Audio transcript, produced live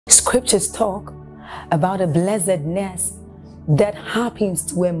Scriptures talk about a blessedness that happens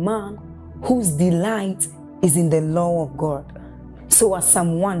to a man whose delight is in the law of God. So as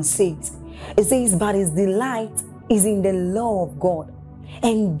Psalm 1 says, it says, but his delight is in the law of God,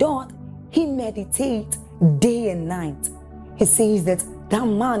 and doth he meditate day and night. He says that that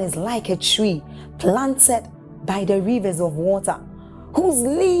man is like a tree planted by the rivers of water, whose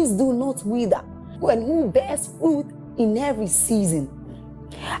leaves do not wither, and who bears fruit in every season.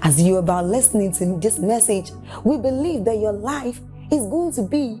 As you're about listening to this message, we believe that your life is going to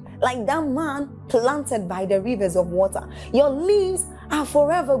be like that man planted by the rivers of water. Your leaves are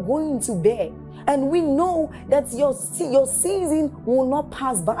forever going to bear. And we know that your season will not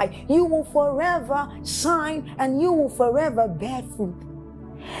pass by. You will forever shine and you will forever bear fruit.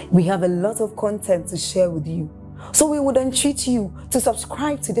 We have a lot of content to share with you. So we would entreat you to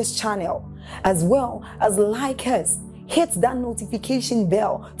subscribe to this channel, as well as like us. Hit that notification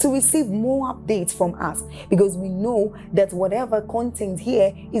bell to receive more updates from us, because we know that whatever content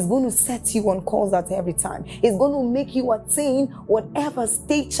here is going to set you on course at every time. It's going to make you attain whatever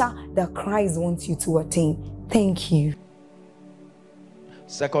stature that Christ wants you to attain. Thank you.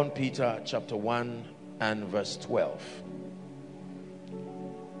 2 Peter chapter 1 and verse 12.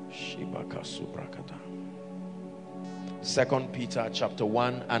 2 Peter chapter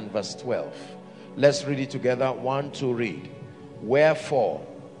 1 and verse 12. Let's read it together. 1, 2, read. Wherefore,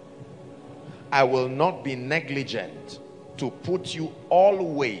 I will not be negligent to put you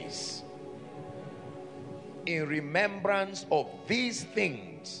always in remembrance of these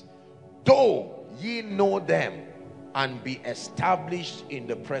things, though ye know them and be established in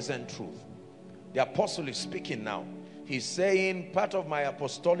the present truth. The apostle is speaking now. He's saying, part of my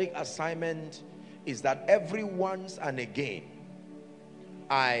apostolic assignment is that every once and again,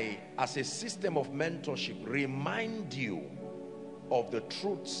 I, as a system of mentorship, remind you of the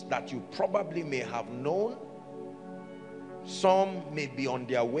truths that you probably may have known. Some may be on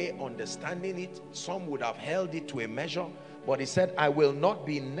their way understanding it. Some would have held it to a measure. But he said, I will not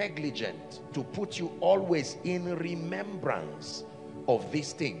be negligent to put you always in remembrance of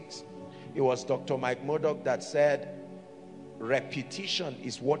these things. It was Dr. Mike Murdoch that said, repetition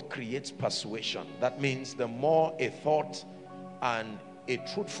is what creates persuasion. That means the more a thought and a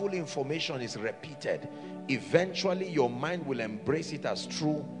truthful information is repeated, eventually your mind will embrace it as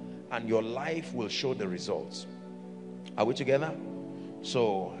true and your life will show the results. Are we together?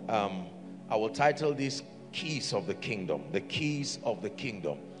 So I will title this Keys of the Kingdom. The Keys of the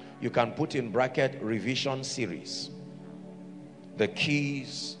Kingdom. You can put in bracket revision series. The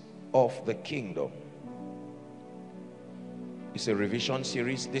Keys of the Kingdom. It's a revision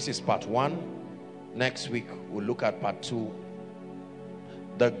series. This is part 1. Next week we'll look at part 2.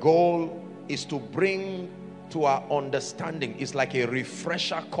 The goal is to bring to our understanding. It's like a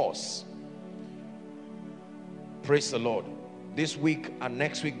refresher course. Praise the Lord. This week and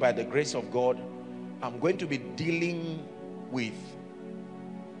next week, by the grace of God, I'm going to be dealing with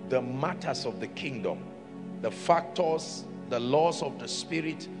the matters of the kingdom, the factors, the laws of the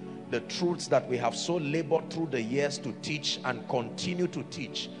spirit, the truths that we have so labored through the years to teach and continue to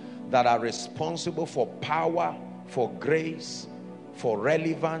teach, that are responsible for power, for grace, for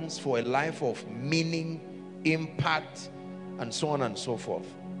relevance, for a life of meaning, impact, and so on and so forth.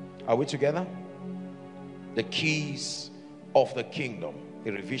 Are we together? The Keys of the Kingdom,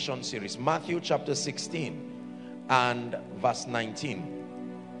 a revision series. Matthew chapter 16 and verse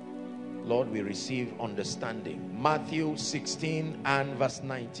 19. Lord, we receive understanding. Matthew 16 and verse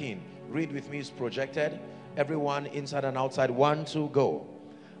 19. Read with me, it's projected. Everyone inside and outside. 1, 2, go.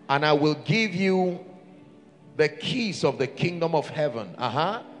 And I will give you the keys of the kingdom of heaven.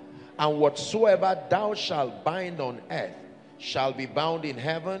 And whatsoever thou shalt bind on earth shall be bound in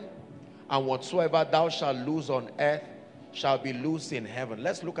heaven, and whatsoever thou shalt loose on earth shall be loosed in heaven.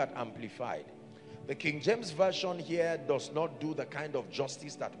 Let's look at Amplified. The King James Version here does not do the kind of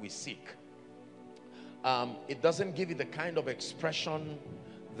justice that we seek. It doesn't give you the kind of expression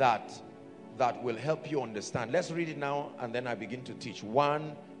that will help you understand. Let's read it now and then I begin to teach.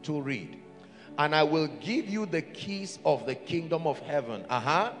 1, 2, read. And I will give you the keys of the kingdom of heaven.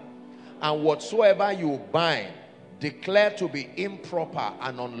 And whatsoever you bind, declare to be improper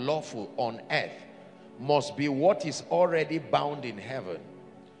and unlawful on earth, must be what is already bound in heaven.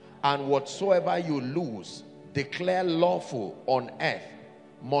 And whatsoever you loose, declare lawful on earth,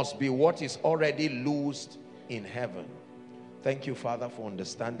 must be what is already loosed in heaven. Thank you, Father, for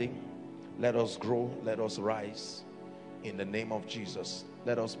understanding. Let us grow, let us rise in the name of Jesus.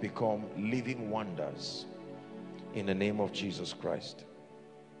 Let us become living wonders in the name of Jesus Christ.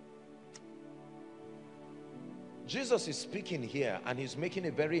 Jesus is speaking here and he's making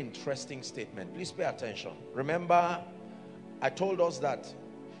a very interesting statement. Please pay attention. Remember, I told us that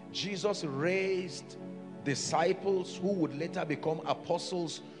Jesus raised disciples who would later become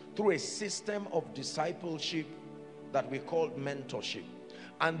apostles through a system of discipleship that we called mentorship.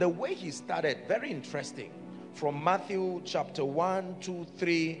 And the way he started, very interesting. From Matthew chapter 1, 2,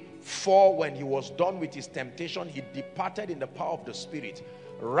 3, 4, when he was done with his temptation, he departed in the power of the Spirit.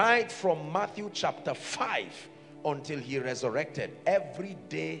 Right from Matthew chapter 5 until he resurrected, every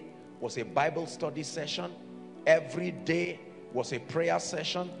day was a Bible study session. Every day was a prayer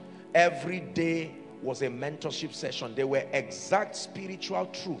session. Every day was a mentorship session. They were exact spiritual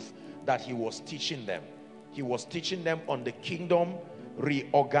truth that he was teaching them. He was teaching them on the kingdom,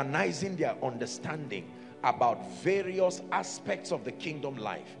 reorganizing their understanding about various aspects of the kingdom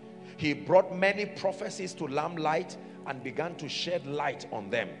life. He brought many prophecies to lamplight and began to shed light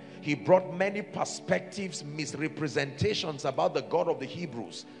on them. He brought many perspectives, misrepresentations about the God of the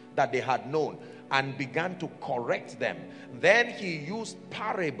Hebrews that they had known, and began to correct them. Then he used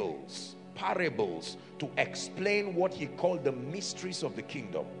parables to explain what he called the mysteries of the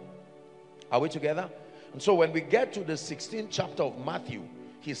kingdom. Are we together? And so when we get to the 16th chapter of Matthew,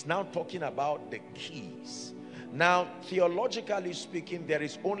 he's now talking about the keys. Now, theologically speaking, there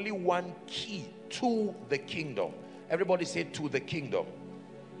is only one key to the kingdom. Everybody say, to the kingdom.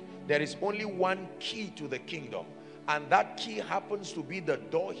 There is only one key to the kingdom. And that key happens to be the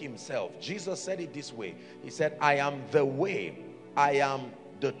door himself. Jesus said it this way. He said, I am the way, I am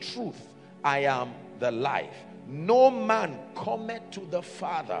the truth, I am the life. No man cometh to the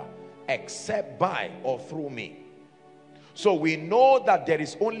Father except by or through me. So we know that there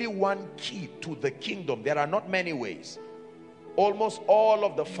is only one key to the kingdom. There are not many ways. Almost all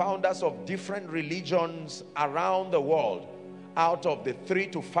of the founders of different religions around the world, out of the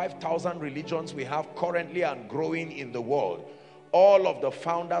 3,000 to 5,000 religions we have currently and growing in the world, all of the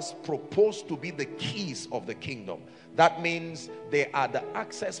founders propose to be the keys of the kingdom. That means they are the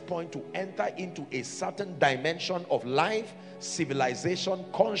access point to enter into a certain dimension of life, civilization,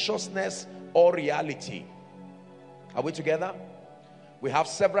 consciousness, or reality. Are we together? We have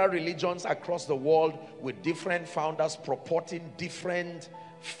several religions across the world with different founders purporting different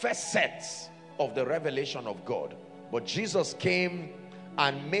facets of the revelation of God. But Jesus came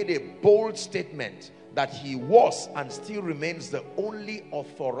and made a bold statement that he was and still remains the only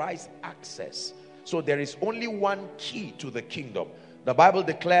authorized access. So there is only one key to the kingdom. The Bible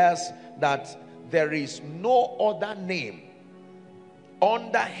declares that there is no other name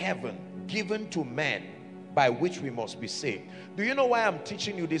under heaven given to men by which we must be saved. Do you know why I'm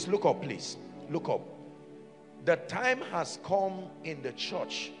teaching you this? Look up, please. Look up. The time has come in the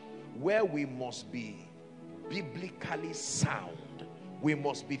church where we must be biblically sound. We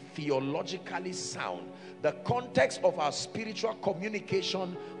must be theologically sound. The context of our spiritual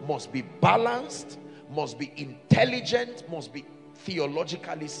communication must be balanced, must be intelligent, must be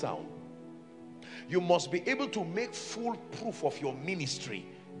theologically sound. You must be able to make full proof of your ministry,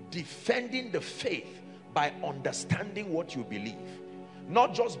 defending the faith by understanding what you believe,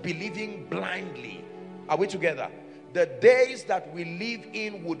 not just believing blindly. Are we together? The days that we live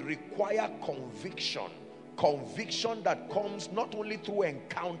in would require conviction that comes not only through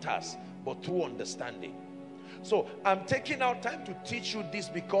encounters but through understanding. So I'm taking out time to teach you this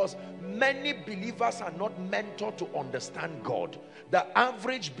because many believers are not mentored to understand God. The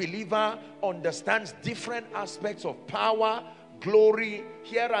average believer understands different aspects of power, glory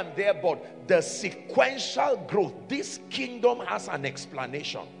here and there, but the sequential growth, this kingdom has an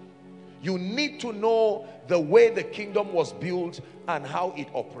explanation. You need to know the way the kingdom was built and how it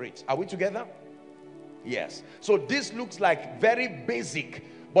operates. Are we together? Yes. So this looks like very basic,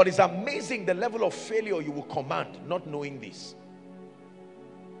 but it's amazing the level of failure you will command not knowing this.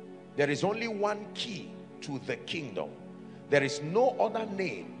 There is only one key to the kingdom. There is no other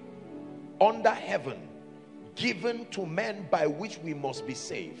name under heaven given to men by which we must be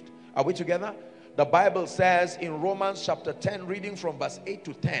saved. Are we together? The Bible says in Romans chapter 10, reading from verse 8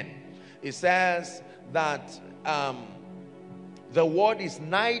 to 10, it says that the word is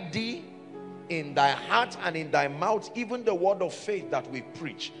nigh thee, in thy heart and in thy mouth, even the word of faith that we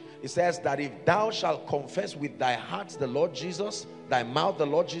preach. It says that if thou shalt confess with thy heart the Lord Jesus, thy mouth the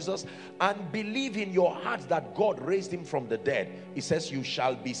Lord Jesus, and believe in your heart that God raised him from the dead, it says you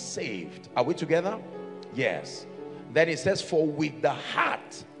shall be saved. Are we together? Yes. Then it says, for with the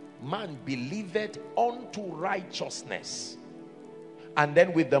heart man believeth unto righteousness, and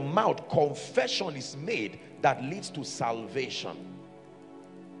then with the mouth confession is made that leads to salvation.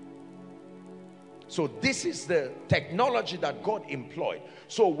 So this is the technology that God employed.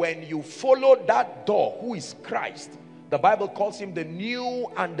 So when you follow that door, who is Christ, the Bible calls him the new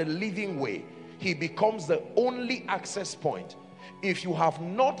and the living way. He becomes the only access point. If you have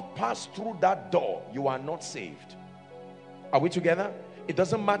not passed through that door, you are not saved. Are we together? It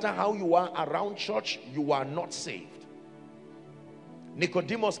doesn't matter how you are around church, you are not saved.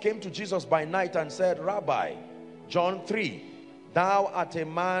 Nicodemus came to Jesus by night and said, Rabbi, John 3, thou art a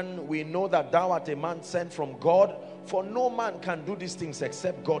man, we know that thou art a man sent from God, for no man can do these things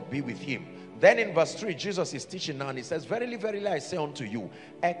except God be with him. Then in verse 3, Jesus is teaching now and he says, verily, verily, I say unto you,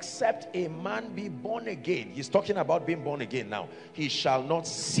 except a man be born again. He's talking about being born again now. He shall not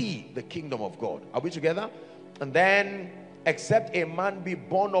see the kingdom of God. Are we together? And then, except a man be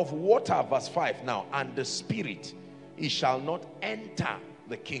born of water, verse 5 now, and the Spirit, he shall not enter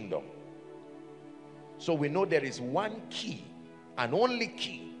the kingdom. So we know there is one key, an only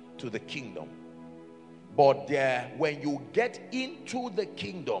key to the kingdom. But there, when you get into the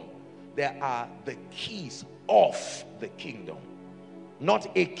kingdom, there are the keys of the kingdom, not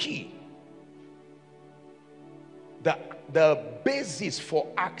a key. The basis for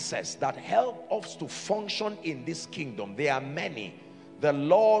access that help us to function in this kingdom, there are many. The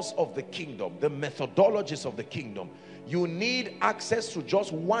laws of the kingdom, the methodologies of the kingdom. You need access to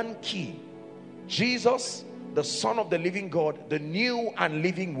just one key. Jesus, the Son of the living God, the new and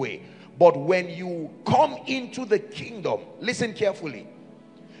living way. But when you come into the kingdom, listen carefully.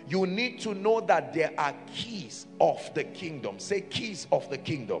 You need to know that there are keys of the kingdom. Say keys of the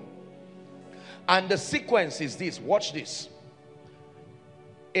kingdom. And the sequence is this. Watch this.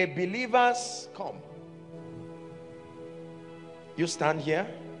 A believer's, come. You stand here.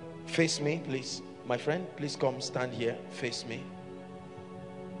 Face me, please. My friend, please come stand here. Face me.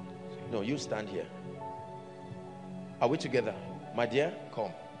 No, you stand here. Are we together? My dear,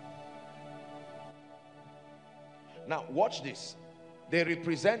 come. Now, watch this. They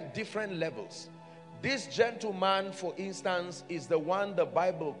represent different levels. This gentleman, for instance, is the one the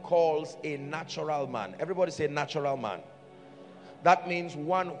Bible calls a natural man. Everybody say natural man. That means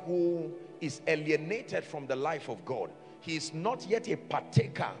one who is alienated from the life of God. He is not yet a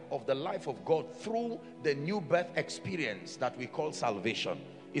partaker of the life of God through the new birth experience that we call salvation.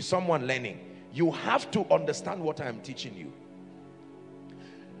 Is someone learning? You have to understand what I am teaching you.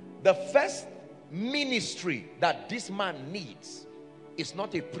 The first ministry that this man needs is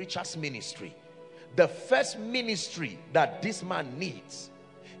not a preacher's ministry. The first ministry that this man needs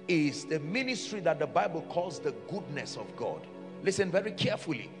is the ministry that the Bible calls the goodness of God. Listen very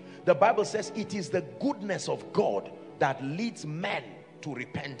carefully. The Bible says it is the goodness of God that leads men to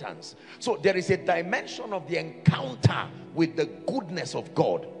repentance. So there is a dimension of the encounter with the goodness of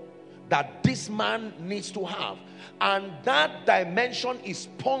God that this man needs to have. And that dimension is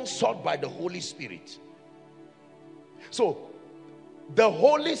sponsored by the Holy Spirit. So the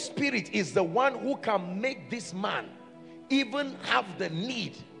Holy Spirit is the one who can make this man even have the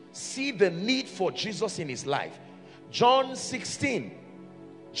need, see the need for Jesus in his life. John 16,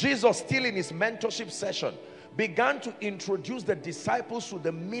 Jesus, still in his mentorship session, began to introduce the disciples to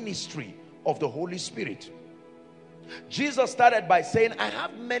the ministry of the Holy Spirit. Jesus started by saying, I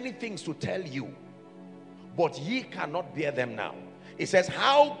have many things to tell you, but ye cannot bear them now. He says,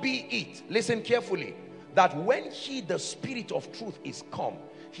 how be it, listen carefully, that when he, the Spirit of truth, is come,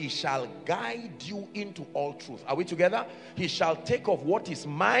 he shall guide you into all truth. Are we together? He shall take of what is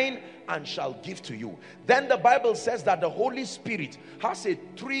mine and shall give to you. Then the Bible says that the Holy Spirit has a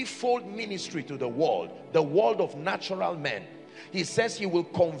threefold ministry to the world of natural men. He says he will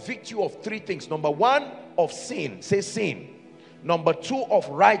convict you of three things. Number one, of sin. Say sin. Number two, of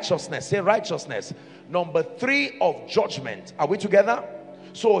righteousness. Say righteousness. Number three, of judgment. Are we together?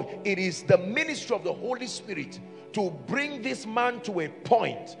 So it is the ministry of the Holy Spirit to bring this man to a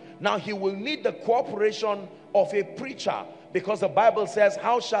point. Now he will need the cooperation of a preacher, because the Bible says,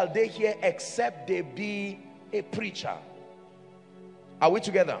 how shall they hear except they be a preacher? Are we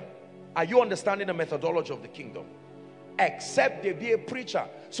together? Are you understanding the methodology of the kingdom? Except they be a preacher.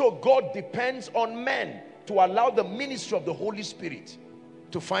 So God depends on men to allow the ministry of the Holy Spirit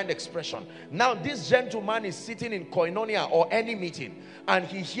to find expression. Now this gentleman is sitting in koinonia or any meeting, and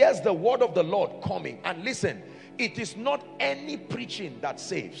he hears the word of the Lord coming. And listen, it is not any preaching that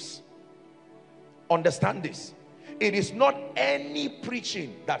saves. Understand this. It is not any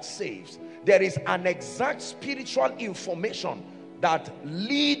preaching that saves. There is an exact spiritual information that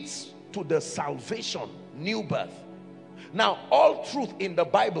leads to the salvation, new birth. Now all truth in the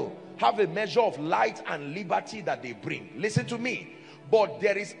Bible have a measure of light and liberty that they bring. Listen to me. But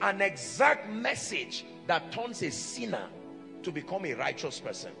there is an exact message that turns a sinner to become a righteous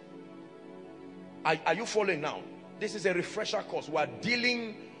person. Are you following now? This is a refresher course. We are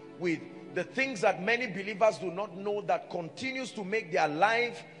dealing with the things that many believers do not know that continues to make their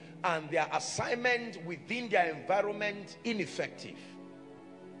life and their assignment within their environment ineffective.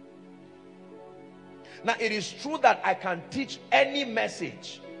 Now, it is true that I can teach any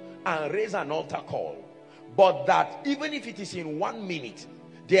message and raise an altar call, but that even if it is in 1 minute,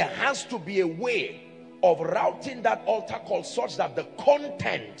 there has to be a way of routing that altar call such that the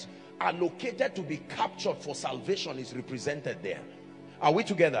content allocated to be captured for salvation is represented there. Are we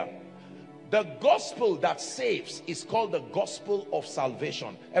together? The gospel that saves is called the gospel of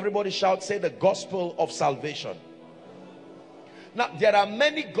salvation. Everybody shout, say the gospel of salvation. Now, there are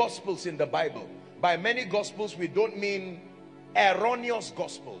many gospels in the Bible. By many gospels, we don't mean erroneous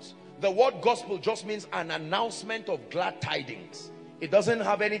gospels. The word gospel just means an announcement of glad tidings. It doesn't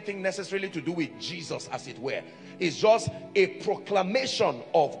have anything necessarily to do with Jesus, as it were. It's just a proclamation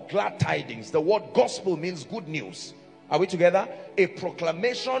of glad tidings. The word gospel means good news. Are we together? A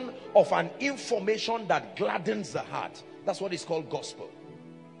proclamation of an information that gladdens the heart. That's what is called gospel.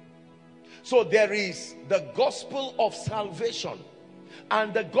 So there is the gospel of salvation.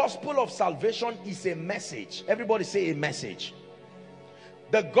 And the gospel of salvation is a message. Everybody say a message.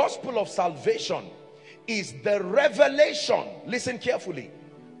 The gospel of salvation is the revelation. Listen carefully.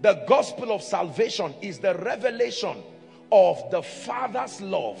 The gospel of salvation is the revelation of the Father's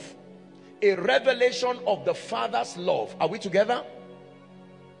love. A revelation of the Father's love. Are we together?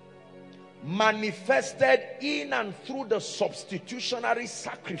 Manifested in and through the substitutionary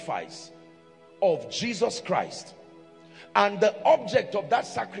sacrifice of Jesus Christ. And the object of that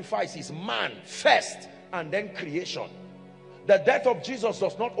sacrifice is man first and then creation. The death of Jesus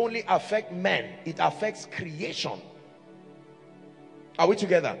does not only affect men, it affects creation. Are we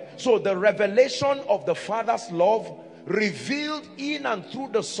together? So the revelation of the Father's love revealed in and through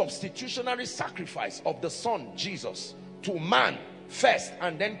the substitutionary sacrifice of the Son Jesus to man first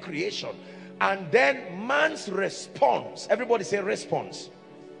and then creation. And then man's response. Everybody say response.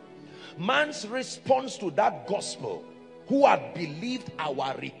 Man's response to that gospel, who had believed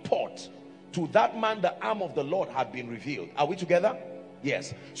our report. To that man the arm of the Lord had been revealed. Are we together?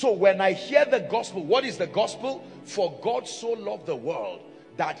 Yes. So when I hear the gospel, what is the gospel? For God so loved the world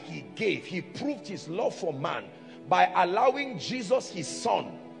that he gave. He proved his love for man by allowing Jesus, his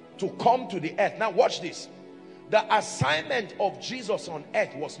son, to come to the earth. Now watch this. The assignment of Jesus on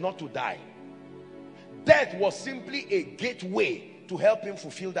earth was not to die. Death was simply a gateway to help him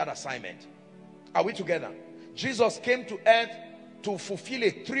fulfill that assignment. Are we together? Jesus came to earth to fulfill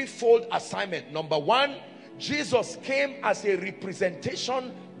a threefold assignment. Number one, Jesus came as a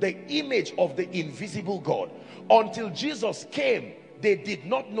representation, the image of the invisible God. Until Jesus came, they did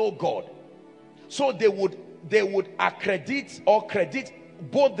not know God. So they would accredit or credit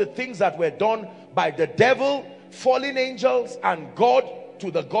both the things that were done by the devil, fallen angels, and God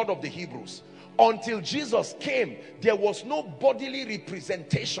to the God of the Hebrews. Until Jesus came, there was no bodily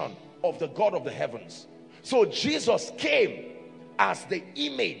representation of the God of the heavens. So Jesus came as the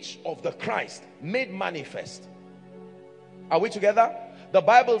image of the Christ made manifest. Are we together? The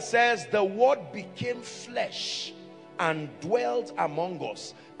Bible says the word became flesh and dwelt among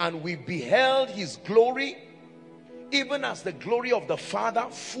us, and we beheld his glory, even as the glory of the Father,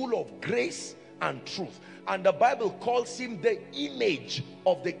 full of grace and truth. And the Bible calls him the image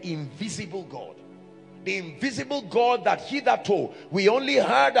of the invisible God. The invisible God that hitherto we only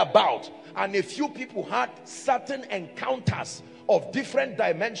heard about, and a few people had certain encounters of different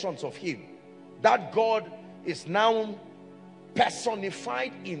dimensions of him. That God is now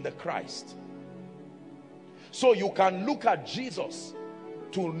personified in the Christ. So you can look at Jesus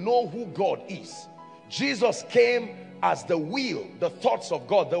to know who God is. Jesus came as the will, the thoughts of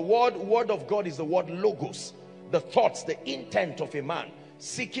God. The word of God is the word logos. The thoughts, the intent of a man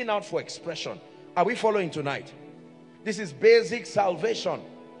seeking out for expression. Are we following tonight? This is basic salvation.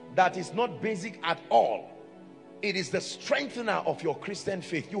 That is not basic at all. It is the strengthener of your Christian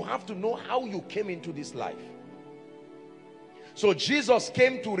faith. You have to know how you came into this life. So Jesus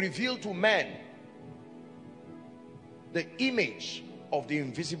came to reveal to man the image of the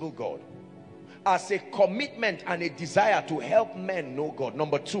invisible God as a commitment and a desire to help men know God.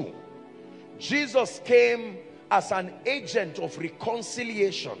 Number two, Jesus came as an agent of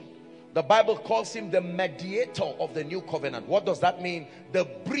reconciliation. The Bible calls him the mediator of the new covenant. What does that mean? The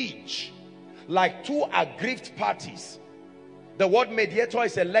bridge. Like two aggrieved parties. The word mediator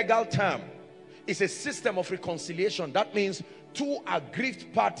is a legal term. It's a system of reconciliation. That means two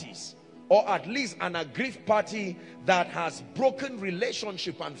aggrieved parties, or at least an aggrieved party that has broken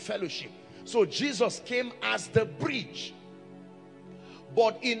relationship and fellowship. So Jesus came as the bridge.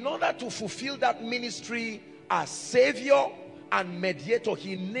 But in order to fulfill that ministry as Savior and mediator,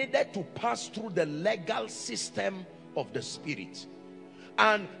 he needed to pass through the legal system of the Spirit.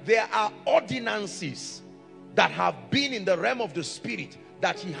 And there are ordinances that have been in the realm of the Spirit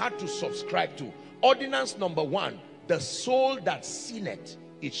that he had to subscribe to. Ordinance number 1, the soul that sinneth,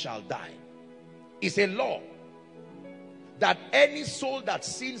 it shall die. It's a law that any soul that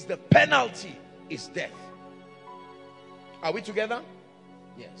sins, the penalty is death. Are we together?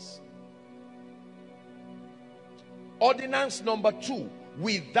 Yes. Ordinance number 2,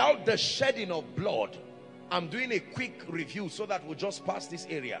 without the shedding of blood. I'm doing a quick review so that we'll just pass this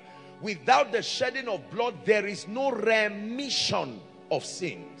area. Without the shedding of blood, there is no remission of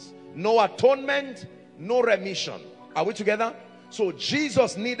sins. No atonement, no remission. Are we together? So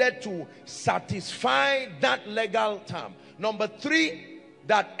Jesus needed to satisfy that legal term. Number 3,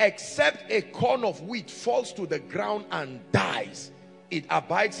 that except a corn of wheat falls to the ground and dies, it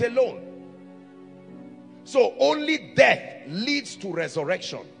abides alone. So only death leads to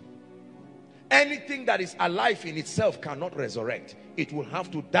resurrection. Anything that is alive in itself cannot resurrect. It will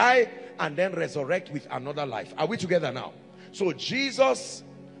have to die and then resurrect with another life. Are we together now? So Jesus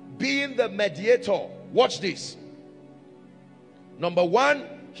being the mediator, watch this. Number 1,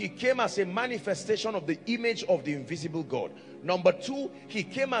 he came as a manifestation of the image of the invisible God. Number 2, he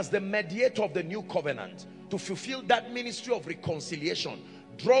came as the mediator of the new covenant to fulfill that ministry of reconciliation,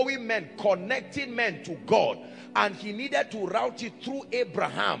 drawing men, connecting men to God. And he needed to route it through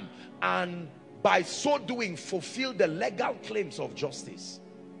Abraham, and by so doing fulfill the legal claims of justice.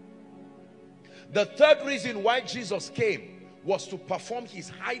 The third reason why Jesus came was to perform his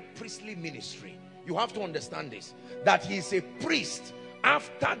high priestly ministry. You have to understand this, that he is a priest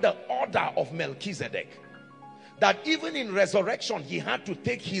after the order of Melchizedek. That even in resurrection, he had to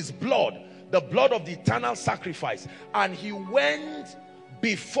take his blood, the blood of the eternal sacrifice, and he went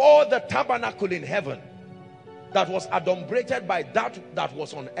before the tabernacle in heaven that was adumbrated by that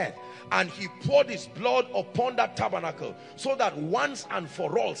was on earth, and he poured his blood upon that tabernacle so that once and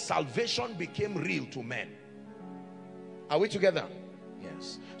for all salvation became real to men. Are we together?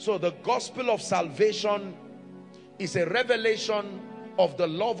 Yes. So the gospel of salvation is a revelation of the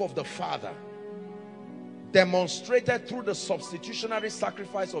love of the Father, demonstrated through the substitutionary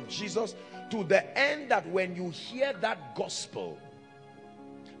sacrifice of Jesus, to the end that when you hear that gospel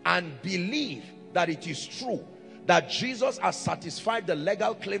and believe that it is true, that Jesus has satisfied the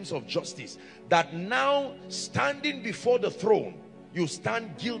legal claims of justice, that now standing before the throne, you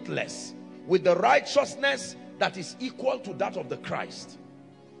stand guiltless with the righteousness that is equal to that of the Christ.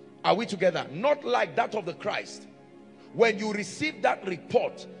 Are we together? Not like that of the Christ. When you receive that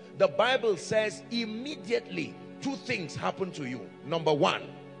report, the Bible says immediately 2 things happen to you. Number 1,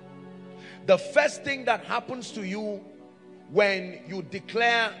 the first thing that happens to you when you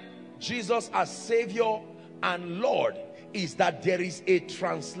declare Jesus as Savior and Lord is that there is a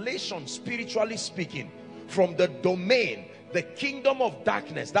translation, spiritually speaking, from the domain, the kingdom of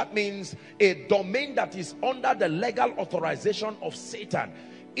darkness. That means a domain that is under the legal authorization of Satan,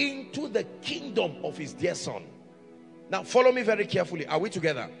 into the kingdom of his dear son. Now follow me very carefully. Are we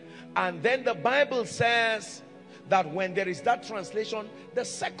together? And then the Bible says that when there is that translation, the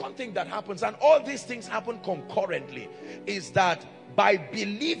second thing that happens, and all these things happen concurrently, is that by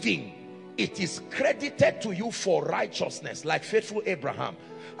believing, it is credited to you for righteousness, like faithful Abraham.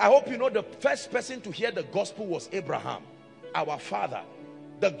 I hope you know the first person to hear the gospel was Abraham, our father.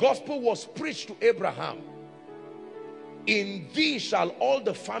 The gospel was preached to Abraham. In thee shall all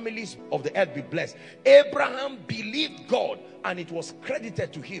the families of the earth be blessed. Abraham believed God and it was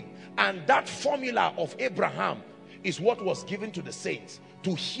credited to him. And that formula of Abraham is what was given to the saints,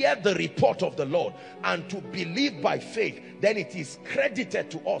 to hear the report of the Lord and to believe by faith. Then it is credited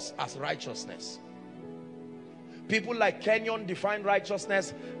to us as righteousness. People like Kenyon define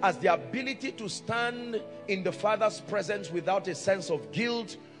righteousness as the ability to stand in the Father's presence without a sense of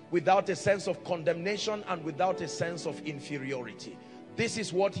guilt, without a sense of condemnation, and without a sense of inferiority. This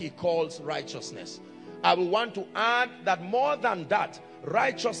is what he calls righteousness. I will want to add that more than that,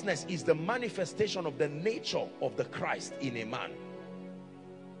 righteousness is the manifestation of the nature of the Christ in a man.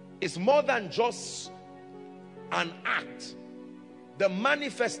 It's more than just an act. The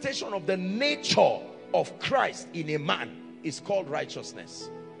manifestation of the nature of Christ in a man is called righteousness.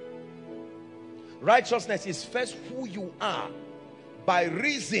 Righteousness is first who you are by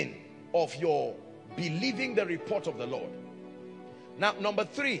reason of your believing the report of the Lord. Now, number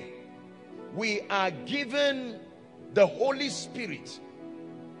 3, we are given the Holy Spirit.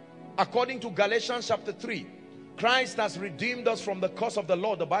 According to Galatians chapter 3, Christ has redeemed us from the curse of the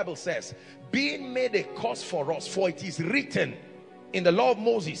law, the Bible says, being made a curse for us, for it is written, in the law of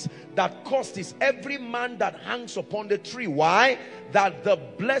Moses, that cost is every man that hangs upon the tree. Why? That the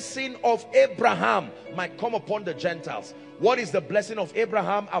blessing of Abraham might come upon the Gentiles. What is the blessing of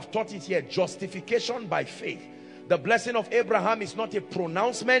Abraham? I've taught it here. Justification by faith. The blessing of Abraham is not a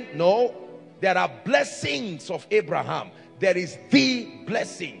pronouncement. No, there are blessings of Abraham. There is the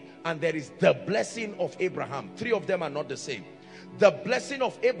blessing and there is the blessing of Abraham. Three of them are not the same. The blessing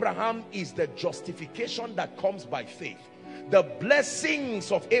of Abraham is the justification that comes by faith. The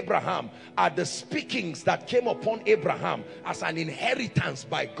blessings of Abraham are the speakings that came upon Abraham as an inheritance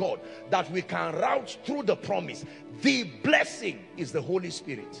by God, that we can route through the promise. The blessing is the Holy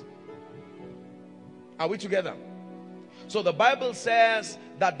Spirit. Are we together? So the Bible says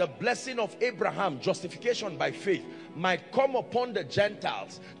that the blessing of Abraham, justification by faith, might come upon the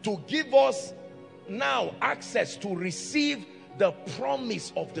Gentiles to give us now access to receive the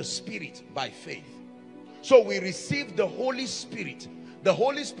promise of the Spirit by faith. So we receive the Holy Spirit. The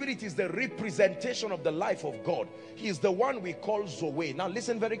Holy Spirit is the representation of the life of God. He is the one we call Zoe. Now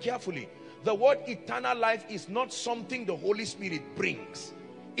listen very carefully. The word eternal life is not something the Holy Spirit brings.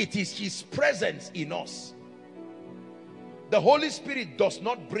 It is His presence in us. The Holy Spirit does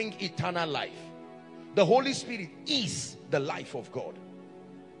not bring eternal life. The Holy Spirit is the life of God.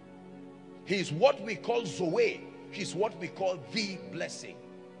 He is what we call Zoe. He is what we call the blessing.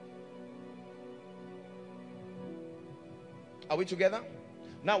 Are we together?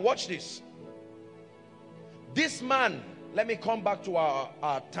 Now watch this. This man, let me come back to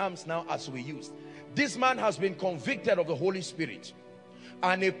our terms now as we used. This man has been convicted of the Holy Spirit.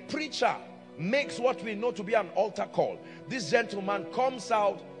 And a preacher makes what we know to be an altar call. This gentleman comes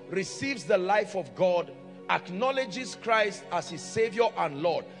out, receives the life of God, acknowledges Christ as his Savior and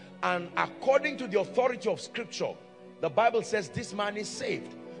Lord. And according to the authority of Scripture, the Bible says this man is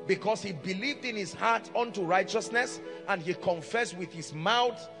saved, because he believed in his heart unto righteousness and he confessed with his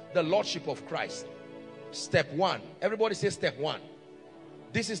mouth the Lordship of Christ. Step one. Everybody say step one.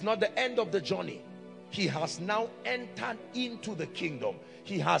 This is not the end of the journey. He has now entered into the kingdom.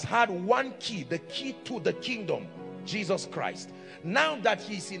 He has had one key, the key to the kingdom, Jesus Christ. Now that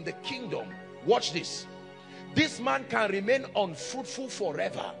he's in the kingdom, watch this. This man can remain unfruitful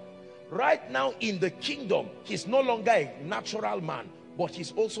forever. Right now in the kingdom, he's no longer a natural man, but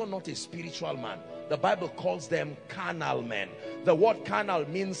he's also not a spiritual man. The Bible calls them carnal men. The word carnal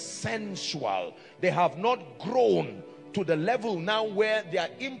means sensual. They have not grown to the level now where their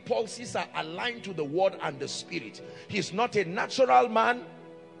impulses are aligned to the word and the spirit. He's not a natural man,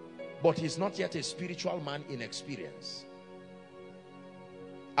 but he's not yet a spiritual man in experience.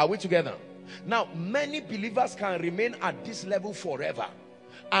 Are we together? Now, many believers can remain at this level forever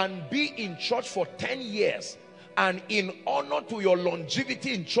and be in church for 10 years. And in honor to your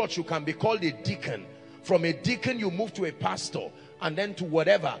longevity in church, you can be called a deacon. From a deacon, you move to a pastor, and then to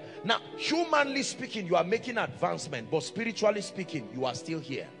whatever. Now, humanly speaking, you are making advancement, but spiritually speaking, you are still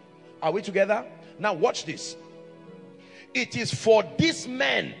here. Are we together? Now, watch this. It is for these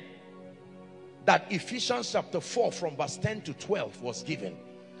men that Ephesians chapter 4 from verse 10 to 12 was given.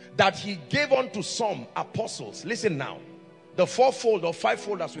 That he gave unto some apostles. Listen now. The fourfold or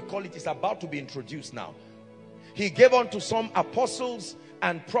fivefold, as we call it, is about to be introduced now. He gave unto some apostles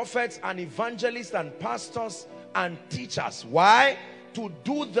and prophets and evangelists and pastors and teachers. Why? To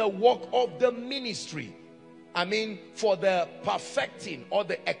do the work of the ministry. I mean, for the perfecting or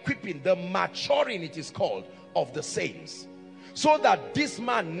the equipping, the maturing, it is called, of the saints. So that this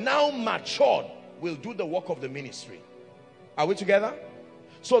man, now matured, will do the work of the ministry. Are we together?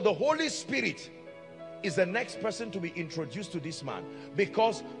 So the Holy Spirit is the next person to be introduced to this man,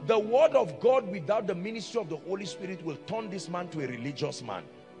 because the word of God without the ministry of the Holy Spirit will turn this man to a religious man.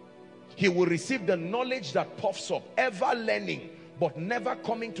 He will receive the knowledge that puffs up, ever learning, but never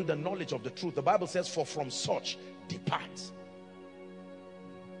coming to the knowledge of the truth. The Bible says, for from such depart.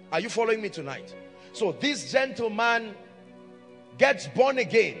 Are you following me tonight? So this gentleman gets born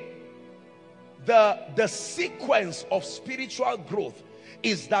again. The sequence of spiritual growth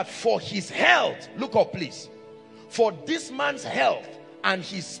is that for his health, look up please, for this man's health and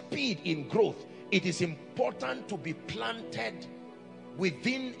his speed in growth, it is important to be planted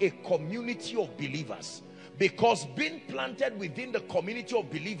within a community of believers, because being planted within the community of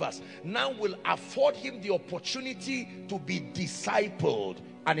believers now will afford him the opportunity to be discipled.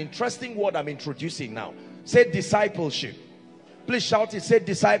 An interesting word I'm introducing now. Say discipleship. Please shout it. Say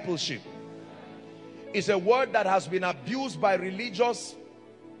discipleship. It's a word that has been abused by religious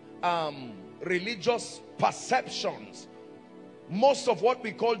perceptions. Most of what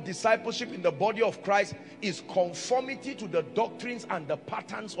we call discipleship in the body of Christ is conformity to the doctrines and the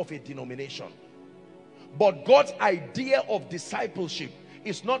patterns of a denomination. But God's idea of discipleship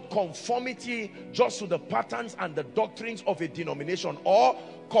is not conformity just to the patterns and the doctrines of a denomination, or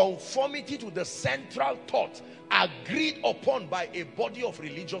conformity to the central thought agreed upon by a body of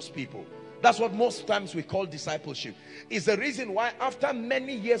religious people. That's what most times we call discipleship. It's the reason why after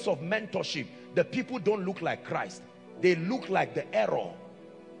many years of mentorship, the people don't look like Christ. They look like the error.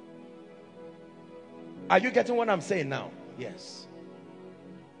 Are you getting what I'm saying now? Yes.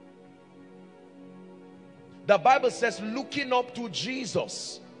 The Bible says, looking up to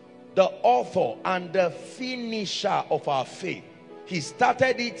Jesus, the author and the finisher of our faith. He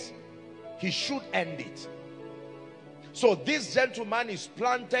started it, he should end it. So this gentleman is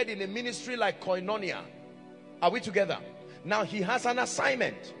planted in a ministry like Koinonia. Are we together? Now he has an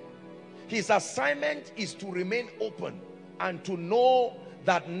assignment. His assignment is to remain open and to know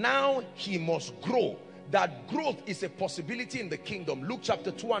that now he must grow. That growth is a possibility in the kingdom. Luke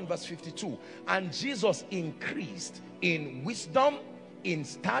chapter 2 and verse 52. And Jesus increased in wisdom, in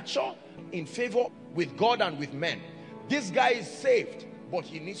stature, in favor with God and with men. This guy is saved, but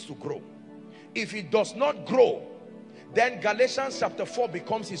he needs to grow. If he does not grow, then Galatians chapter 4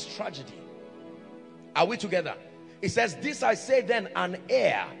 becomes his tragedy. Are we together? It says, this I say then, an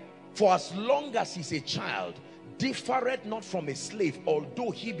heir, for as long as he's a child, differeth not from a slave,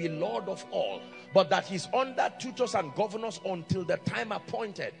 although he be Lord of all, but that he's under tutors and governors until the time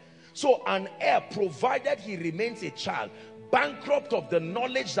appointed. So an heir, provided he remains a child, bankrupt of the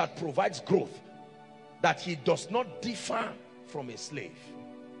knowledge that provides growth, that he does not differ from a slave.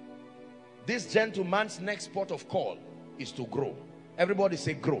 This gentleman's next port of call is to grow. Everybody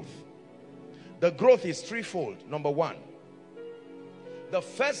say growth. The growth is threefold. Number one, the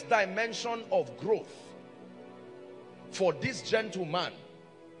first dimension of growth for this gentleman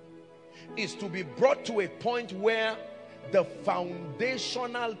is to be brought to a point where the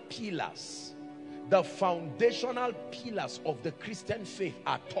foundational pillars of the Christian faith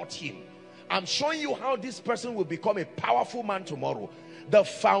are taught him. I'm showing you how this person will become a powerful man tomorrow. The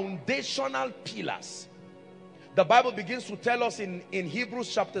foundational pillars. The Bible begins to tell us in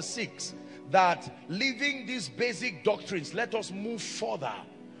Hebrews chapter 6 that leaving these basic doctrines, let us move further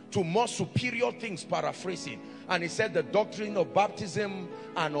to more superior things, paraphrasing. And he said the doctrine of baptism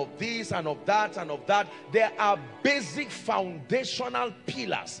and of this and of that and of that. There are basic foundational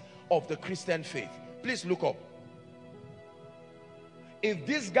pillars of the Christian faith. Please look up. If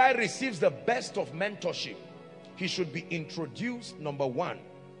this guy receives the best of mentorship, he should be introduced, number one,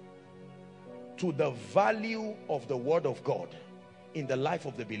 to the value of the word of God in the life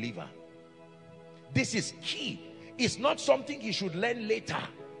of the believer. This is key. It's not something he should learn later.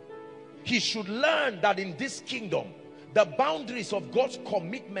 He should learn that in this kingdom, the boundaries of God's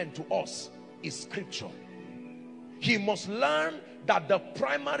commitment to us is scripture. He must learn that the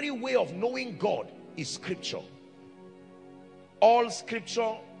primary way of knowing God is scripture. All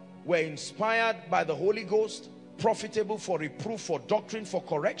scripture were inspired by the Holy Ghost, profitable for reproof, for doctrine, for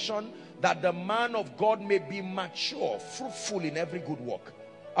correction, that the man of God may be mature, fruitful in every good work.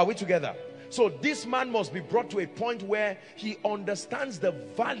 Are we together? So this man must be brought to a point where he understands the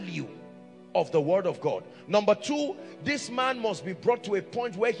value of the word of God. Number two, this man must be brought to a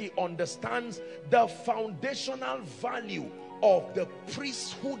point where he understands the foundational value of the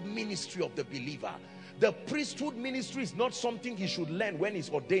priesthood ministry of the believer. The priesthood ministry is not something he should learn when he's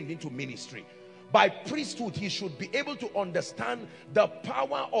ordained into ministry. By priesthood, he should be able to understand the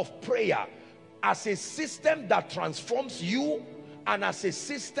power of prayer as a system that transforms you and as a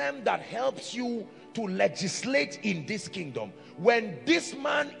system that helps you to legislate in this kingdom. When this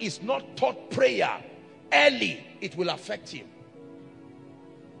man is not taught prayer early, it will affect him.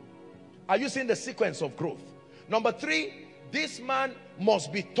 Are you seeing the sequence of growth? Number three, this man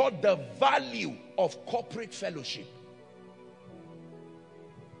must be taught the value of corporate fellowship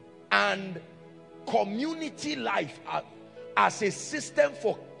and community life as a system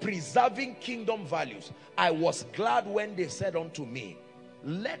for preserving kingdom values. I was glad when they said unto me,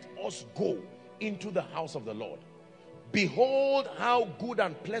 let us go into the house of the Lord. Behold how good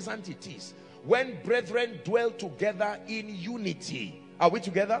and pleasant it is when brethren dwell together in unity. Are we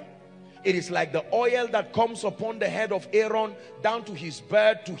together? It is like the oil that comes upon the head of Aaron, down to his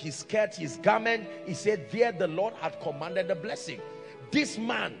beard, to his skirt, his garment. He said, there the Lord had commanded the blessing. This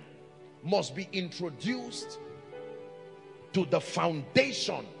man must be introduced to the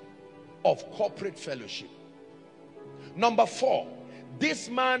foundation of corporate fellowship. Number four, this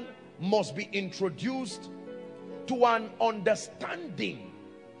man must be introduced to an understanding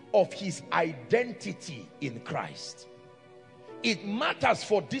of his identity in Christ. It matters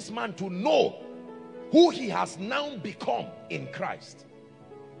for this man to know who he has now become in Christ.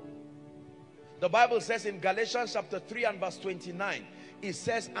 The Bible says in Galatians chapter 3 and verse 29, it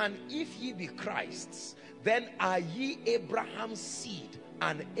says, and if ye be Christ's, then are ye Abraham's seed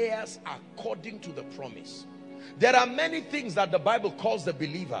and heirs according to the promise. There are many things that the Bible calls the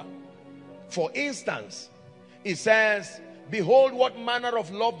believer. For instance, it says, behold what manner of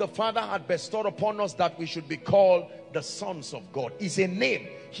love the Father had bestowed upon us, that we should be called the sons of God. It's a name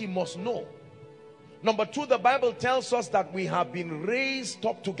he must know. Number two, the Bible tells us that we have been raised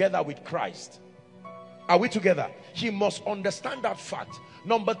up together with Christ. Are we together? He must understand that fact.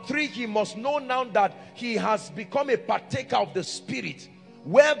 Number three, he must know now that he has become a partaker of the Spirit,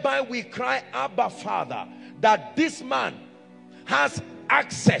 whereby we cry, Abba, Father, that this man has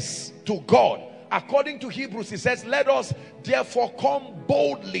access to God. According to Hebrews, it says, let us therefore come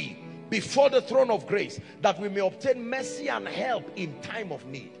boldly before the throne of grace, that we may obtain mercy and help in time of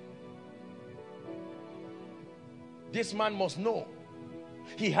need. This man must know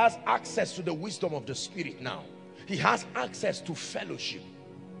he has access to the wisdom of the Spirit now. He has access to fellowship.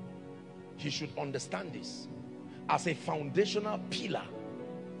 He should understand this as a foundational pillar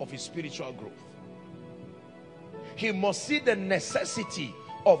of his spiritual growth. He must see the necessity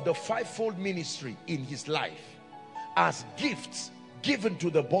of the fivefold ministry in his life as gifts given to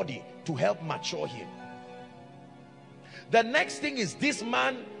the body to help mature him. The next thing is, this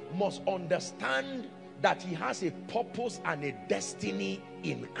man must understand that he has a purpose and a destiny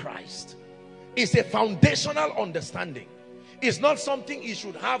in Christ. It's a foundational understanding. It's not something he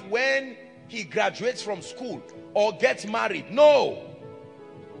should have when he graduates from school or gets married. No.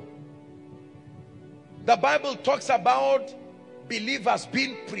 The Bible talks about believers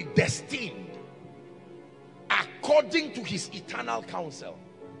being predestined according to his eternal counsel.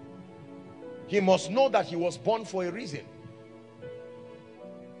 He must know that he was born for a reason.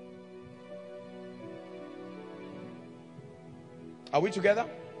 Are we together?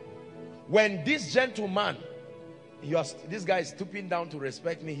 When this gentleman, this guy is stooping down to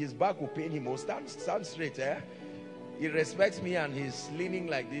respect me, his back will pain him. Oh, stand straight, eh? He respects me and he's leaning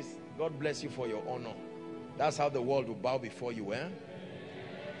like this. God bless you for your honor. That's how the world will bow before you, eh?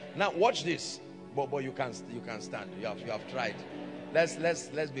 Now watch this. But you can stand. You have tried.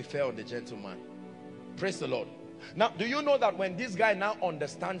 Let's be fair on the gentleman. Praise the Lord. Now, do you know that when this guy now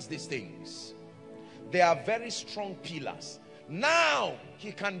understands these things, they are very strong pillars. Now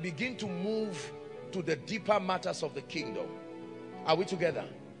he can begin to move to the deeper matters of the kingdom. Are we together?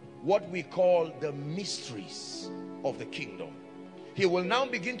 What we call the mysteries of the kingdom. He will now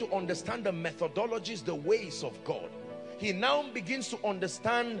begin to understand the methodologies, the ways of God. He now begins to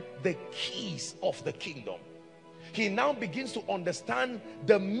understand the keys of the kingdom. He now begins to understand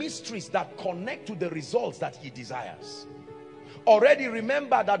the mysteries that connect to the results that he desires. Already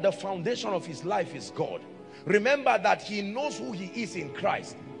remember that the foundation of his life is God. Remember that he knows who he is in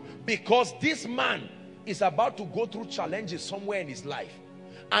Christ, because this man is about to go through challenges somewhere in his life.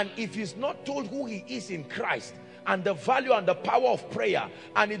 And if he's not told who he is in Christ and the value and the power of prayer,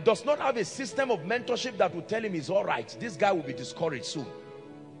 and he does not have a system of mentorship that will tell him he's all right, this guy will be discouraged soon.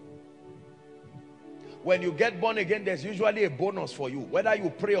 When you get born again, there's usually a bonus for you. Whether you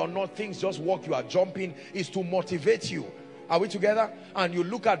pray or not, things just work, you are jumping, is to motivate you. Are we together? And you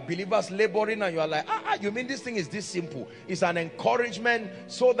look at believers laboring and you are like, you mean this thing is this simple? It's an encouragement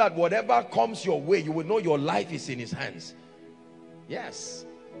so that whatever comes your way, you will know your life is in his hands. Yes.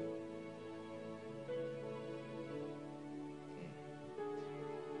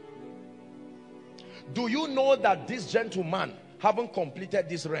 Do you know that this gentleman, having completed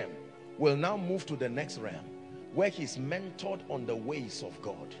this realm, will now move to the next realm where he's mentored on the ways of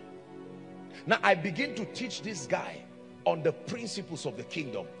God? Now I begin to teach this guy on the principles of the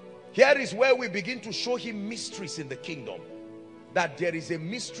kingdom. Here is where we begin to show him mysteries in the kingdom. That there is a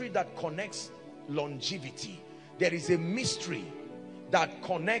mystery that connects longevity. There is a mystery that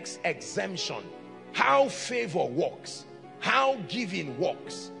connects exemption. How favor works. How giving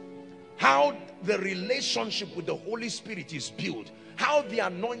works. How the relationship with the Holy Spirit is built. How the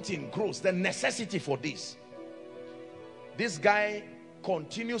anointing grows. The necessity for this. This guy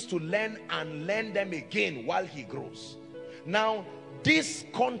continues to learn and learn them again while he grows. Now, this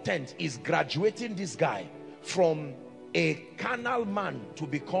content is graduating this guy from a carnal man to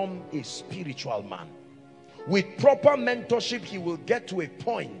become a spiritual man. With proper mentorship, he will get to a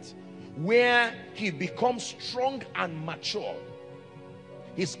point where he becomes strong and mature.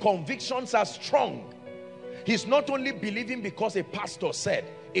 His convictions are strong. He's not only believing because a pastor said,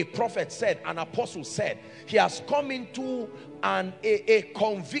 a prophet said, an apostle said. He has come into a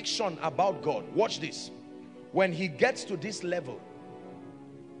conviction about God. Watch this. When he gets to this level,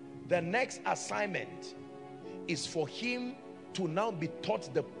 the next assignment is for him to now be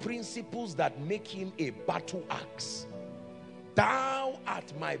taught the principles that make him a battle axe. Thou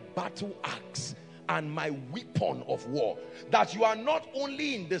art my battle axe and my weapon of war. That you are not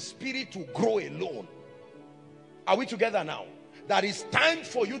only in the spirit to grow alone. Are we together now? That it's time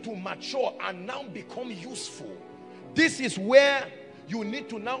for you to mature and now become useful. This is where you need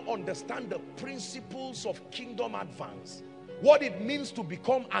to now understand the principles of kingdom advance. What it means to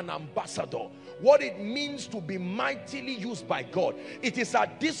become an ambassador. What it means to be mightily used by God. It is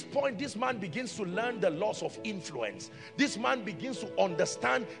at this point this man begins to learn the laws of influence. This man begins to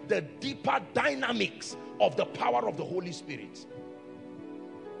understand the deeper dynamics of the power of the Holy Spirit.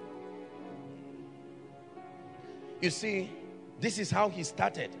 You see, this is how he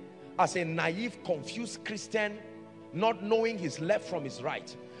started. As a naive, confused Christian, not knowing his left from his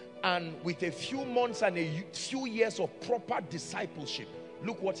right. And with a few months and a few years of proper discipleship,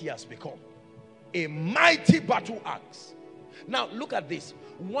 look what he has become. A mighty battle axe. Now look at this.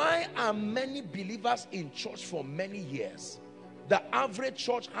 Why are many believers in church for many years? The average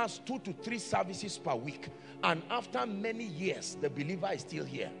church has 2 to 3 services per week. And after many years, the believer is still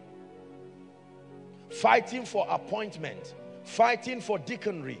here. Fighting for appointment. Fighting for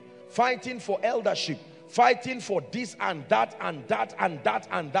deaconry. Fighting for eldership. Fighting for this and that and that and that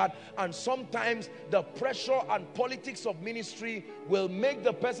and that. And sometimes the pressure and politics of ministry will make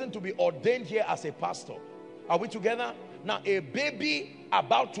the person to be ordained here as a pastor. Are we together? Now, a baby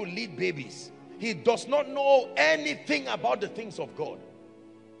about to lead babies, he does not know anything about the things of God.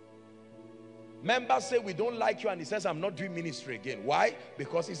 Members say, we don't like you, and he says, I'm not doing ministry again. Why?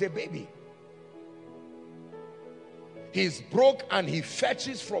 Because he's a baby. He's broke and he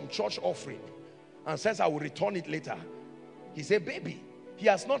fetches from church offering and says, I will return it later. He's a baby. He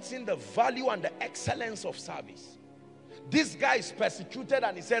has not seen the value and the excellence of service. This guy is persecuted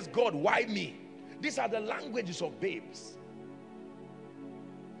and he says, God, why me? These are the languages of babes.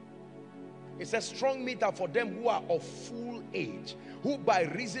 It says, strong meat are for them who are of full age, who by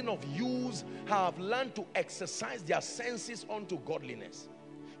reason of use have learned to exercise their senses unto godliness.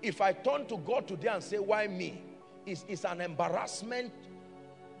 If I turn to God today and say, why me? It's an embarrassment.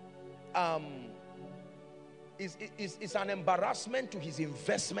 It's an embarrassment to his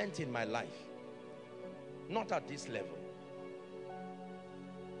investment in my life. Not at this level.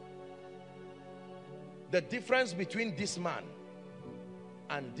 The difference between this man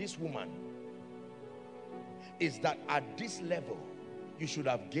and this woman is that at this level, you should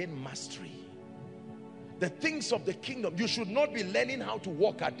have gained mastery. The things of the kingdom, you should not be learning how to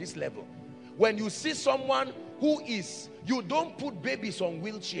walk at this level. When you see someone who is, you don't put babies on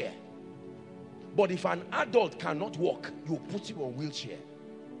wheelchair. But if an adult cannot walk, you put him on wheelchair.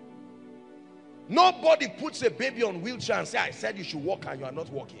 Nobody puts a baby on wheelchair and say, I said you should walk and you are not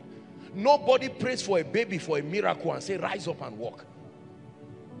walking. Nobody prays for a baby for a miracle and say, rise up and walk.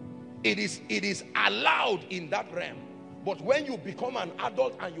 It is allowed in that realm. But when you become an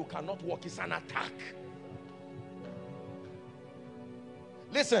adult and you cannot walk, it's an attack.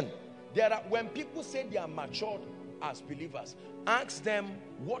 Listen, when people say they are matured as believers, ask them,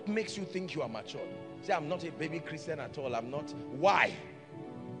 what makes you think you are matured? Say, I'm not a baby Christian at all. I'm not. Why?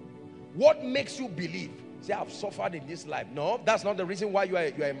 What makes you believe? Say, I've suffered in this life. No, that's not the reason why you are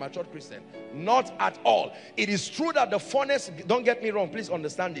a matured Christian. Not at all. It is true that the furnace, don't get me wrong, please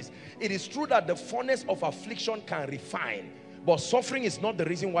understand this. It is true that the furnace of affliction can refine. But suffering is not the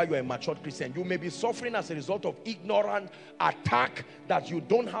reason why you are a matured Christian. You may be suffering as a result of ignorant attack that you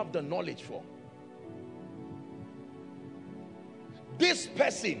don't have the knowledge for. This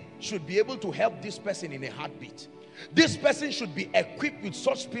person should be able to help this person in a heartbeat. This person should be equipped with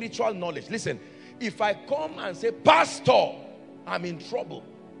such spiritual knowledge. Listen, if I come and say, Pastor, I'm in trouble,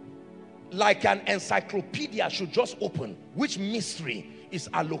 like an encyclopedia should just open. Which mystery is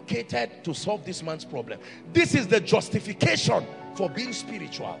allocated to solve this man's problem? This is the justification for being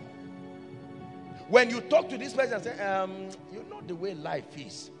spiritual. When you talk to this person and say, you know the way life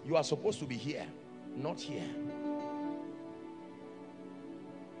is, you are supposed to be here, not here.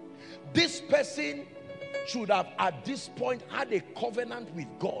 This person should have at this point had a covenant with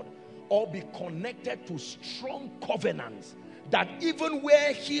God, or be connected to strong covenants, that even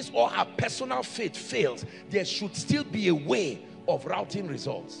where his or her personal faith fails, there should still be a way of routing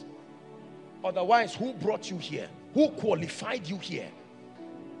results. Otherwise, who brought you here? Who qualified you here?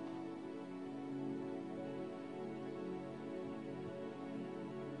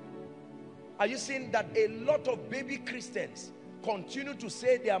 Are you seeing that a lot of baby Christians continue to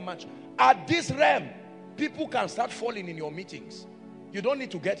say they are much? At this realm, people can start falling in your meetings. You don't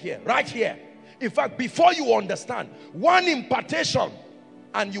need to get here. Right here. In fact, before you understand, one impartation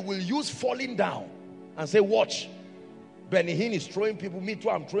and you will use falling down and say, watch. Benny Hinn is throwing people, me too,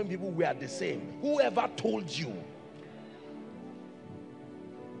 I'm throwing people, we are the same. Whoever told you?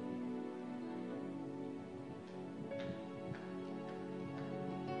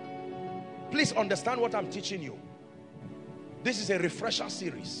 Please understand what I'm teaching you. This is a refresher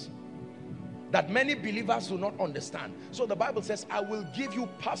series that many believers do not understand. So the Bible says, I will give you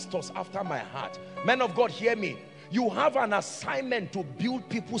pastors after my heart. Men of God, hear me. You have an assignment to build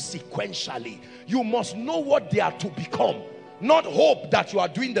people sequentially. You must know what they are to become, not hope that you are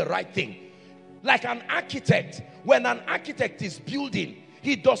doing the right thing. Like an architect, when an architect is building,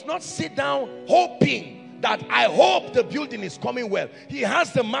 he does not sit down hoping that I hope the building is coming well. He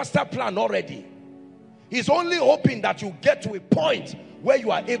has the master plan already. He's only hoping that you get to a point where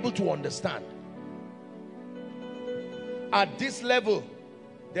you are able to understand. At this level,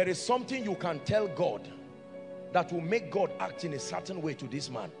 there is something you can tell God that will make God act in a certain way to this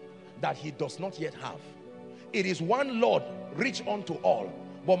man that he does not yet have. It is one Lord, reach unto all.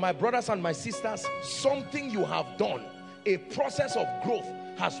 But my brothers and my sisters, something you have done, a process of growth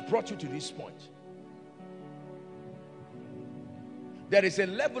has brought you to this point. There is a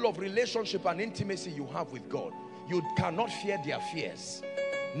level of relationship and intimacy you have with God. You cannot fear their fears.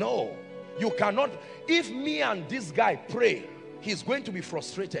 No, you cannot. If me and this guy pray, he's going to be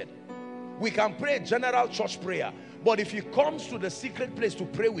frustrated. We can pray a general church prayer, but if he comes to the secret place to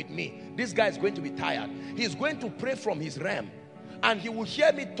pray with me, this guy is going to be tired. He's going to pray from his realm, and he will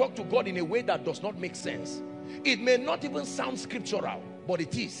hear me talk to God in a way that does not make sense. It may not even sound scriptural, but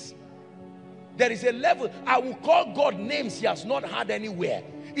it is. There is a level. I will call God names he has not heard anywhere.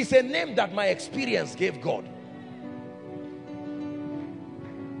 It's a name that my experience gave God.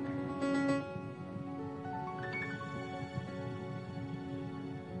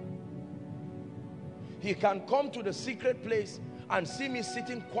 He can come to the secret place and see me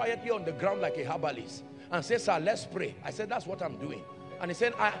sitting quietly on the ground like a herbalist and say, sir, let's pray. I said, that's what I'm doing. And he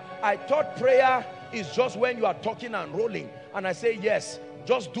said, I thought prayer is just when you are talking and rolling. And I say, yes,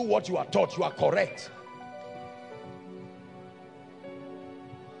 just do what you are taught. You are correct.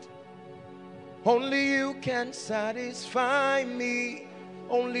 Only you can satisfy me.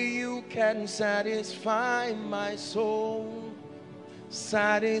 Only you can satisfy my soul.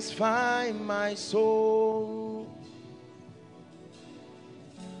 Satisfy my soul.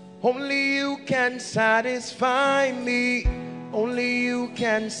 Only you can satisfy me. Only you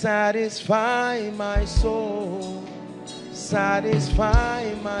can satisfy my soul.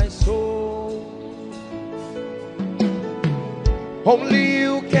 Satisfy my soul. Only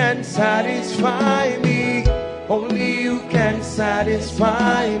you can satisfy me. Only you can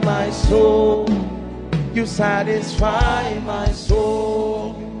satisfy my soul. You satisfy my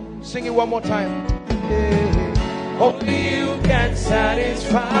soul. Sing it one more time. Yeah. Only you can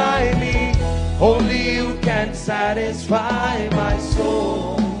satisfy me. Only you can satisfy my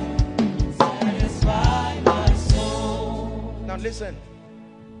soul. Satisfy my soul. Now listen.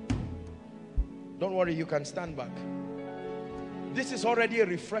 Don't worry, you can stand back. This is already a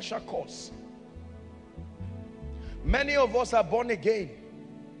refresher course. Many of us are born again,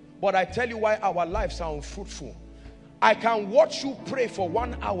 but I tell you why our lives are unfruitful. I can watch you pray for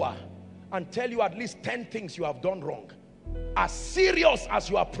 1 hour and tell you at least 10 things you have done wrong. As serious as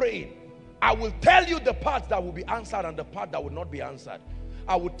you are praying, I will tell you the part that will be answered and the part that will not be answered.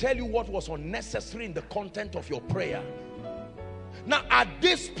 I will tell you what was unnecessary in the content of your prayer. Now at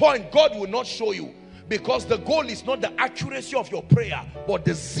this point, God will not show you, because the goal is not the accuracy of your prayer, but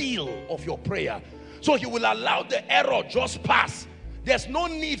the zeal of your prayer. So he will allow the error just pass. There's no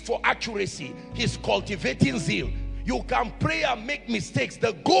need for accuracy. He's cultivating zeal. You can pray and make mistakes.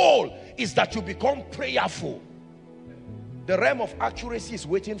 The goal is that you become prayerful. The realm of accuracy is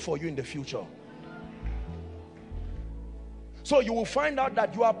waiting for you in the future. So you will find out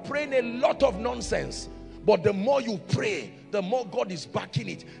that you are praying a lot of nonsense, but the more you pray, the more God is backing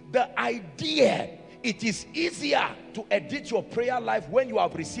it. The idea, it is easier to edit your prayer life when you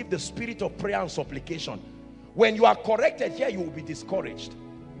have received the spirit of prayer and supplication. When you are corrected here, you will be discouraged.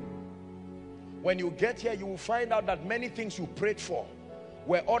 When you get here, you will find out that many things you prayed for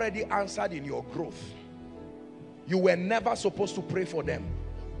were already answered in your growth. You were never supposed to pray for them.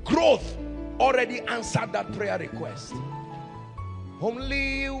 Growth already answered that prayer request.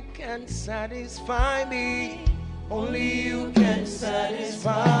 Only you can satisfy me. Only you can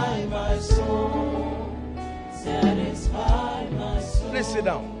satisfy my soul. Satisfy my soul. Please sit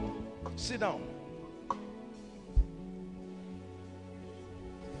down. Sit down.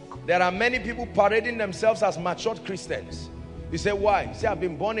 There are many people parading themselves as matured Christians. You say, why? You say, I've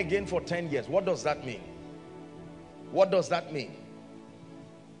been born again for 10 years. What does that mean? What does that mean?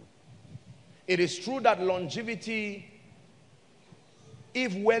 It is true that longevity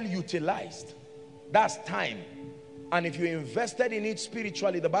if well utilized, that's time. And if you invested in it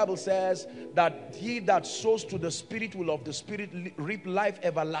spiritually, the Bible says that he that sows to the Spirit will of the Spirit reap life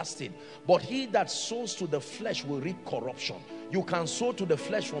everlasting. But he that sows to the flesh will reap corruption. You can sow to the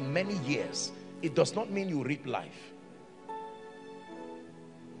flesh for many years. It does not mean you reap life.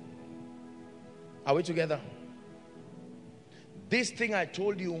 Are we together? This thing I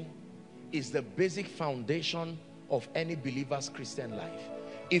told you is the basic foundation of any believer's Christian life.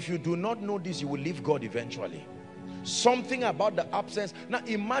 If you do not know this, you will leave God eventually. Something about the absence. Now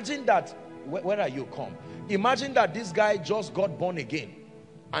imagine that, where are you come? Imagine that this guy just got born again,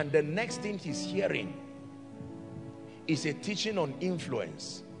 and the next thing he's hearing is a teaching on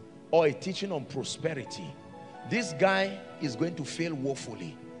influence or a teaching on prosperity. This guy is going to fail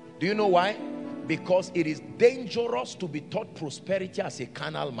woefully. Do you know why? Because it is dangerous to be taught prosperity as a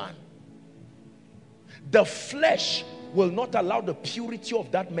carnal man. The flesh will not allow the purity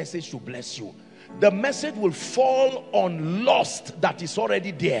of that message to bless you. The message will fall on lust that is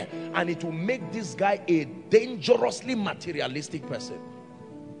already there, and it will make this guy a dangerously materialistic person.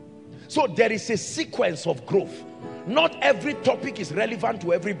 So there is a sequence of growth. Not every topic is relevant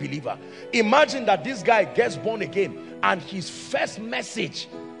to every believer. Imagine that this guy gets born again and his first message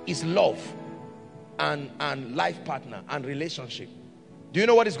is love and life partner and relationship. Do you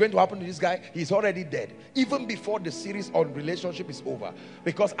know what is going to happen to this guy? He's already dead, even before the series on relationship is over.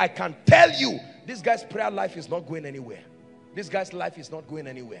 Because I can tell you, this guy's prayer life is not going anywhere. This guy's life is not going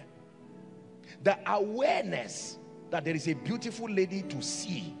anywhere. The awareness that there is a beautiful lady to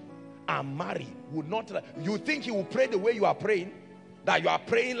see and marry would not... You think he will pray the way you are praying? That you are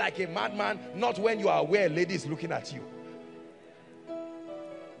praying like a madman, not when you are aware a lady is looking at you.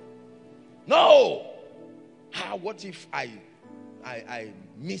 No! What if I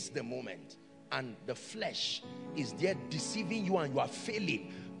miss the moment, and the flesh is there deceiving you and you are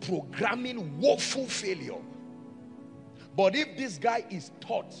failing, programming woeful failure? But if this guy is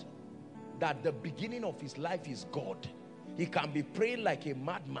taught that the beginning of his life is God, he can be praying like a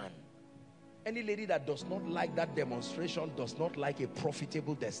madman. Any lady that does not like that demonstration does not like a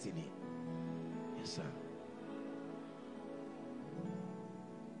profitable destiny. Yes, sir.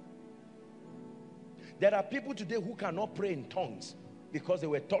 There are people today who cannot pray in tongues because they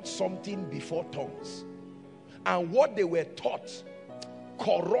were taught something before tongues. And what they were taught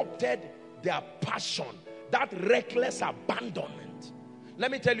corrupted their passion, that reckless abandonment. Let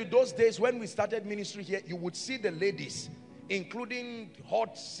me tell you, those days when we started ministry here, you would see the ladies, including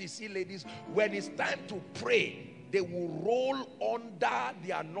hot CC ladies, when it's time to pray, they will roll under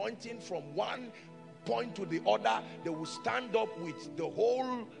the anointing from one point to the other. They will stand up with the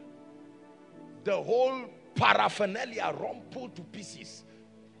whole paraphernalia rumpled to pieces.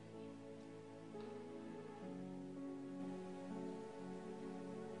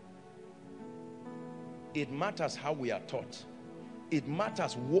 It matters how we are taught. It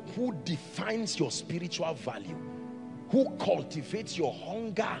matters who defines your spiritual value, who cultivates your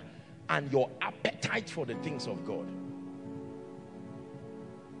hunger and your appetite for the things of God.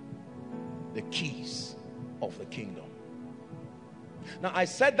 The keys of the kingdom. Now, I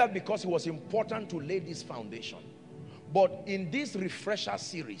said that because it was important to lay this foundation. But in this refresher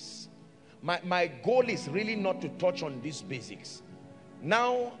series, my goal is really not to touch on these basics.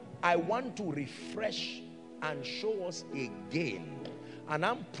 Now, I want to refresh and show us again. And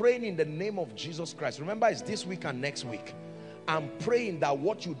I'm praying in the name of Jesus Christ. Remember, it's this week and next week. I'm praying that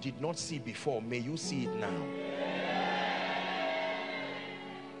what you did not see before, may you see it now.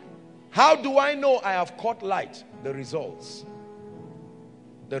 How do I know I have caught light? The results.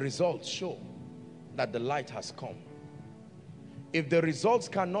 The results show that the light has come. If the results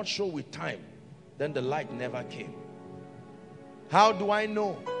cannot show with time, then the light never came. How do I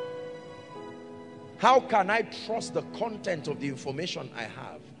know? How can I trust the content of the information I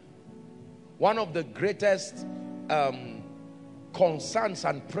have? One of the greatest concerns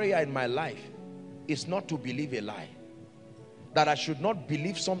and prayer in my life is not to believe a lie. That I should not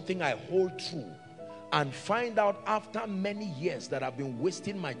believe something I hold true and find out after many years that I've been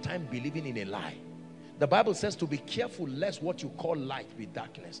wasting my time believing in a lie. The Bible says to be careful lest what you call light be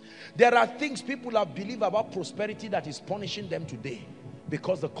darkness. There are things people have believed about prosperity that is punishing them today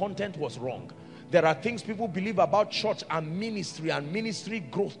because the content was wrong. There are things people believe about church and ministry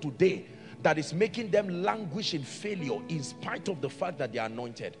growth today that is making them languish in failure in spite of the fact that they are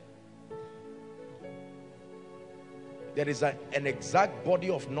anointed. There is an exact body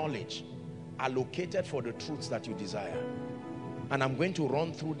of knowledge allocated for the truths that you desire. And I'm going to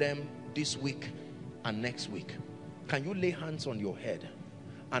run through them this week and next week. Can you lay hands on your head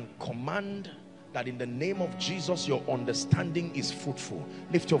and command that in the name of Jesus, your understanding is fruitful.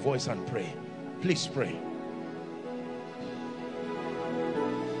 Lift your voice and pray. Please pray.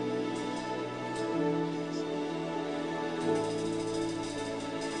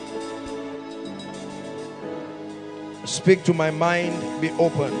 Speak to my mind, be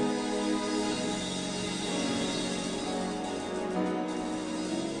open.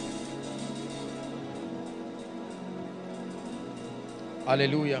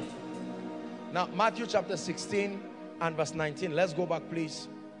 Hallelujah. Now, Matthew chapter 16 and verse 19. Let's go back, please.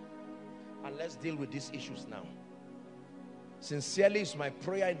 And let's deal with these issues now. Sincerely, it's my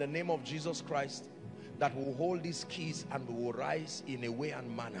prayer in the name of Jesus Christ that we will hold these keys and we will rise in a way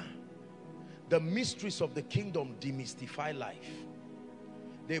and manner. The mysteries of the kingdom demystify life.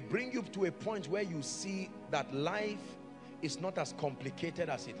 They bring you to a point where you see that life is not as complicated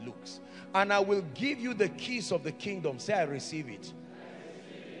as it looks. And I will give you the keys of the kingdom. Say, I receive it.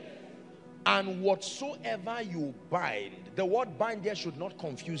 And whatsoever you bind, the word bind there should not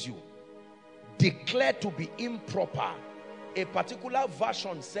confuse you. Declare to be improper. A particular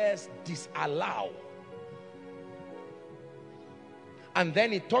version says disallow. And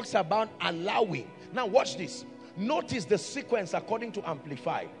then it talks about allowing. Now watch this. Notice the sequence according to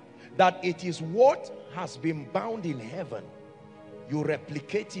Amplified. That it is what has been bound in heaven, you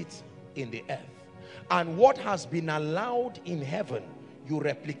replicate it in the earth. And what has been allowed in heaven, you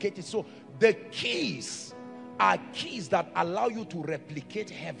replicate it. So the keys are keys that allow you to replicate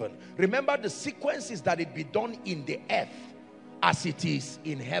heaven. Remember, the sequence is that it be done in the earth as it is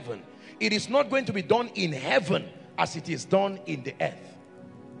in heaven. It is not going to be done in heaven as it is done in the earth.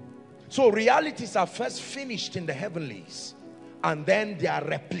 So realities are first finished in the heavenlies, and then they are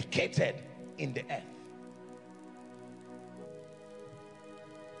replicated in the earth.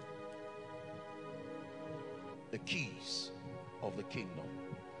 The keys of the kingdom.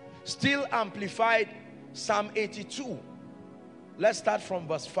 Still amplified, Psalm 82. Let's start from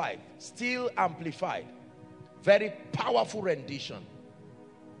verse 5. Still amplified. Very powerful rendition.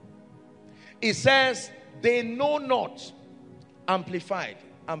 It says, they know not. Amplified.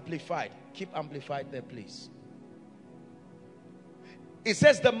 Amplified. Keep amplified there, please. It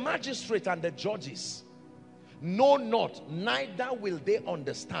says, the magistrate and the judges know not, neither will they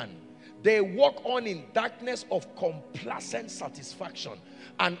understand. They walk on in darkness of complacent satisfaction,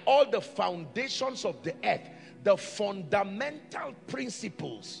 and all the foundations of the earth, the fundamental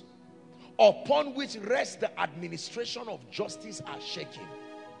principles upon which rests the administration of justice, are shaken.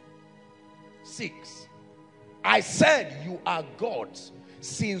 6. I said, you are gods,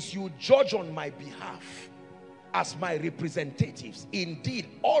 since you judge on my behalf as my representatives. Indeed,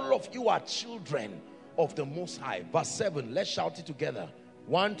 all of you are children of the Most High. Verse 7, let's shout it together.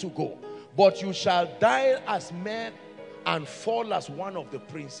 1 to go. But you shall die as men and fall as one of the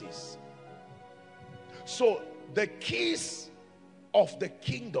princes. So the keys of the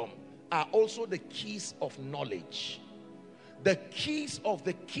kingdom are also the keys of knowledge. The keys of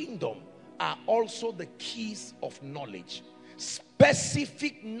the kingdom are also the keys of knowledge.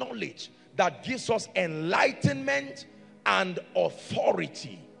 Specific knowledge that gives us enlightenment and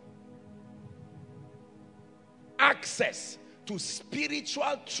authority. Access to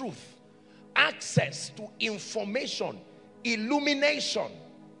spiritual truth. Access to information. Illumination.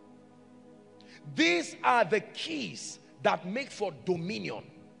 These are the keys that make for dominion.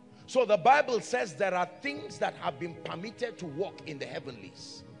 So the Bible says there are things that have been permitted to walk in the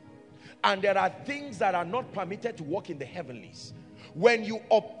heavenlies, and there are things that are not permitted to walk in the heavenlies. When you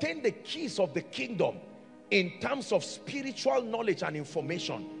obtain the keys of the kingdom in terms of spiritual knowledge and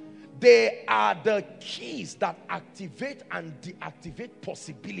information, they are the keys that activate and deactivate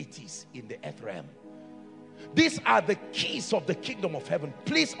possibilities in the earth realm. These are the keys of the kingdom of heaven.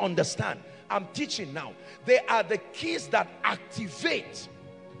 Please understand, I'm teaching now. They are the keys that activate.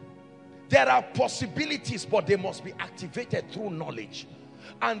 There are possibilities, but they must be activated through knowledge.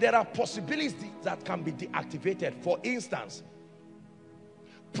 And there are possibilities that can be deactivated. For instance,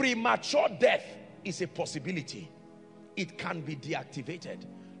 premature death is a possibility. It can be deactivated.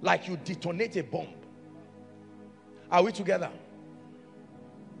 Like you detonate a bomb. Are we together?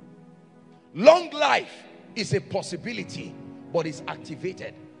 Long life is a possibility, but it's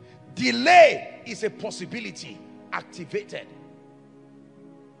activated. Delay is a possibility, activated.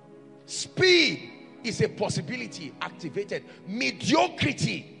 Speed is a possibility, activated.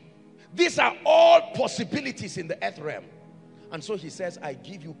 Mediocrity, these are all possibilities in the earth realm. And so he says, I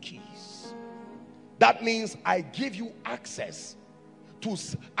give you keys. That means I give you access to,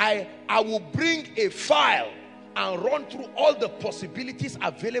 I will bring a file and run through all the possibilities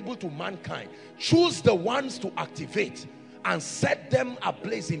available to mankind. Choose the ones to activate, and set them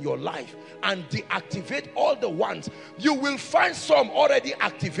ablaze in your life and deactivate all the ones. You will find some already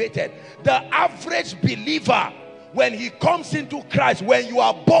activated. The average believer, when he comes into Christ, when you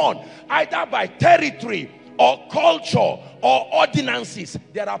are born, either by territory or culture or ordinances,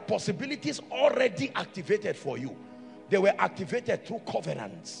 there are possibilities already activated for you. They were activated through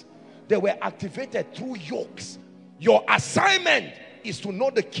covenants. They were activated through yokes. Your assignment is to know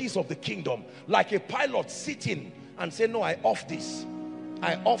the keys of the kingdom. Like a pilot sitting and say, no, I off this.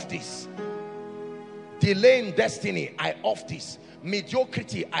 I off this. Delay in destiny, I off this.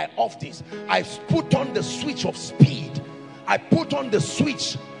 Mediocrity, I off this. I put on the switch of speed. I put on the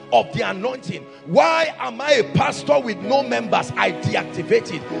switch of the anointing. Why am I a pastor with no members? I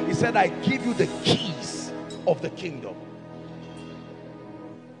deactivate it. He said, I give you the keys of the kingdom.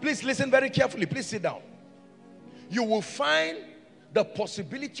 Please listen very carefully. Please sit down. You will find the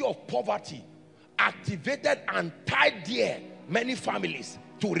possibility of poverty activated and tied there, many families,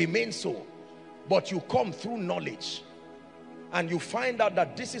 to remain so. But you come through knowledge and you find out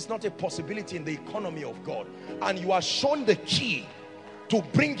that this is not a possibility in the economy of God, and you are shown the key to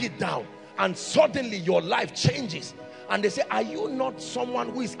bring it down, and suddenly your life changes. And they say, are you not someone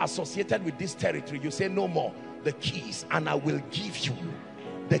who is associated with this territory? You say, no more. The keys, and I will give you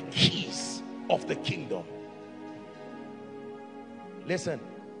the keys of the kingdom. Listen,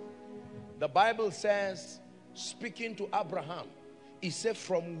 the Bible says, speaking to Abraham, he said,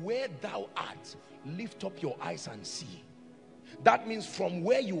 from where thou art, lift up your eyes and see. That means from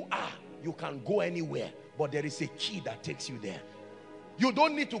where you are, you can go anywhere, but there is a key that takes you there. You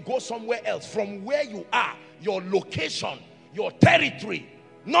don't need to go somewhere else. From where you are, your location, your territory,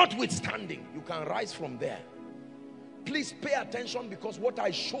 notwithstanding, you can rise from there. Please pay attention, because what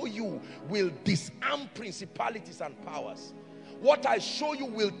I show you will disarm principalities and powers. What I show you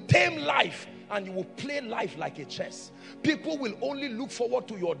will tame life, and you will play life like a chess. People will only look forward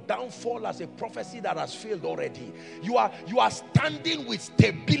to your downfall as a prophecy that has failed already. You are standing with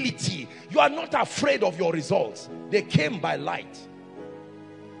stability. You are not afraid of your results. They came by light.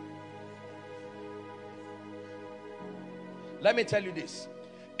 Let me tell you this.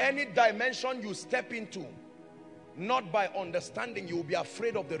 Any dimension you step into, not by understanding, you will be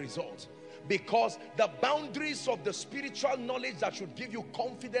afraid of the results. Because the boundaries of the spiritual knowledge that should give you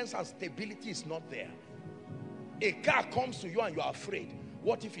confidence and stability is not there. A car comes to you and you are afraid.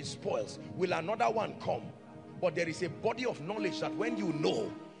 What if it spoils? Will another one come? But there is a body of knowledge that when you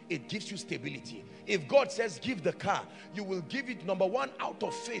know, it gives you stability. If God says give the car, you will give it, number one, out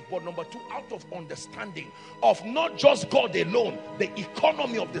of faith, but number two, out of understanding of not just God alone. The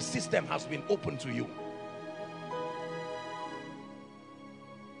economy of the system has been open to you.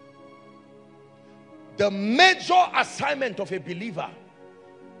 The major assignment of a believer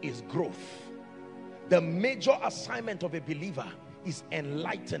is growth. The major assignment of a believer is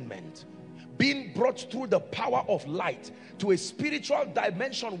enlightenment. Being brought through the power of light to a spiritual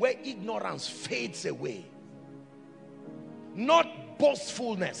dimension where ignorance fades away. Not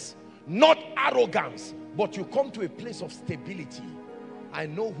boastfulness, not arrogance, but you come to a place of stability. I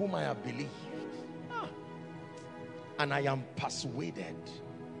know whom I have believed, and I am persuaded.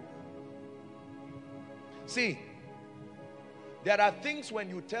 See, there are things when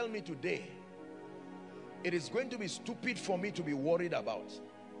you tell me today, it is going to be stupid for me to be worried about.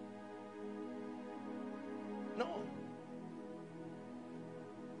 No.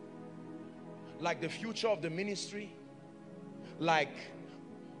 Like the future of the ministry, like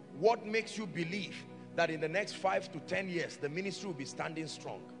what makes you believe that in the next 5 to 10 years, the ministry will be standing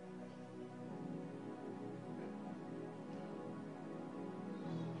strong.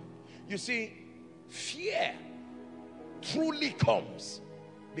 You see, fear truly comes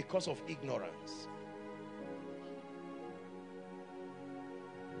because of ignorance.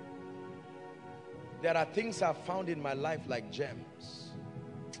 There are things I've found in my life like gems.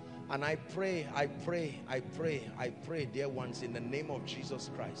 And I pray, dear ones, in the name of Jesus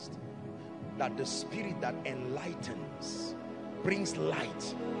Christ, that the spirit that enlightens, brings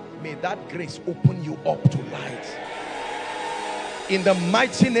light, may that grace open you up to light. In the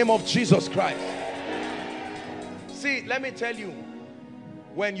mighty name of Jesus Christ. See, let me tell you,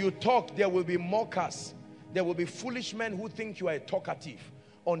 when you talk, there will be mockers. There will be foolish men who think you are a talkative,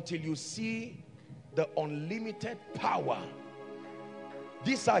 until you see the unlimited power.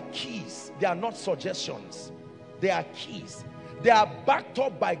 These are keys. They are not suggestions. They are keys. They are backed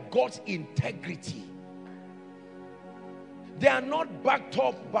up by God's integrity. They are not backed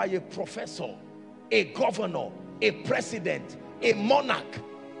up by a professor, a governor, a president, a monarch.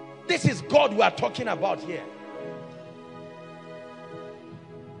 This is God we are talking about here.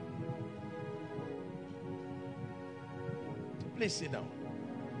 Please sit down.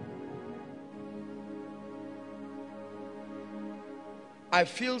 I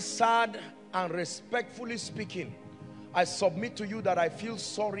feel sad, and respectfully speaking, I submit to you that I feel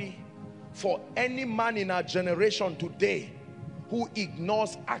sorry for any man in our generation today who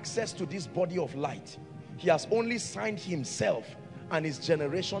ignores access to this body of light. He has only signed himself and his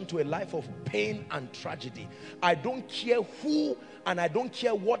generation to a life of pain and tragedy. I don't care who, and I don't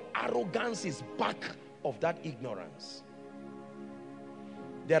care what arrogance is back of that ignorance.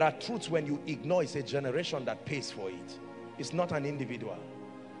 There are truths when you ignore, it's a generation that pays for it. It's not an individual.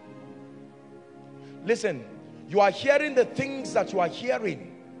 Listen, you are hearing the things that you are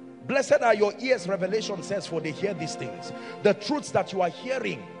hearing. Blessed are your ears, Revelation says, for they hear these things. The truths that you are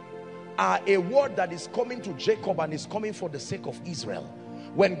hearing are a word that is coming to Jacob and is coming for the sake of Israel.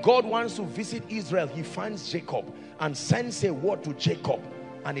 When God wants to visit Israel, he finds Jacob and sends a word to Jacob,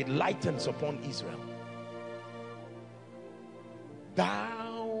 and it lightens upon Israel.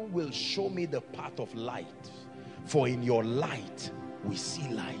 Thou will show me the path of light, for in your light we see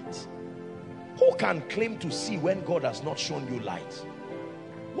light. Who can claim to see when God has not shown you light?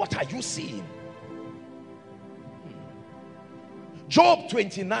 What are you seeing? Job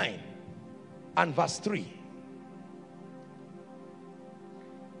 29 and verse 3.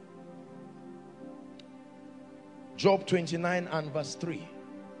 Job 29 and verse 3.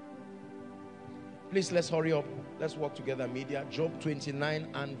 Please, let's hurry up. Let's work together, media. Job 29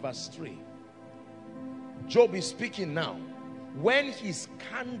 and verse 3. Job is speaking now. When his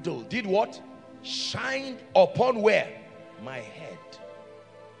candle did what? Shined upon where? My head,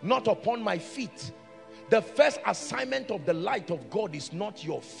 not upon my feet. The first assignment of the light of God is not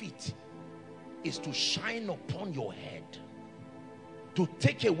your feet, is to shine upon your head, to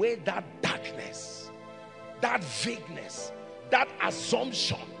take away that darkness, that vagueness, that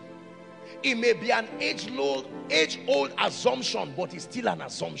assumption. It may be an age-old assumption, but it's still an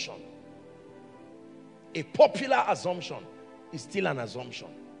assumption. A popular assumption is still an assumption.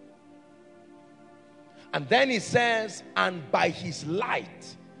 And then he says, and by his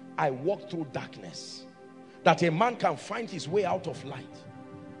light I walk through darkness. That a man can find his way out of light.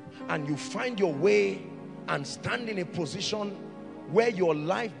 And you find your way and stand in a position where your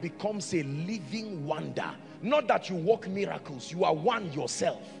life becomes a living wonder. Not that you work miracles, you are one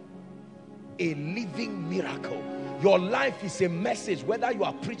yourself. A living miracle. Your life is a message, whether you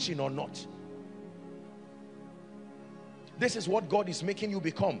are preaching or not. This is what God is making you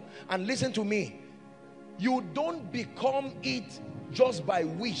become. And listen to me. You don't become it just by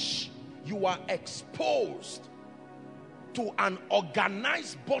wish. You are exposed to an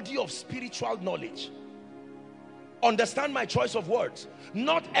organized body of spiritual knowledge. Understand my choice of words.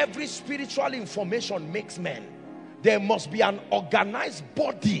 Not every spiritual information makes men. There must be an organized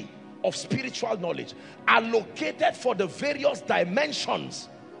body of spiritual knowledge allocated for the various dimensions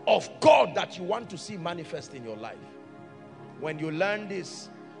of God that you want to see manifest in your life. When you learn this,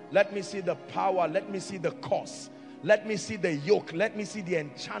 let me see the power, let me see the cause, let me see the yoke, let me see the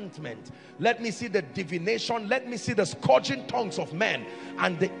enchantment, let me see the divination, let me see the scourging tongues of men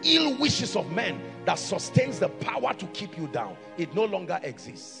and the ill wishes of men that sustains the power to keep you down. It no longer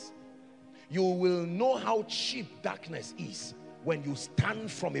exists. You will know how cheap darkness is when you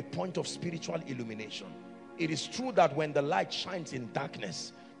stand from a point of spiritual illumination. It is true that when the light shines in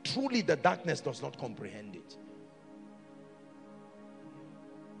darkness, truly the darkness does not comprehend it.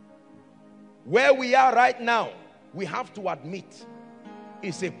 Where we are right now, we have to admit,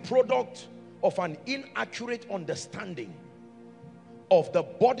 is a product of an inaccurate understanding of the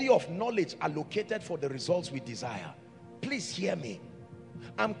body of knowledge allocated for the results we desire. Please hear me.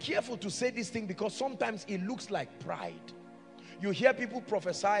 I'm careful to say this thing because sometimes it looks like pride. You hear people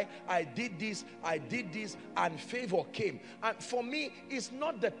prophesy, I did this, and favor came. And for me, it's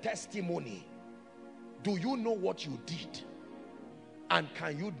not the testimony. Do you know what you did? And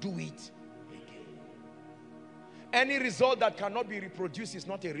can you do it? Any result that cannot be reproduced is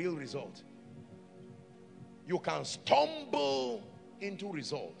not a real result. You can stumble into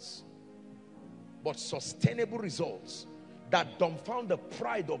results, but sustainable results that dumbfound the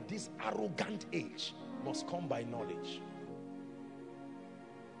pride of this arrogant age must come by knowledge.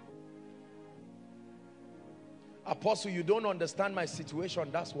 Apostle, you don't understand my situation,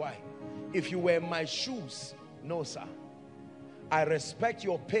 that's why. If you were in my shoes, no sir. I respect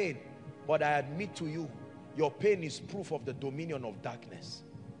your pain, but I admit to you, your pain is proof of the dominion of darkness.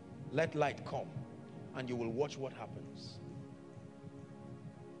 Let light come and you will watch what happens.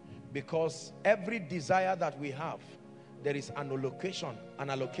 Because every desire that we have, there is an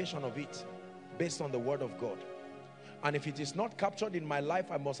allocation of it based on the word of God. And if it is not captured in my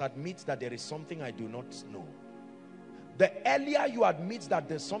life, I must admit that there is something I do not know. The earlier you admit that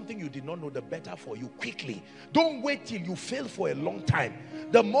there's something you did not know, the better for you. Quickly. Don't wait till you fail for a long time.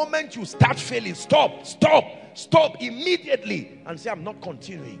 The moment you start failing, stop immediately and say, I'm not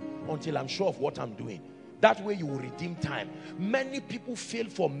continuing until I'm sure of what I'm doing. That way you will redeem time. Many people fail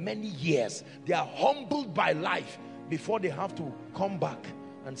for many years. They are humbled by life before they have to come back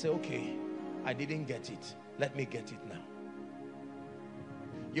and say, okay, I didn't get it. Let me get it now.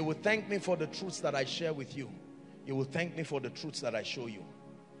 You will thank me for the truths that I share with you. You will thank me for the truths that I show you.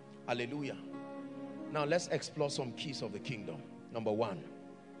 Hallelujah. Now let's explore some keys of the kingdom. Number one.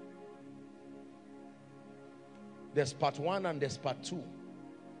 There's part one and there's part two.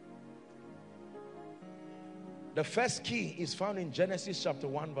 The first key is found in Genesis chapter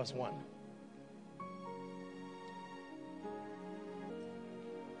 1 verse 1.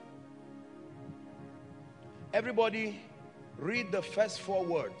 Everybody read the first 4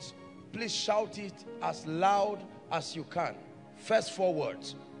 words. Please shout it as loud as you can. First 4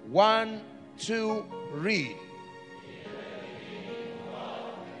 words. 1, 2, read.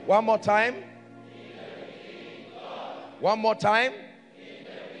 One more time. One more time.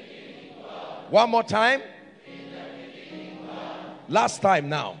 One more time. Last time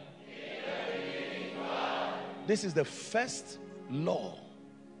now. This is the first law.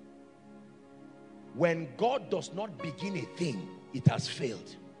 When God does not begin a thing, it has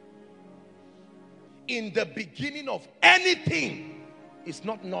failed. In the beginning of anything is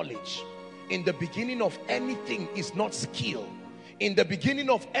not knowledge. In the beginning of anything is not skill. In the beginning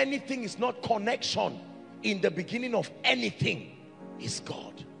of anything is not connection. In the beginning of anything is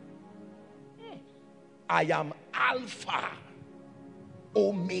God. I am Alpha,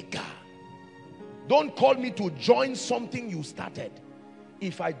 Omega. Don't call me to join something you started.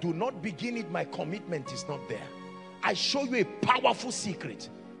 If I do not begin it, my commitment is not there. I show you a powerful secret.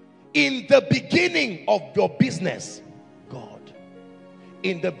 In the beginning of your business, God.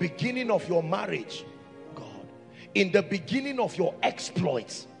 In the beginning of your marriage, God. In the beginning of your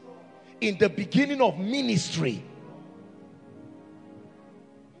exploits, in the beginning of ministry.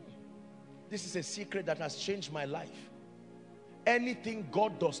 This is a secret that has changed my life. Anything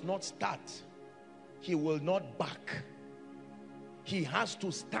God does not start, He will not back. He has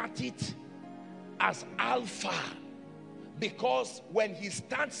to start it as Alpha, because when He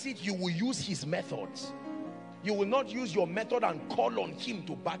starts it, you will use His methods. You will not use your method and call on Him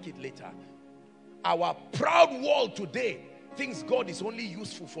to back it later. Our proud world today thinks God is only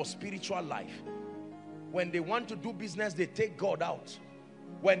useful for spiritual life. When they want to do business, they take God out.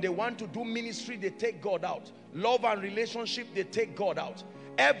 When they want to do ministry, they take God out. Love and relationship, they take God out.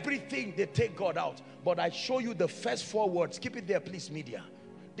 Everything, they take God out. But I show you the first 4 words. Keep it there, please, media.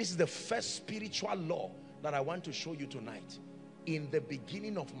 This is the first spiritual law that I want to show you tonight. In the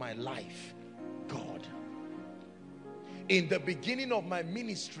beginning of my life, God. In the beginning of my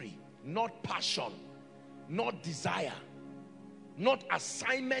ministry, not passion, not desire, not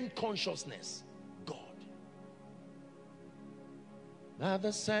assignment consciousness, God. At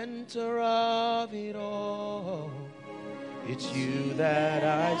the center of it all, it's you that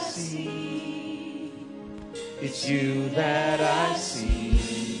I see. It's you that I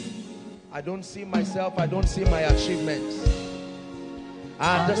see. I don't see myself, I don't see my achievements.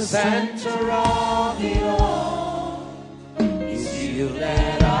 At the center of it all, it's you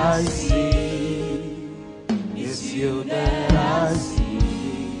that I see. It's you that I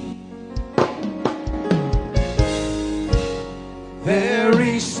see. There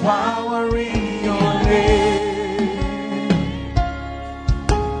is power in your name.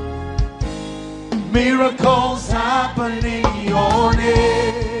 Miracles happen in your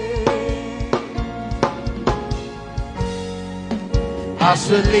name. As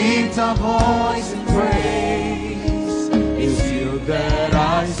we lift our voice in praise, it's you that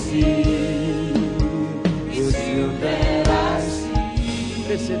I see. It's you that I see.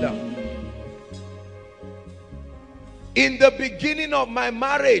 Listen up. In the beginning of my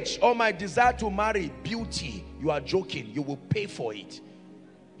marriage or my desire to marry, beauty, you are joking, you will pay for it.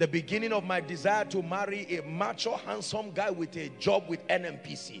 The beginning of my desire to marry a macho, handsome guy with a job with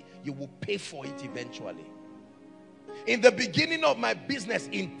NMPC, you will pay for it eventually. In the beginning of my business,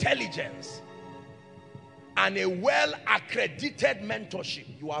 intelligence and a well-accredited mentorship,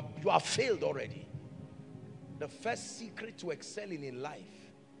 you are failed already. The first secret to excelling in life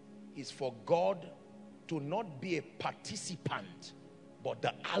is for God to not be a participant, but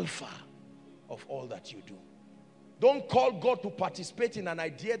the Alpha of all that you do. Don't call God to participate in an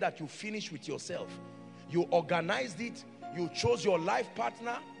idea that you finish with yourself. You organized it, you chose your life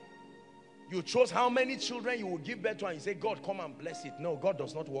partner, you chose how many children you will give birth to, and you say, God, come and bless it. No, God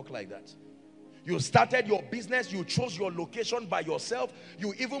does not work like that. You started your business, you chose your location by yourself,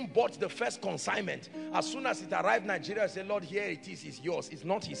 you even bought the first consignment. As soon as it arrived in Nigeria, you said, Lord, here it is, it's yours, it's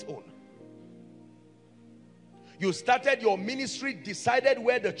not his own. You started your ministry, decided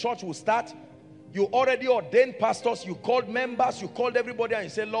where the church will start. You already ordained pastors, you called members, you called everybody, and you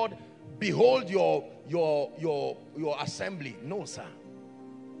said, Lord, behold your assembly. No, sir.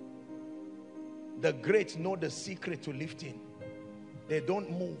 The great know the secret to lifting. They don't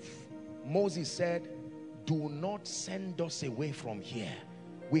move. Moses said, do not send us away from here.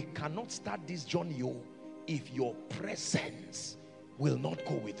 We cannot start this journey if your presence will not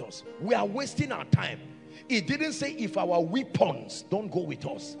go with us. We are wasting our time. It didn't say if our weapons don't go with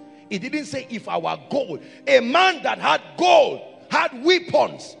us. It didn't say if our gold. A man that had gold had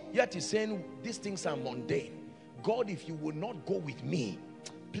weapons, yet he's saying these things are mundane. God, if you will not go with me,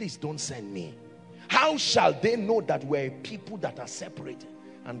 please don't send me. How shall they know that we're a people that are separated?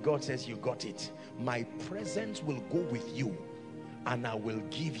 And God says, you got it. My presence will go with you and I will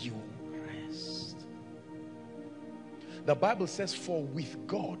give you rest. The Bible says, for with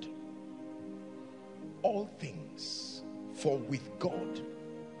God all things, for with God.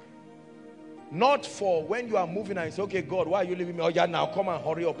 Not for when you are moving and you say, okay, God, why are you leaving me? Oh yeah, now come and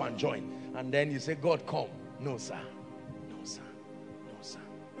hurry up and join. And then you say, God, come. No, sir. No, sir. No, sir.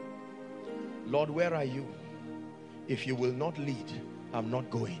 Lord, where are you? If you will not lead, I'm not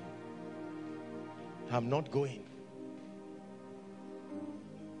going. I'm not going.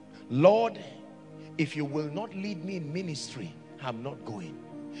 Lord, if you will not lead me in ministry, I'm not going.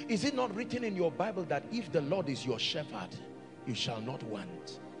 Is it not written in your Bible that if the Lord is your shepherd, you shall not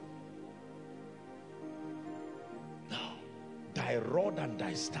want? No. Thy rod and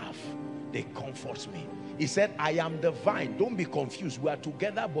thy staff, they comfort me. He said, I am the vine. Don't be confused. We are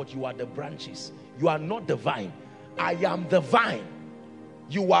together, but you are the branches. You are not the vine. I am the vine.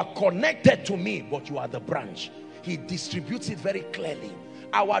 You are connected to me, but you are the branch. He distributes it very clearly.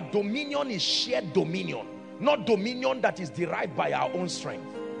 Our dominion is shared dominion, not dominion that is derived by our own strength.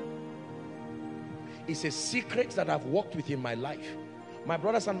 It's a secret that I've walked with in my life. My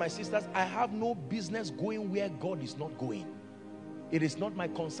brothers and my sisters, I have no business going where God is not going. It is not my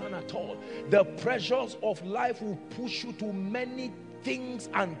concern at all. The pressures of life will push you to many things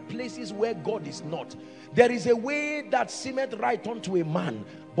and places where God is not. There is a way that seemeth right unto a man,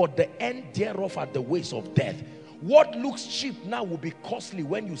 but the end thereof are the ways of death. What looks cheap now will be costly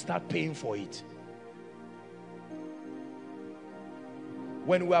when you start paying for it.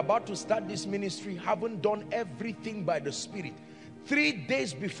 When we're about to start this ministry, haven't done everything by the Spirit. 3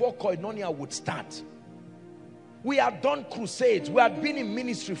 days before Koinonia would start, we had done crusades. We had been in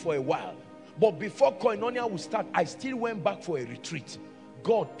ministry for a while. But before Koinonia would start, I still went back for a retreat.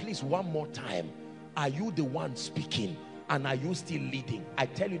 God, please, one more time. Are you the one speaking? And are you still leading? I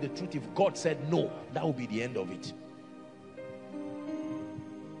tell you the truth, if God said no, that will be the end of it.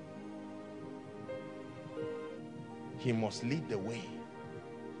 He must lead the way.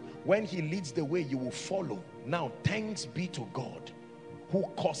 When he leads the way, you will follow. Now, thanks be to God who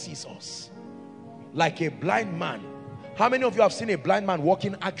causes us. Like a blind man. How many of you have seen a blind man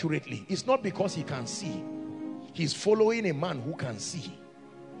walking accurately? It's not because he can see. He's following a man who can see.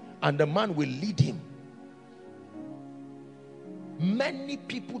 And the man will lead him. Many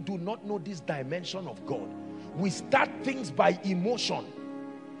people do not know this dimension of God. We start things by emotion.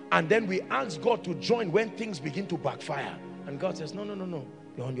 And then we ask God to join when things begin to backfire. And God says, no, no, no, no.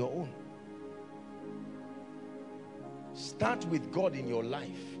 You're on your own. Start with God in your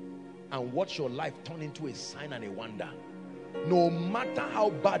life and watch your life turn into a sign and a wonder. No matter how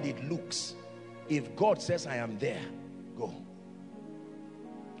bad it looks, if God says, I am there, go.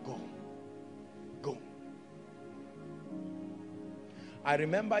 Go. Go. I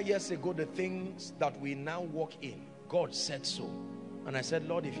remember years ago the things that we now walk in. God said so. And I said,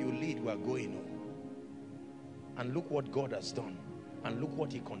 Lord, if you lead, we are going home. And look what God has done. And look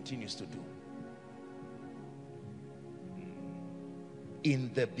what he continues to do.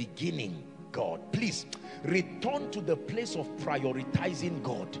 In the beginning, God. Please, return to the place of prioritizing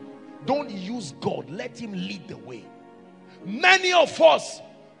God. Don't use God. Let him lead the way. Many of us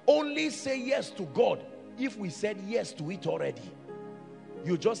only say yes to God if we said yes to it already.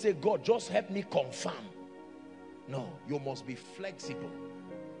 You just say, God, just help me confirm. No, you must be flexible.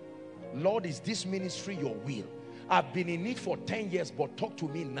 Lord, is this ministry your will? I've been in it for 10 years, but talk to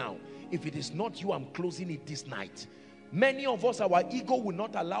me now. If it is not you, I'm closing it this night. Many of us, our ego will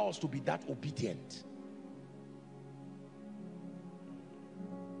not allow us to be that obedient.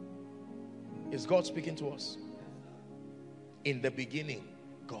 Is God speaking to us? In the beginning,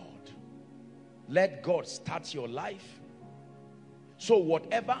 God. Let God start your life. So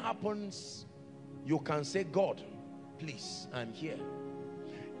whatever happens you can say, God, please, I'm here.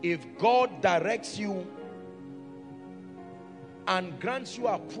 If God directs you and grants you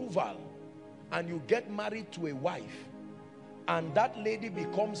approval, and you get married to a wife, and that lady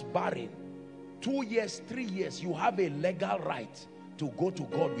becomes barren, 2 years, 3 years, you have a legal right to go to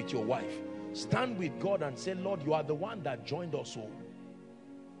God with your wife. Stand with God and say, Lord, you are the one that joined us all.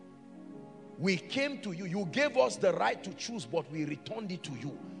 We came to you. You gave us the right to choose, but we returned it to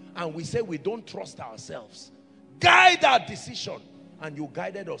you. And we say we don't trust ourselves. Guide our decision. And you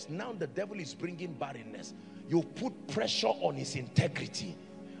guided us. Now the devil is bringing barrenness. You put pressure on his integrity,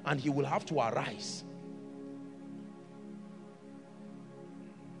 and he will have to arise.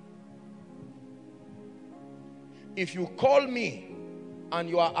 If you call me and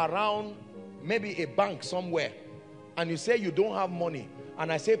you are around maybe a bank somewhere, and you say you don't have money,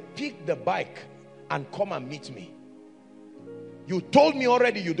 and I say pick the bike and come and meet me. You told me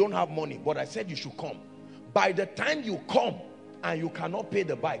already you don't have money, but I said you should come. By the time you come and you cannot pay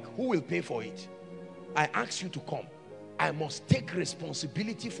the bike, who will pay for it? I ask you to come. I must take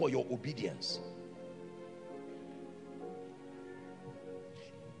responsibility for your obedience.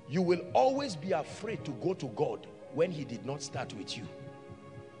 You will always be afraid to go to God when he did not start with you.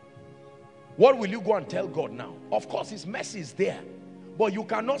 What will you go and tell God now? Of course, his mercy is there. But you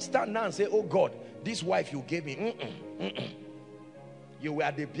cannot stand now and say, oh God, this wife you gave me. You were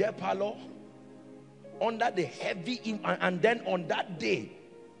at the beer parlor under the heavy, and then on that day,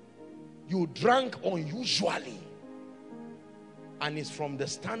 you drank unusually. And it's from the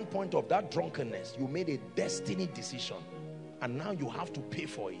standpoint of that drunkenness, you made a destiny decision. And now you have to pay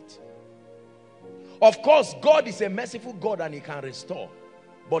for it. Of course, God is a merciful God and he can restore.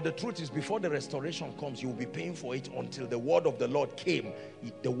 But the truth is, before the restoration comes, you will be paying for it until the word of the Lord came.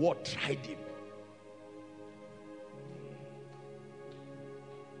 The word tried him.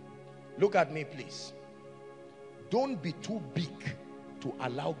 Look at me, please. Don't be too big to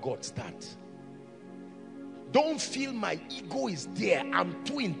allow God start. Don't feel my ego is there. I'm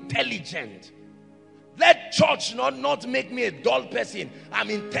too intelligent. Let church not make me a dull person. I'm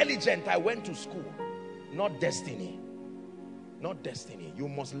intelligent. I went to school. Not destiny. Not destiny. You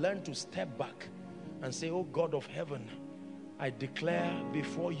must learn to step back and say, oh God of heaven, I declare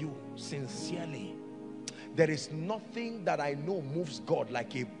before you sincerely, there is nothing that I know moves God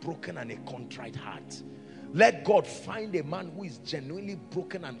like a broken and a contrite heart. Let God find a man who is genuinely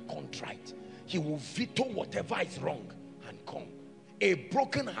broken and contrite. He will veto whatever is wrong and come. A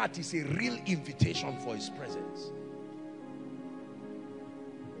broken heart is a real invitation for his presence.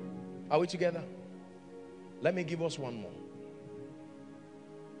 Are we together? Let me give us one more.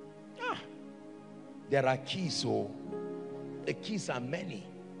 There are keys, so the keys are many.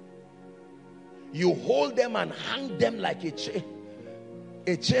 You hold them and hang them like a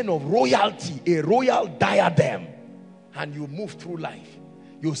chain of royalty, a royal diadem, and you move through life.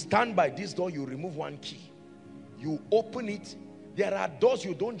 You stand by this door, you remove one key. You open it. There are doors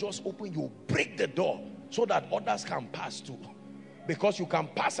you don't just open, you break the door so that others can pass too. Because you can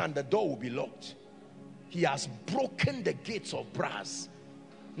pass and the door will be locked. He has broken the gates of brass.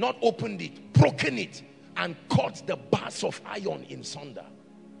 Not opened it, broken it, and cut the bars of iron in sunder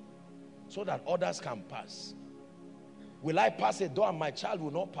so that others can pass. Will I pass a door and my child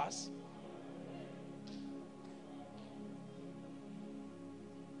will not pass?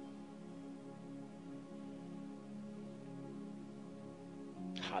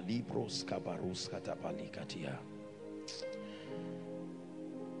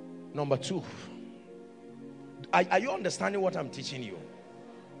 Number two, are you understanding what I'm teaching you?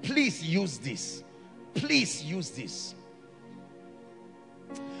 Please use this. Please use this.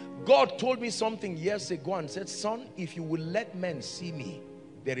 God told me something years ago and said, son, if you will let men see me,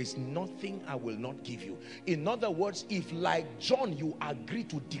 there is nothing I will not give you. In other words, if like John, you agree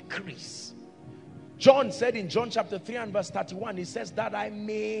to decrease. John said in John chapter 3 and verse 31, he says that I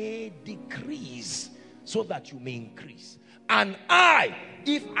may decrease so that you may increase. And I,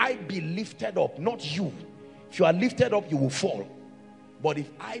 if I be lifted up, not you. If you are lifted up, you will fall. But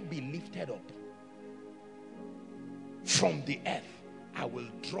if I be lifted up from the earth, I will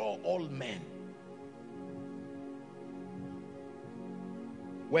draw all men.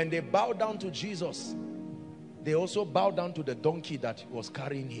 When they bow down to Jesus, they also bow down to the donkey that was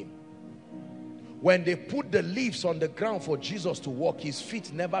carrying him. When they put the leaves on the ground for Jesus to walk, his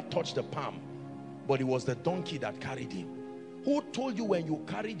feet never touched the palm, but it was the donkey that carried him. Who told you when you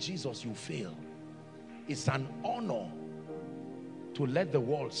carry Jesus you fail? It's an honor to let the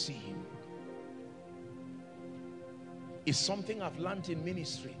world see him. It's something I've learned in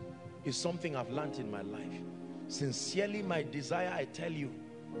ministry. It's something I've learned in my life. Sincerely, my desire, I tell you,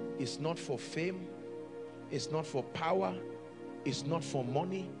 It's not for fame. It's not for power. It's not for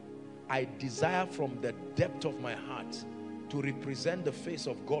money. I desire from the depth of my heart to represent the face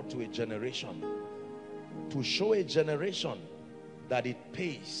of God to a generation. To show a generation that it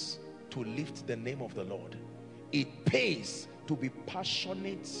pays to lift the name of the Lord. It pays to be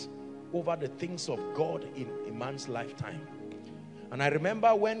passionate over the things of God in a man's lifetime. And I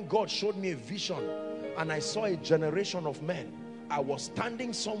remember when God showed me a vision and I saw a generation of men. I was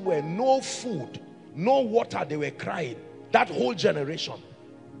standing somewhere, no food, no water, they were crying. That whole generation.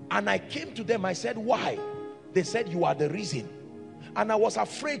 And I came to them, I said, why? They said, you are the reason. And I was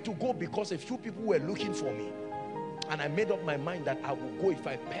afraid to go because a few people were looking for me. And I made up my mind that I will go. If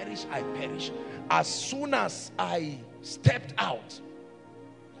I perish, I perish. As soon as I stepped out,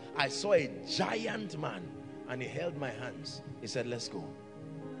 I saw a giant man and he held my hands. He said, let's go.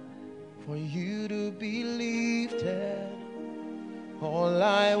 For you to be lifted, all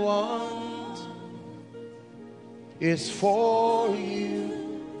I want is for you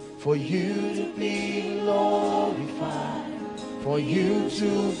to be glorified, for you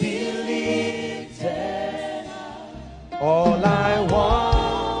to be lifted. All I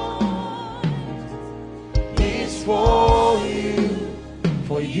want is for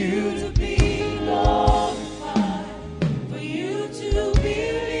you to be glorified, for you to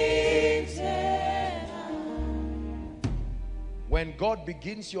be lifted. When God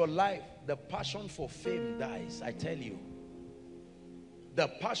begins your life, the passion for fame dies, I tell you. The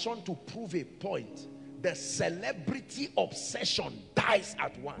passion to prove a point, the celebrity obsession dies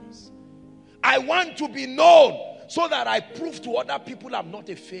at once. I want to be known so that I prove to other people I'm not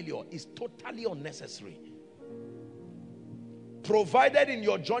a failure. It's totally unnecessary. Provided in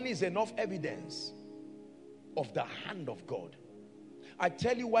your journey is enough evidence of the hand of God. I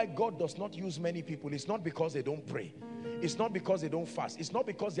tell you why God does not use many people. It's not because they don't pray. It's not because they don't fast. It's not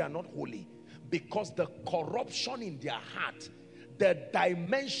because they are not holy. Because the corruption in their heart, the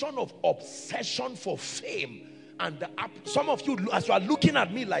dimension of obsession for fame, and some of you, as you are looking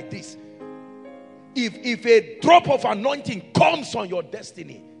at me like this, if a drop of anointing comes on your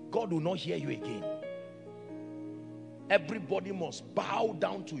destiny, God will not hear you again. Everybody must bow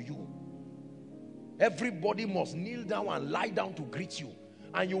down to you. Everybody must kneel down and lie down to greet you.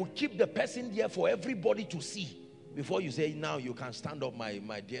 And you will keep the person there for everybody to see before you say, now you can stand up,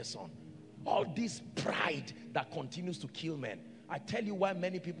 my dear son. All this pride that continues to kill men. I tell you why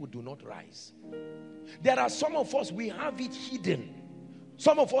many people do not rise. There are some of us, we have it hidden.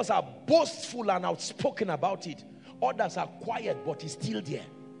 Some of us are boastful and outspoken about it. Others are quiet, but it's still there,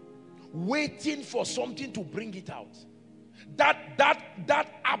 waiting for something to bring it out. That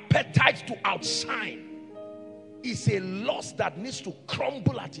appetite to outshine is a loss that needs to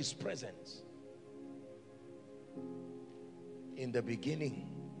crumble at his presence. In the beginning,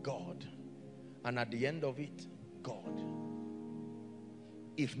 God. And at the end of it, God.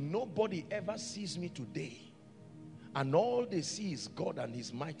 If nobody ever sees me today, and all they see is God and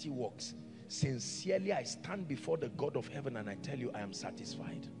his mighty works, sincerely I stand before the God of heaven and I tell you, I am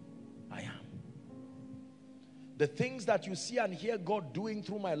satisfied. I am. The things that you see and hear God doing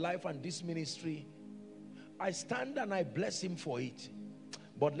through my life and this ministry, I stand and I bless him for it.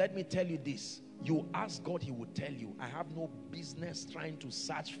 But let me tell you this. You ask God, he will tell you. I have no business trying to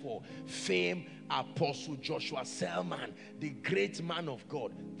search for fame. Apostle Joshua Selman, the great man of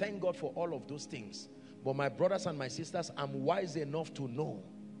God. Thank God for all of those things. But my brothers and my sisters, I'm wise enough to know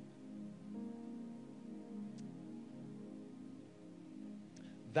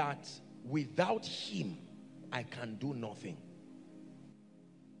that without him, I can do nothing.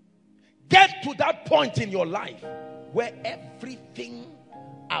 Get to that point in your life where everything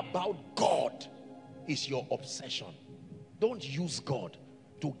about God is your obsession. Don't use God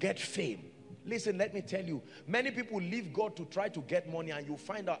to get fame. Listen, let me tell you, many people leave God to try to get money, and you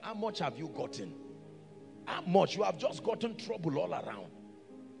find out how much have you gotten. How much? You have just gotten trouble all around.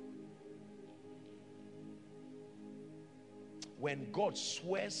 When God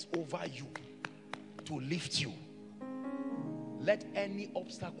swears over you to lift you, let any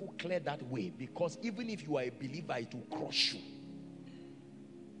obstacle clear that way, because even if you are a believer, it will crush you.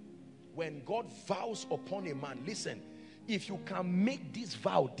 When God vows upon a man, listen, if you can make this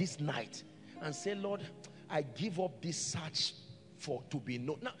vow this night and say, Lord, I give up this search for to be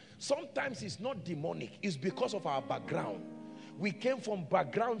known. Now, sometimes it's not demonic, it's because of our background. We came from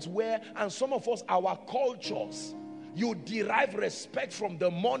backgrounds where, and some of us, our cultures, you derive respect from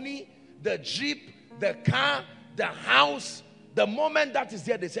the money, the jeep, the car, the house. The moment that is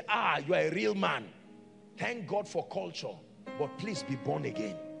there, they say, ah, you are a real man. Thank God for culture. But please be born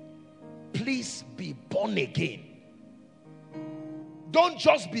again. Please be born again. Don't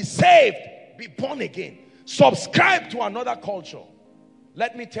just be saved, be born again. Subscribe to another culture.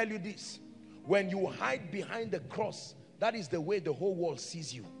 Let me tell you this. When you hide behind the cross, that is the way the whole world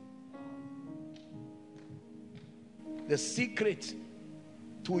sees you. The secret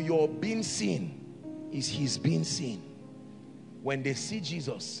to your being seen is his being seen. When they see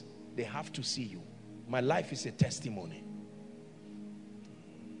Jesus, they have to see you. My life is a testimony.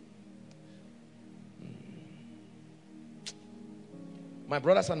 My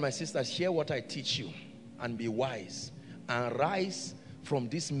brothers and my sisters, hear what I teach you and be wise and rise from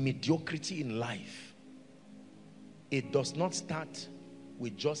this mediocrity in life. It does not start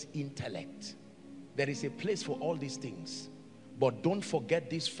with just intellect. There is a place for all these things. But don't forget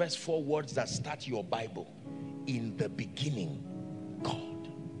these first 4 words that start your Bible. In the beginning, God.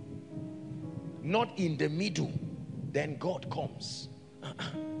 Not in the middle, then God comes.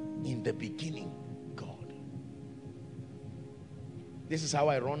 In the beginning, God. This is how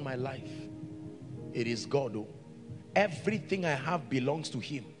I run my life. It is God. Oh. Everything I have belongs to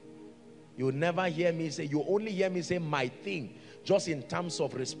him. You'll never hear me say, you only hear me say my thing, just in terms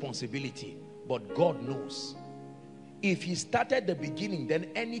of responsibility. But God knows. If he started the beginning, then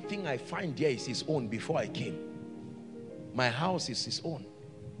anything I find there is his own before I came. My house is his own.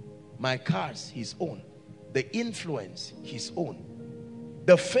 My cars, his own. The influence, his own.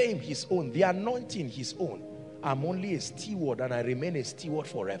 The fame, his own. The anointing, his own. I'm only a steward and I remain a steward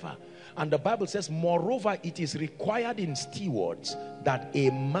forever. And the Bible says, moreover, it is required in stewards that a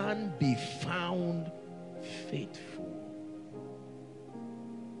man be found faithful.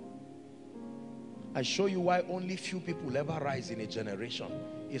 I show you why only few people ever rise in a generation.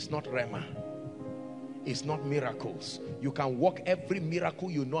 It's not Rema. It's not miracles. You can walk every miracle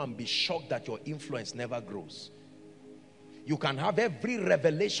you know and be shocked that your influence never grows. You can have every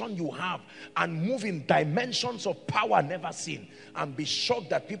revelation you have and move in dimensions of power never seen and be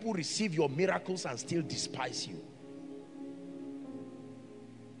shocked that people receive your miracles and still despise you.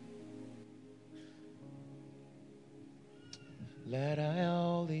 Let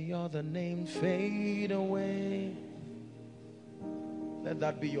all the other names fade away. Let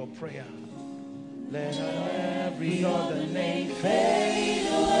that be your prayer. Let every other name fade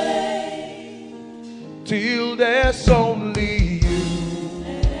away till there's only you.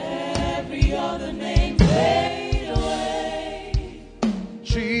 Let every other name fade away.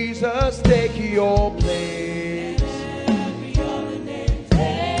 Jesus, take your place. Let every other name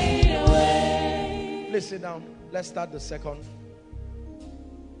fade away. Listen down. Let's start the second.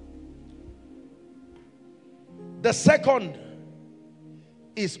 The second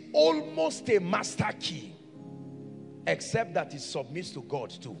is almost a master key, except that it submits to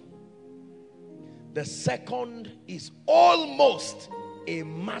God too. The second is almost a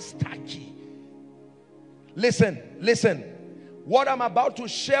master key. Listen, listen. What I'm about to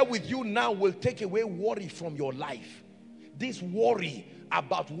share with you now will take away worry from your life. This worry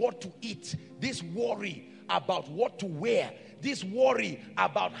about what to eat, this worry about what to wear, this worry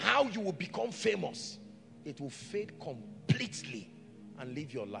about how you will become famous. It will fade completely and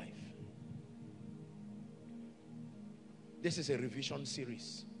live your life. This is a revision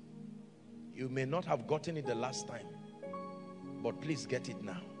series. You may not have gotten it the last time, but please get it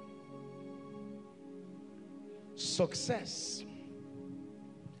now. Success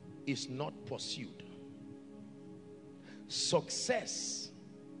is not pursued. Success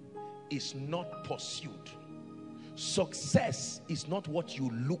is not pursued. Success is not what you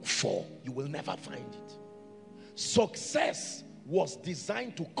look for. You will never find it. Success was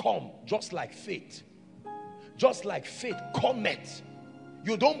designed to come just like faith. Just like faith cometh.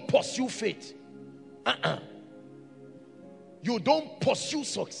 You don't pursue faith. You don't pursue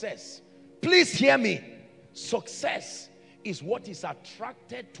success. Please hear me. Success is what is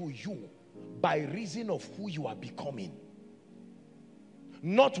attracted to you by reason of who you are becoming.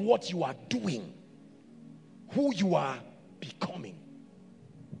 Not what you are doing. Who you are becoming.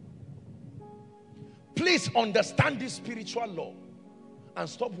 Please understand this spiritual law and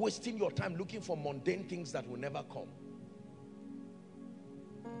stop wasting your time looking for mundane things that will never come.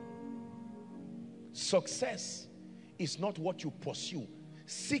 Success is not what you pursue.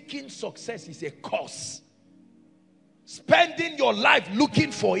 Seeking success is a curse. Spending your life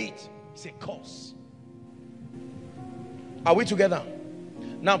looking for it is a curse. Are we together?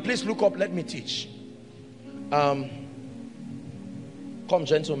 Now please look up, let me teach. Come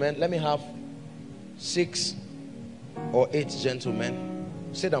gentlemen, let me have 6 or 8 gentlemen.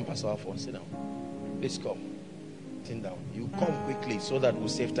 Sit down, Pastor Alphonse, sit down. Please come. Sit down. You come quickly so that we'll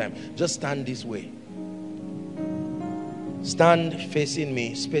save time. Just stand this way. Stand facing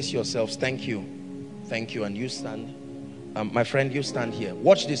me. Space yourselves. Thank you. Thank you. And you stand. My friend, you stand here.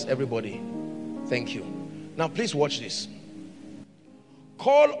 Watch this, everybody. Thank you. Now, please watch this.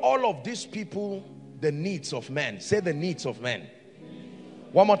 Call all of these people the needs of men. Say the needs of men.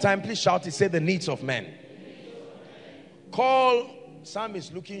 One more time, please shout it. Say the needs of men. Call, Sam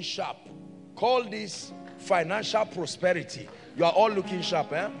is looking sharp. Call this financial prosperity. You are all looking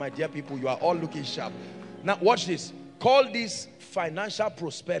sharp, eh? My dear people, you are all looking sharp. Now, watch this. Call this financial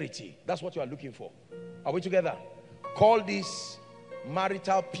prosperity. That's what you are looking for. Are we together? Call this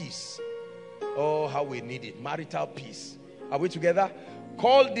marital peace. Oh, how we need it. Marital peace. Are we together?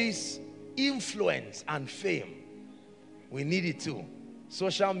 Call this influence and fame. We need it too.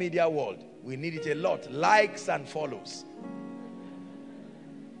 Social media world, we need it a lot. Likes and follows.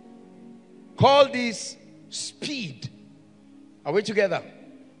 Call this speed. Are we together?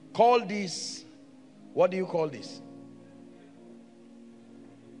 Call this, what do you call this?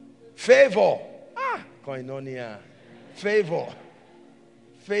 Favor. Koinonia. Favor.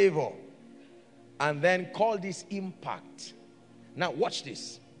 Favor. And then call this impact. Now watch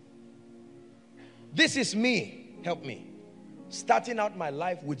this. This is me. Help me. Starting out my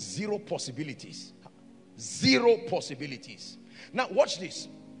life with 0 possibilities. 0 possibilities. Now watch this.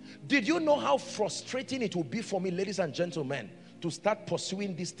 Did you know how frustrating it will be for me, ladies and gentlemen, to start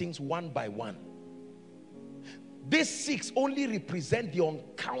pursuing these things one by one? These 6 only represent the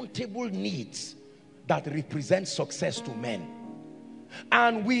uncountable needs that represent success to men.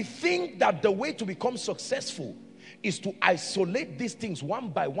 And we think that the way to become successful is to isolate these things one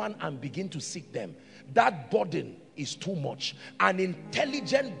by one and begin to seek them. That burden is too much. An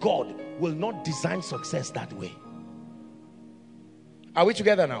intelligent God will not design success that way. Are we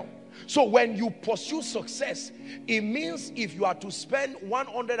together now? So when you pursue success, it means if you are to spend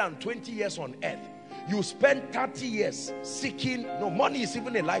 120 years on earth, you spend 30 years seeking, no, money is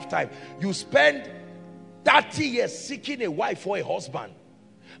even a lifetime. You spend 30 years seeking a wife or a husband.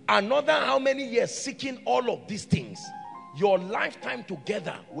 Another how many years seeking all of these things? Your lifetime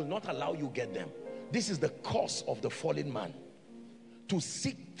together will not allow you get them. This is the curse of the fallen man. To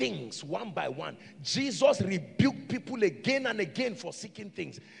seek things one by one. Jesus rebuked people again and again for seeking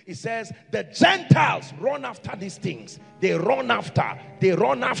things. He says, the Gentiles run after these things. They run after.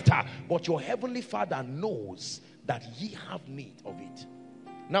 But your heavenly Father knows that ye have need of it.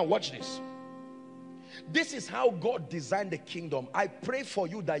 Now watch this. This is how God designed the kingdom. I pray for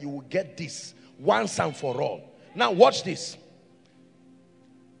you that you will get this once and for all. Now watch this.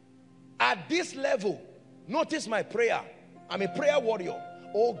 At this level, notice my prayer. I'm a prayer warrior.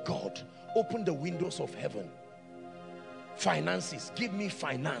 Oh God, open the windows of heaven. Finances, give me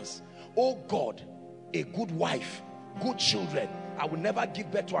finance. Oh God, a good wife, good children. I will never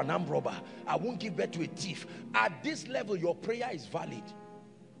give birth to an armed robber. I won't give birth to a thief. At this level, your prayer is valid.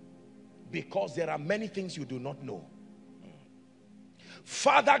 Because there are many things you do not know.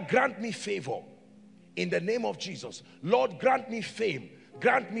 Father, grant me favor in the name of Jesus. Lord, grant me fame,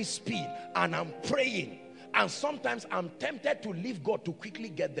 grant me speed. And I'm praying. And sometimes I'm tempted to leave God to quickly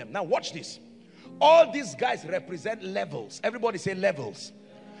get them. Now watch this. All these guys represent levels. Everybody say levels.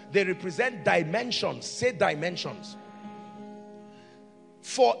 They represent dimensions. Say dimensions.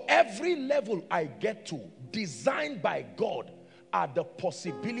 For every level I get to, designed by God, are the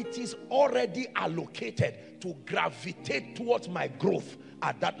possibilities already allocated to gravitate towards my growth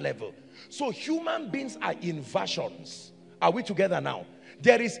at that level. So human beings are in versions. Are we together now?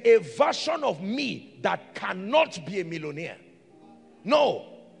 There is a version of me that cannot be a millionaire. No.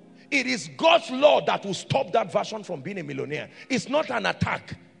 It is God's law that will stop that version from being a millionaire. It's not an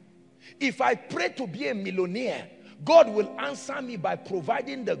attack. If I pray to be a millionaire, God will answer me by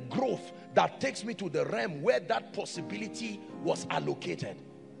providing the growth that takes me to the realm where that possibility was allocated.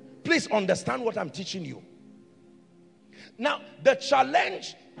 Please understand what I'm teaching you. Now, the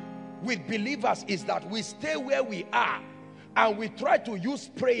challenge with believers is that we stay where we are and we try to use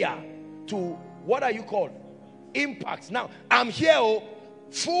prayer to, what are you called? Impacts. Now, I'm here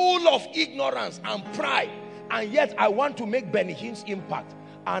full of ignorance and pride, and yet I want to make Benny Hinn's impact.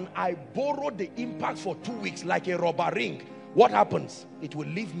 And I borrowed the impact for 2 weeks like a rubber ring. What happens? It will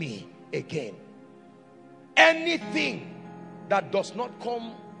leave me again. Anything that does not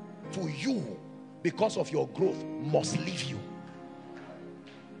come to you because of your growth must leave you.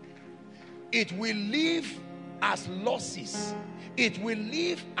 It will leave as losses. It will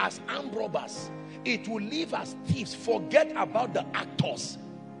leave as armed robbers. It will leave as thieves. Forget about the actors.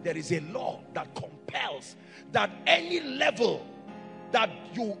 There is a law that compels that any level that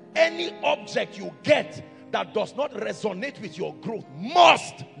you, any object you get that does not resonate with your growth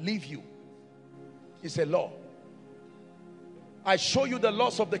must leave you. It's a law. I show you the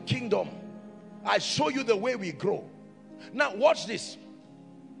laws of the kingdom. I show you the way we grow. Now watch this.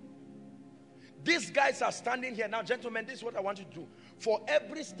 These guys are standing here. Now gentlemen, this is what I want you to do. For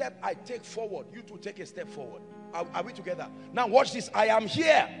every step I take forward, you two take a step forward. Are we together? Now watch this. I am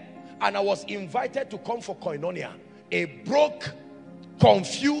here and I was invited to come for koinonia. A broke,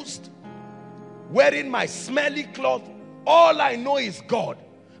 confused, wearing my smelly cloth. All I know is God.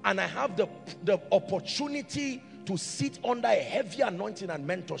 And I have the opportunity to sit under a heavy anointing and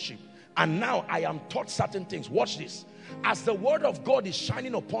mentorship. And now I am taught certain things. Watch this. As the word of God is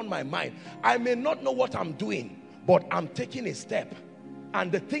shining upon my mind, I may not know what I'm doing, but I'm taking a step.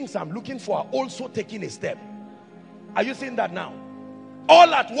 And the things I'm looking for are also taking a step. Are you seeing that now?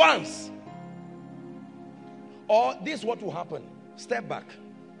 All at once. Or this is what will happen. Step back.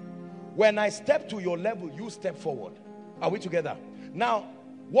 When I step to your level, you step forward. Are we together? Now,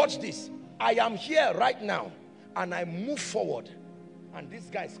 watch this. I am here right now and I move forward. And these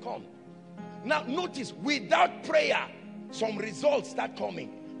guys come. Now, notice, without prayer, some results start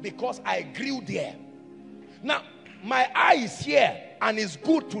coming because I grew there. Now, my eye is here and it's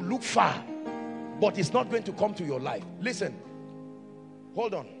good to look far, but it's not going to come to your life. Listen,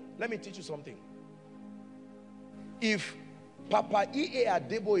 hold on. Let me teach you something. If Papa E.A.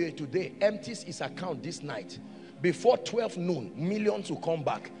 Adeboye today empties his account this night, before 12 noon, millions will come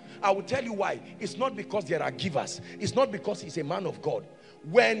back. I will tell you why. It's not because there are givers. It's not because he's a man of God.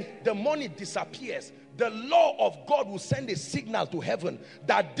 When the money disappears, the law of God will send a signal to heaven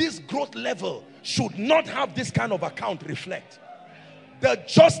that this growth level should not have this kind of account reflect. The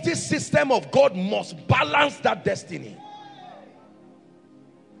justice system of God must balance that destiny.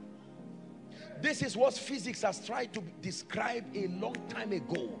 This is what physics has tried to describe a long time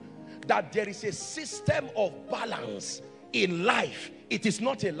ago. That there is a system of balance in life. It is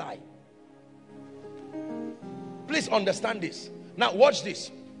not a lie. Please understand this. Now watch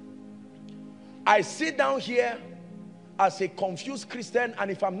this. I sit down here as a confused Christian,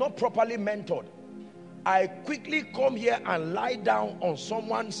 and if I'm not properly mentored, I quickly come here and lie down on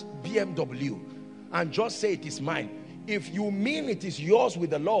someone's BMW and just say it is mine. If you mean it is yours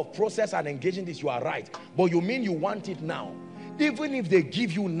with the law of process and engaging this, you are right. But you mean you want it now. Even if they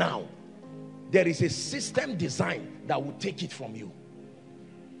give you now, there is a system design that will take it from you.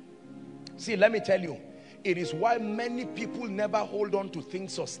 See, let me tell you, it is why many people never hold on to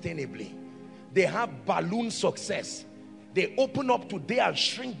things sustainably. They have balloon success. They open up today and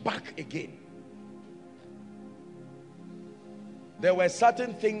shrink back again. There were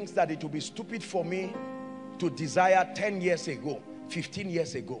certain things that it would be stupid for me to desire 10 years ago, 15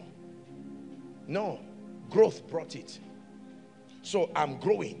 years ago. No, growth brought it. So I'm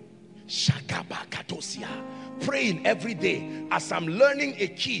growing. Praying every day as I'm learning a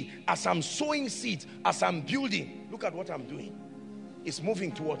key, as I'm sowing seeds, as I'm building. Look at what I'm doing. It's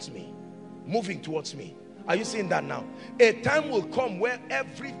moving towards me. Moving towards me. Are you seeing that now? A time will come where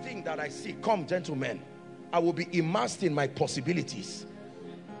everything that I see, come gentlemen, I will be immersed in my possibilities.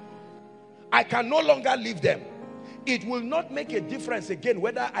 I can no longer leave them. It will not make a difference again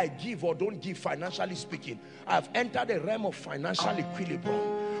whether I give or don't give, financially speaking. I've entered a realm of financial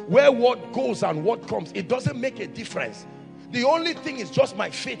equilibrium where what goes and what comes, it doesn't make a difference. The only thing is just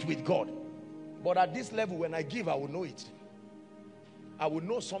my faith with God. But at this level, when I give, I will know it. I will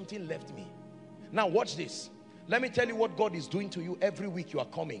know something left me. Now watch this. Let me tell you what God is doing to you every week you are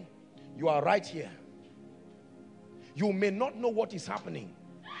coming. You are right here. You may not know what is happening.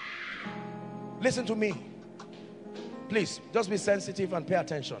 Listen to me. Please, just be sensitive and pay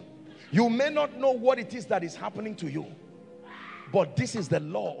attention. You may not know what it is that is happening to you, but this is the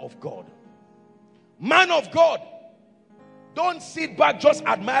law of God. Man of God, don't sit back just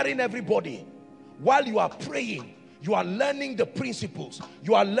admiring everybody. While you are praying, you are learning the principles.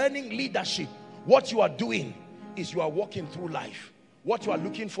 You are learning leadership. What you are doing is you are walking through life. What you are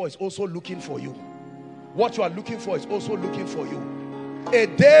looking for is also looking for you. What you are looking for is also looking for you. A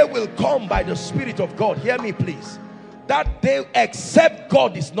day will come by the Spirit of God. Hear me, please. That day, except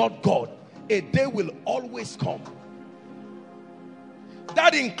God is not God, a day will always come.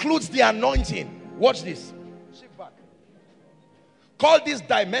 That includes the anointing. Watch this. Shift back. Call these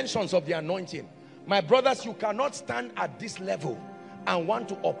dimensions of the anointing. My brothers, you cannot stand at this level and want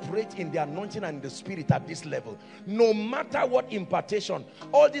to operate in the anointing and the Spirit at this level. No matter what impartation,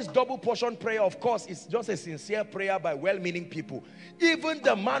 all this double portion prayer, of course, is just a sincere prayer by well-meaning people. Even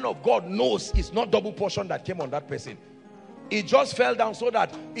the man of God knows it's not double portion that came on that person. It just fell down so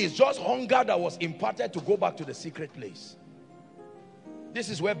that it's just hunger that was imparted to go back to the secret place. This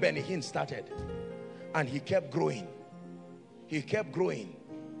is where Benny Hinn started. And he kept growing. He kept growing.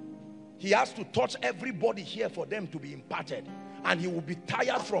 He has to touch everybody here for them to be imparted. and he will be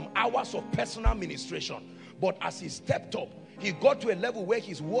tired from hours of personal ministration. But as he stepped up, he got to a level where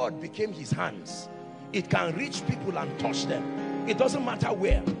his word became his hands. It can reach people and touch them. It doesn't matter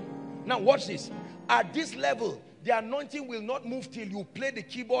where. Now watch this. At this level, the anointing will not move till you play the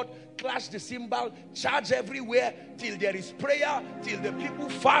keyboard, clash the cymbal, charge everywhere, till there is prayer, till the people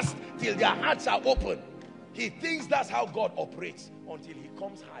fast, till their hearts are open. He thinks that's how God operates until he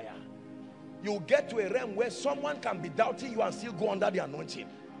comes higher. You get to a realm where someone can be doubting you and still go under the anointing.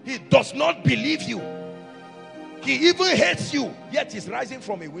 He does not believe you. He even hates you, yet he's rising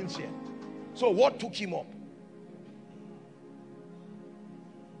from a wheelchair. So what took him up?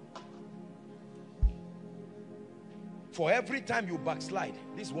 For every time you backslide,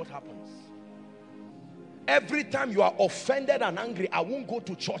 this is what happens. Every time you are offended and angry, I won't go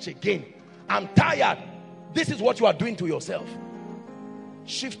to church again. I'm tired. This is what you are doing to yourself.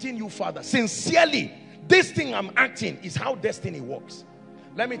 Shifting you further. Sincerely, this thing I'm acting is how destiny works.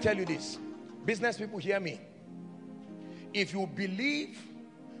 Let me tell you this. Business people, hear me. If you believe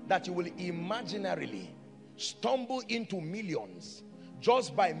that you will imaginarily stumble into millions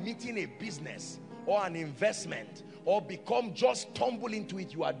just by meeting a business or an investment, or just stumble into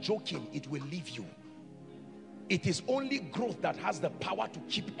it, you are joking. It will leave you. It is only growth that has the power to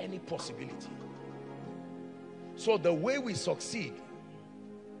keep any possibility. So the way we succeed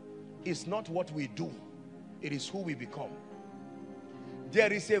is not what we do, it is who we become.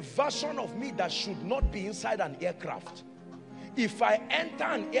 There is a version of me that should not be inside an aircraft. If I enter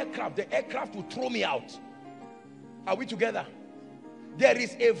an aircraft, the aircraft will throw me out. Are we together? There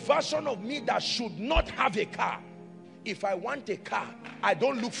is a version of me that should not have a car. If I want a car, I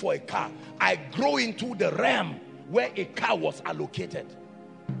don't look for a car. I grow into the realm where a car was allocated.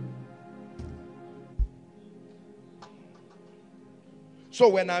 So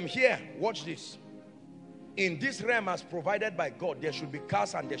when I'm here, watch this. In this realm as provided by God, there should be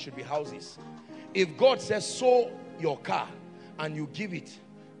cars and there should be houses. If God says, sow your car, and you give it,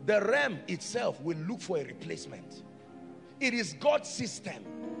 the realm itself will look for a replacement. It is God's system.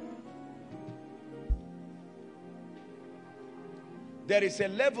 There is a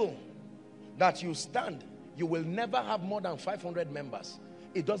level that you stand, you will never have more than 500 members.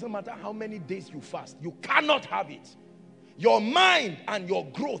 It doesn't matter how many days you fast. You cannot have it. Your mind and your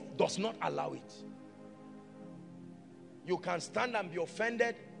growth does not allow it. You can stand and be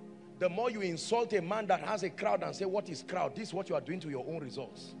offended. The more you insult a man that has a crowd and say, what is crowd? This is what you are doing to your own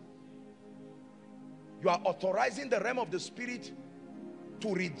results. You are authorizing the realm of the spirit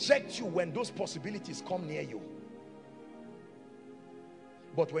to reject you when those possibilities come near you.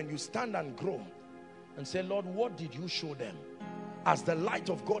 But when you stand and grow and say, Lord, what did you show them? As the light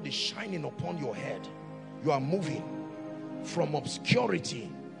of God is shining upon your head, you are moving from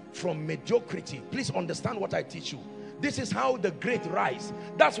obscurity, from mediocrity. Please understand what I teach you. This is how the great rise.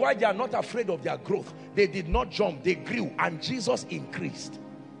 That's why they are not afraid of their growth. They did not jump, they grew, and Jesus increased.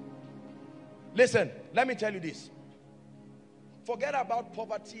 Listen, let me tell you this. Forget about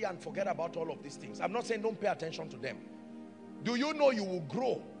poverty and forget about all of these things. I'm not saying don't pay attention to them. Do you know you will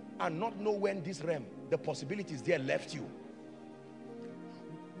grow and not know when this realm, the possibilities there left you?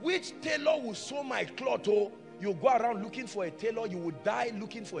 Which tailor will sew my cloth? Oh, you go around looking for a tailor, you will die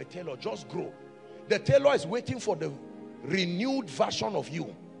looking for a tailor. Just grow. The tailor is waiting for the renewed version of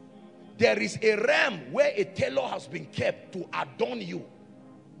you. There is a realm where a tailor has been kept to adorn you.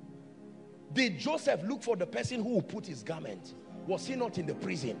 Did Joseph look for the person who will put his garment? Was he not in the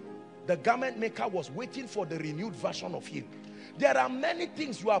prison? The garment maker was waiting for the renewed version of him. There are many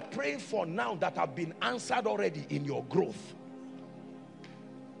things you are praying for now that have been answered already in your growth.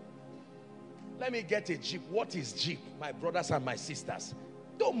 Let me get a Jeep. What is Jeep, my brothers and my sisters?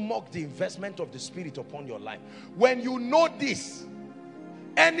 Don't mock the investment of the Spirit upon your life. When you know this,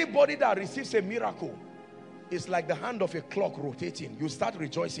 anybody that receives a miracle is like the hand of a clock rotating. You start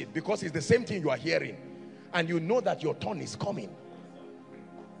rejoicing because it's the same thing you are hearing. And you know that your turn is coming.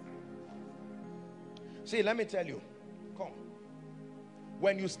 See, let me tell you. Come.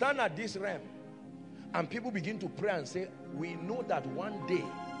 When you stand at this realm and people begin to pray and say, we know that one day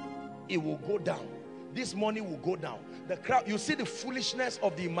it will go down. This money will go down. The crowd, you see the foolishness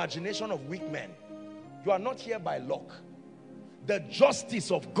of the imagination of weak men. You are not here by luck. The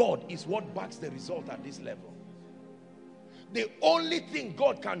justice of God is what backs the result at this level. The only thing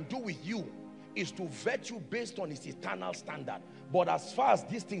God can do with you is to vet you based on his eternal standard. But as far as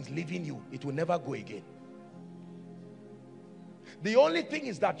these things leave in you, it will never go again. The only thing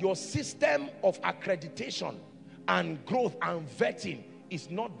is that your system of accreditation and growth and vetting is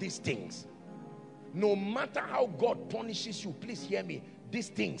not these things. No matter how God punishes you, please hear me, these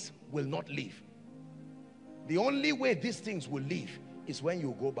things will not leave. The only way these things will live is when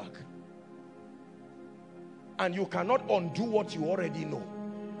you go back. And you cannot undo what you already know.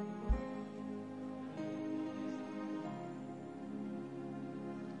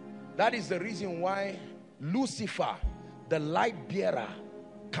 That is the reason why Lucifer, the light bearer,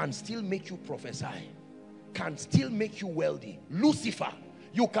 can still make you prophesy, can still make you wealthy. Lucifer,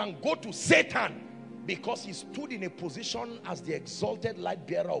 you can go to Satan because he stood in a position as the exalted light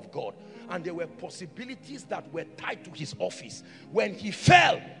bearer of God, and there were possibilities that were tied to his office. When he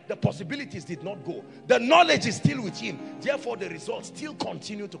fell, the possibilities did not go. The knowledge is still with him, therefore the results still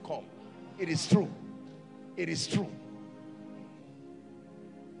continue to come. It is true. It is true.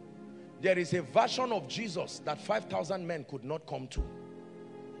 There is a version of Jesus that 5,000 men could not come to.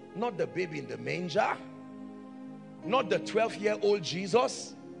 Not the baby in the manger, not the 12-year-old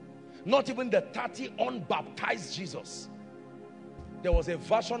Jesus, not even the 30 unbaptized Jesus. There was a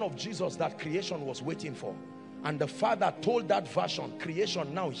version of Jesus that creation was waiting for. And the Father told that version,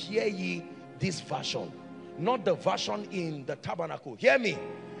 creation, now hear ye this version. Not the version in the tabernacle. Hear me.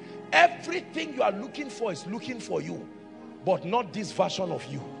 Everything you are looking for is looking for you, but not this version of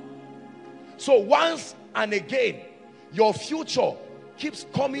you. So once and again, your future keeps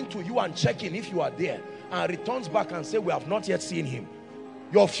coming to you and checking if you are there, and returns back and say, we have not yet seen him.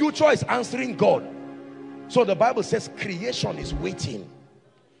 Your future is answering God. So the Bible says creation is waiting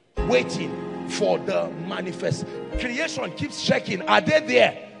for the manifest. Creation keeps checking, are they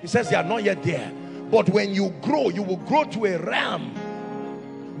there? He says they are not yet there. But when you grow, you will grow to a realm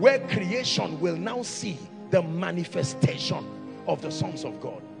where creation will now see the manifestation of the sons of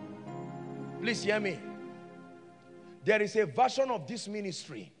God. Please hear me. There is a version of this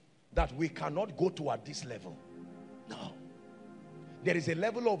ministry that we cannot go to at this level. No. There is a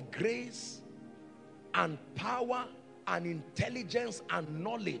level of grace and power and intelligence and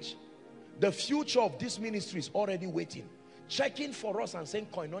knowledge. The future of this ministry is already waiting, checking for us and saying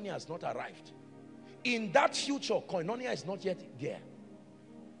koinonia has not arrived. In that future, koinonia is not yet there.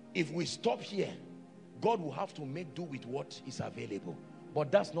 If we stop here, God will have to make do with what is available.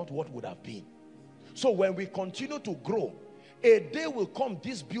 But that's not what would have been. So when we continue to grow, a day will come,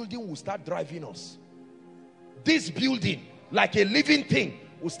 this building will start driving us. This building, like a living thing,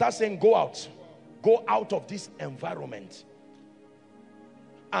 will start saying, go out. Go out of this environment.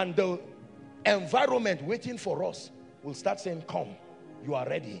 And the environment waiting for us will start saying, come, you are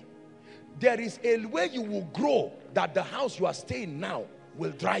ready. There is a way you will grow that the house you are staying now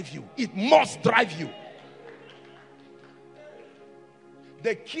will drive you. It must drive you.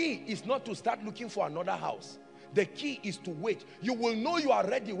 The key is not to start looking for another house. The key is to wait. You will know you are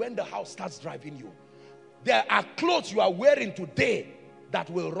ready when the house starts driving you. There are clothes you are wearing today that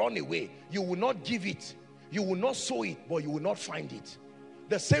will run away. You will not give it. You will not sew it, but you will not find it.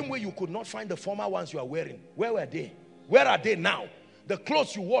 The same way you could not find the former ones you are wearing. Where were they? Where are they now? The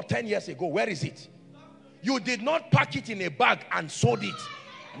clothes you wore 10 years ago, where is it? You did not pack it in a bag and sewed it.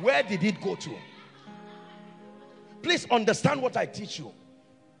 Where did it go to? Please understand what I teach you.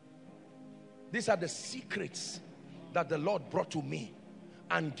 These are the secrets that the Lord brought to me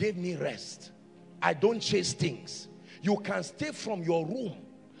and gave me rest. I don't chase things. You can stay from your room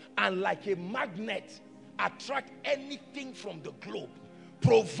and like a magnet attract anything from the globe.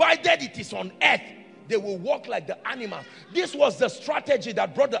 Provided it is on earth, they will walk like the animals. This was the strategy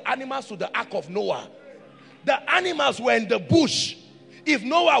that brought the animals to the ark of Noah. The animals were in the bush. If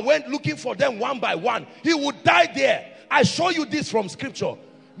Noah went looking for them one by one, he would die there. I show you this from scripture.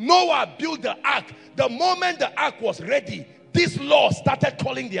 Noah built the ark. The moment the ark was ready, this law started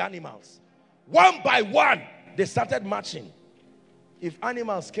calling the animals. One by one, they started marching. If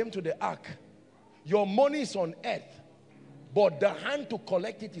animals came to the ark, your money is on earth, but the hand to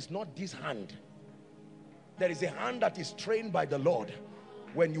collect it is not this hand. There is a hand that is trained by the Lord.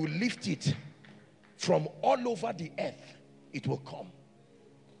 When you lift it from all over the earth, it will come.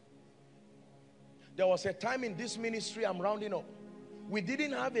 There was a time in this ministry, I'm rounding up, we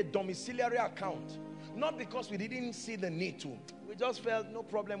didn't have a domiciliary account. Not because we didn't see the need to. We just felt no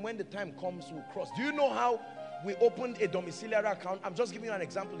problem. When the time comes, we'll cross. Do you know how we opened a domiciliary account? I'm just giving you an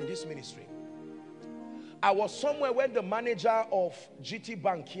example in this ministry. I was somewhere when the manager of GT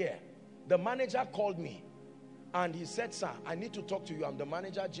Bank here, the manager called me and he said, sir, I need to talk to you. I'm the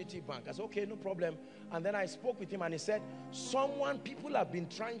manager at GT Bank. I said, okay, no problem. And then I spoke with him and he said, people have been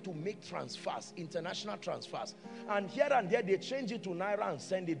trying to make transfers, international transfers. And here and there, they change it to Naira and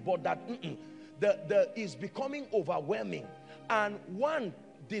send it. But that is becoming overwhelming. And one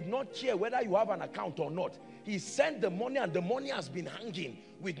did not care whether you have an account or not. He sent the money and the money has been hanging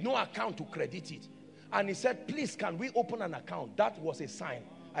with no account to credit it. And he said, please, can we open an account? That was a sign.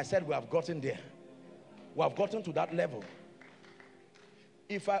 I said, we have gotten there. We have gotten to that level.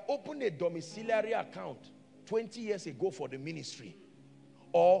 If I open a domiciliary account 20 years ago for the ministry,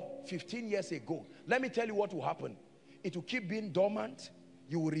 or 15 years ago, let me tell you what will happen. It will keep being dormant.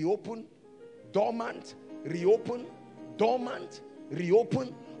 You will reopen, dormant, reopen, dormant,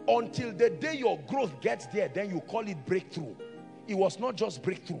 reopen, until the day your growth gets there. Then you call it breakthrough. It was not just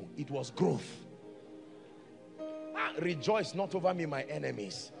breakthrough, it was growth. Rejoice not over me, my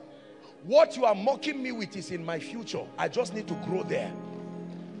enemies. What you are mocking me with is in my future. I just need to grow there.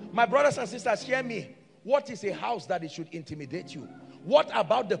 My brothers and sisters, hear me. What is a house that it should intimidate you? What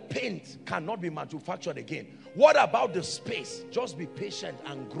about the paint cannot be manufactured again? What about the space? Just be patient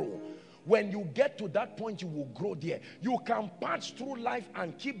and grow. When you get to that point, you will grow there. You can patch through life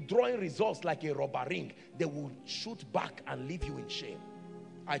and keep drawing results like a rubber ring. They will shoot back and leave you in shame.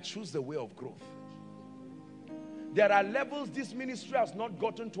 I choose the way of growth. There are levels this ministry has not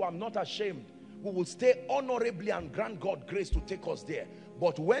gotten to. I'm not ashamed. We will stay honorably and grant God grace to take us there.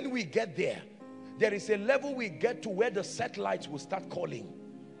 But when we get there, there is a level we get to where the satellites will start calling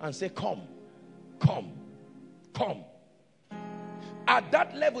and say, come, come, come. At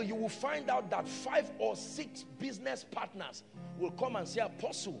that level, you will find out that 5 or 6 business partners will come and say,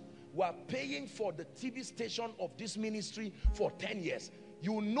 Apostle, we are paying for the TV station of this ministry for 10 years.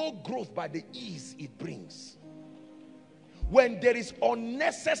 You know growth by the ease it brings. When there is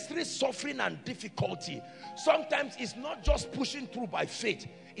unnecessary suffering and difficulty, sometimes it's not just pushing through by faith,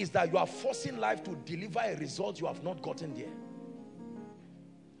 it's that you are forcing life to deliver a result you have not gotten there.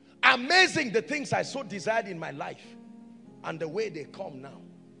 Amazing the things I so desired in my life, and the way they come now,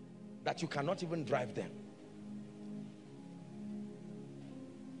 that you cannot even drive them.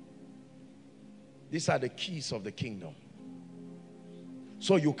 These are the keys of the kingdom.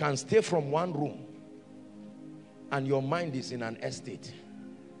 So you can stay from one room and your mind is in an estate.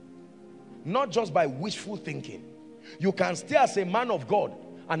 Not just by wishful thinking. You can stay as a man of God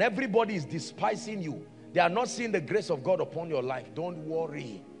and everybody is despising you. They are not seeing the grace of God upon your life. Don't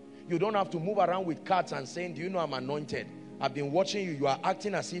worry. You don't have to move around with cards and saying, do you know I'm anointed? I've been watching you. You are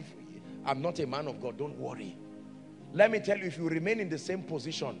acting as if I'm not a man of God. Don't worry. Let me tell you, if you remain in the same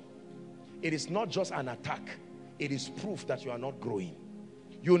position, it is not just an attack. It is proof that you are not growing.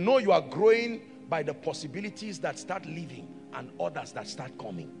 You know you are growing by the possibilities that start leaving and others that start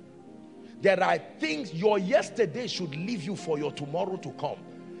coming. There are things, your yesterday should leave you for your tomorrow to come.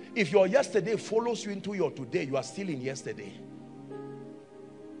 If your yesterday follows you into your today, you are still in yesterday.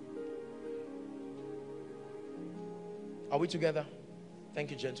 Are we together?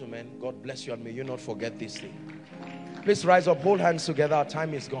 Thank you, gentlemen. God bless you, and may you not forget this thing. Please rise up, hold hands together. Our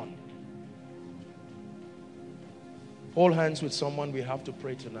time is gone. Hold hands with someone. We have to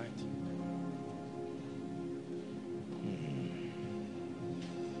pray tonight.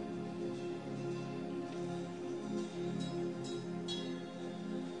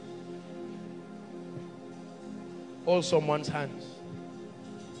 Hold someone's hands.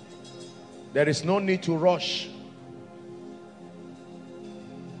 There is no need to rush.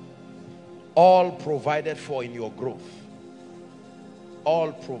 All provided for in your growth.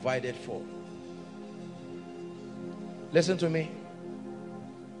 All provided for. Listen to me.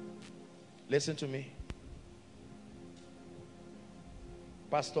 Listen to me.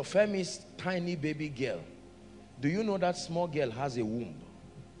 Pastor Femi's tiny baby girl. Do you know that small girl has a womb?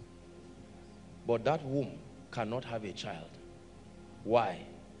 But that womb cannot have a child. Why?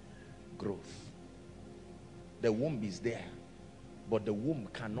 Growth. The womb is there, but the womb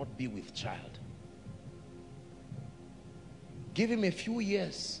cannot be with child. Give him a few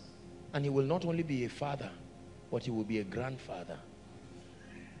years and he will not only be a father, but he will be a grandfather.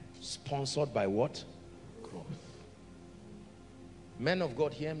 Sponsored by what? Growth. Men of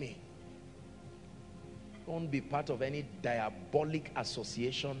God, hear me. Don't be part of any diabolic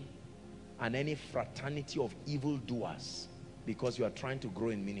association and any fraternity of evildoers because you are trying to grow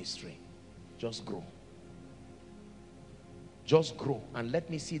in ministry. Just grow. Just grow and let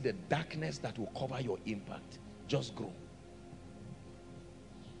me see the darkness that will cover your impact. Just grow.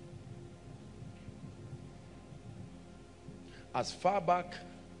 As far back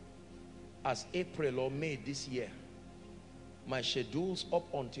as April or May this year, my schedules up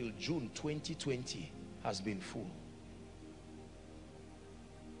until June 2020 has been full.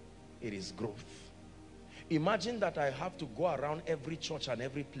 It is growth. Imagine that I have to go around every church and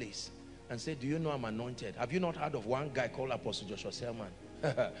every place and say, do you know I'm anointed? Have you not heard of one guy called Apostle Joshua Selman?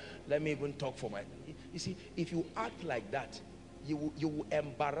 Let me even talk for my... You see, if you act like that, you will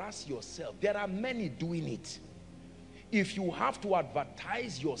embarrass yourself. There are many doing it. If you have to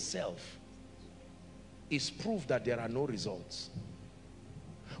advertise yourself, it's proof that there are no results.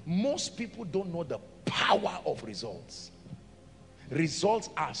 Most people don't know the power of results. Results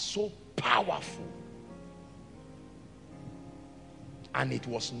are so powerful. And it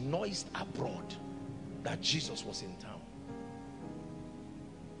was noised abroad that Jesus was in town.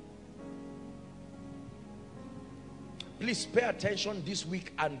 Please pay attention this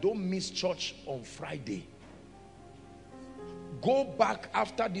week and don't miss church on Friday. Go back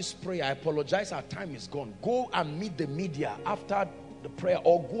after this prayer. I apologize, our time is gone. Go and meet the media after the prayer,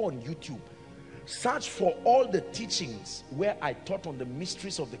 or go on YouTube. Search for all the teachings where I taught on the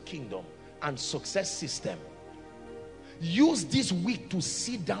mysteries of the kingdom and success system. Use this week to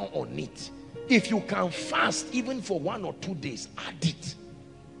sit down on it. If you can fast even for 1 or 2 days, add it.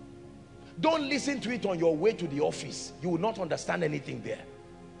 Don't listen to it on your way to the office. You will not understand anything there.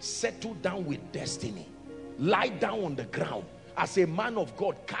 Settle down with destiny. Lie down on the ground. As a man of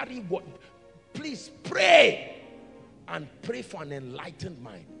God, carry what? Please pray. And pray for an enlightened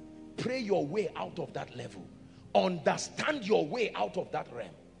mind. Pray your way out of that level. Understand your way out of that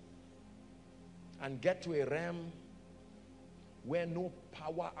realm. And get to a realm where no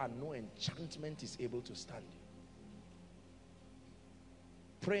power and no enchantment is able to stand you.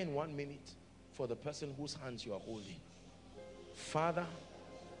 Pray in 1 minute for the person whose hands you are holding. Father,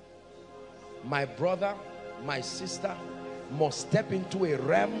 my brother, my sister must step into a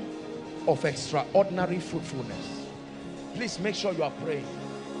realm of extraordinary fruitfulness. Please make sure you are praying.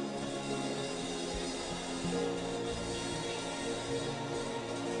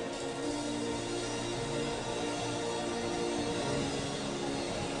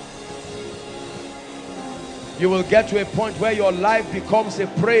 You will get to a point where your life becomes a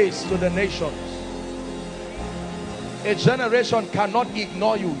praise to the nations. A generation cannot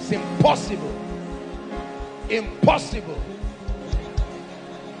ignore you. It's impossible. Impossible.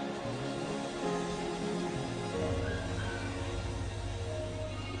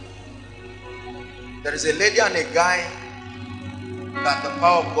 There is a lady and a guy that the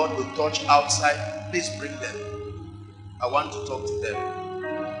power of God will touch outside. Please bring them. I want to talk to them.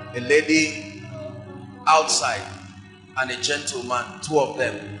 A lady outside and a gentleman, 2 of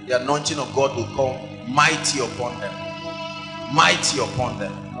them. The anointing of God will come mighty upon them. Mighty upon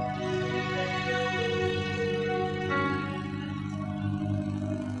them.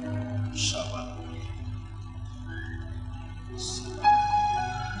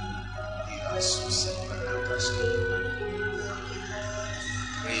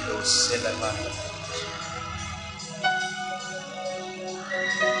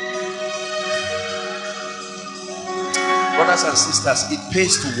 Brothers and sisters, it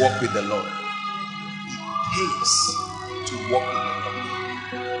pays to walk with the Lord. It pays to walk with the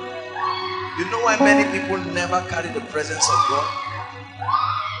Lord. You know why many people never carry the presence of God?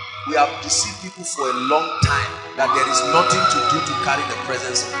 We have deceived people for a long time that there is nothing to do to carry the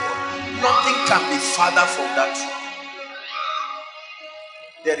presence of God. Nothing can be farther from that truth.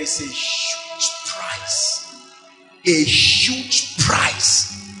 There is a huge price. A huge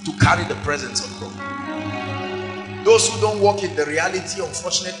price to carry the presence of God. Those who don't walk in the reality,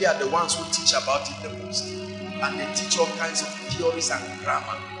 unfortunately, are the ones who teach about it the most. And they teach all kinds of theories and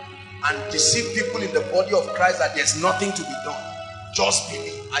grammar. And deceive people in the body of Christ that there's nothing to be done. Just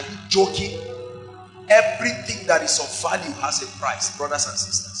believe. Are you joking? Everything that is of value has a price, brothers and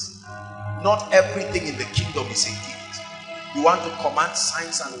sisters. Not everything in the kingdom is a gift. You want to command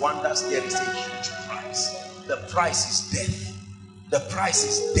signs and wonders, there is a huge price. The price is death. The price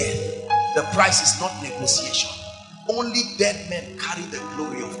is death. The price is not negotiation. Only dead men carry the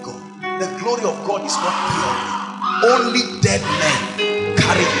glory of God. The glory of God is not theory. Only dead men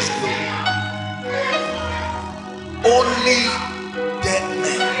carry His glory. Only dead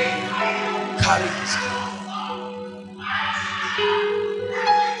men carry His glory.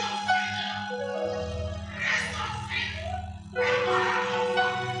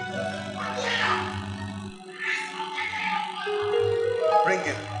 Bring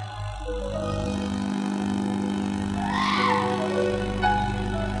him.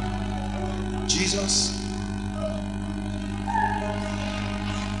 Jesus,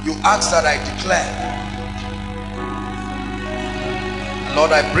 you ask that I declare,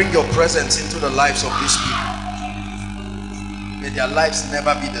 Lord, I bring your presence into the lives of these people. May their lives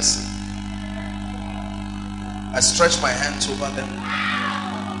never be the same. I stretch my hands over them.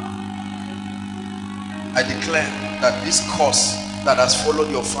 I declare that this curse that has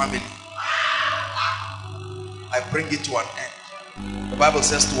followed your family, I bring it to an end. The Bible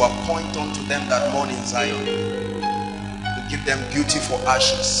says to appoint unto them that mourn in Zion, to give them beauty for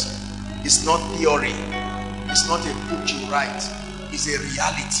ashes. It's not theory. It's not a book you write. It's a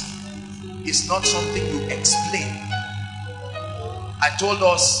reality. It's not something you explain. I told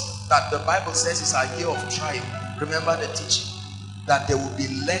us that the Bible says is our year of trial. Remember the teaching that there will be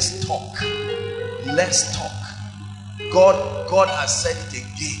less talk. Less talk. God has said it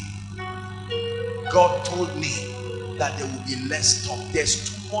again. God told me that there will be less talk. There's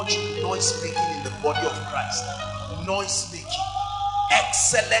too much noise making in the body of Christ. Noise making.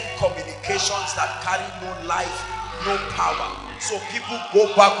 Excellent communications that carry no life, no power. So people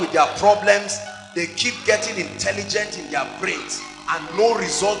go back with their problems. They keep getting intelligent in their brains and no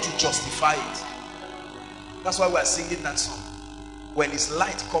result to justify it. That's why we are singing that song. When his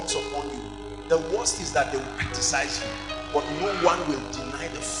light comes upon you, the worst is that they will criticize you, but no one will deny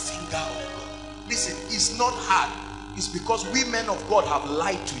the finger of God. Listen, it's not hard. It's because we men of God have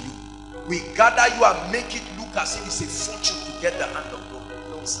lied to you. We gather you and make it look as if it's a fortune to get the hand of God.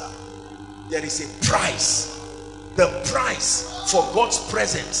 No, sir. There is a price. The price for God's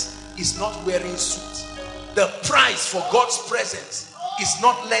presence is not wearing suit. The price for God's presence is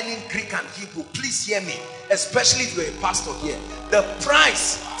not learning Greek and Hebrew. Please hear me, especially if you're a pastor here. The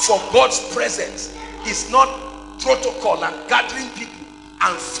price for God's presence is not protocol and gathering people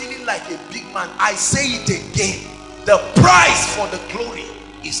and feeling like a big man. I say it again. The price for the glory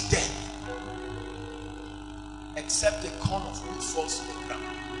is death. Except a corn of wheat falls to the ground.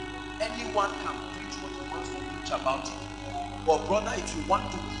 Anyone can preach what he wants to preach about it. But brother, if you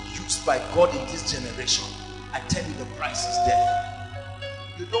want to be used by God in this generation, I tell you the price is death.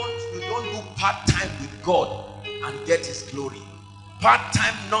 You don't do part-time with God and get his glory.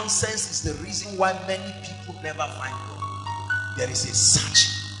 Part-time nonsense is the reason why many people never find God. There is a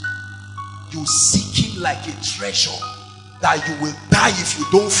searching. You seek him like a treasure that you will die if you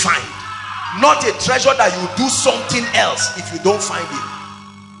don't find. Not a treasure that you do something else if you don't find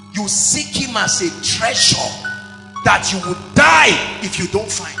it. You seek him as a treasure that you will die if you don't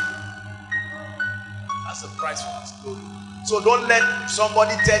find. That's the price for his glory. So don't let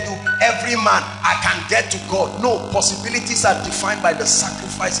somebody tell you every man I can get to God. No, possibilities are defined by the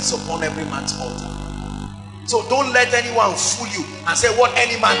sacrifices upon every man's altar. So don't let anyone fool you and say what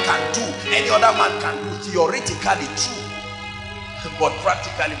any man can do, any other man can do. Theoretically true, but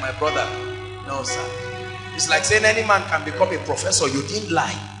practically, my brother, no sir. It's like saying any man can become a professor. You didn't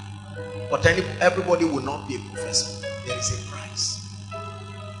lie, but everybody will not be a professor. There is a price.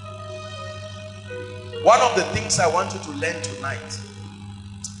 One of the things I want you to learn tonight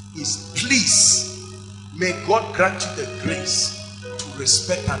is, please, may God grant you the grace to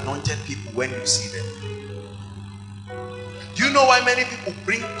respect anointed people when you see them. Do you know why many people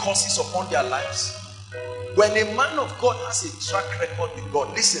bring curses upon their lives? When a man of God has a track record with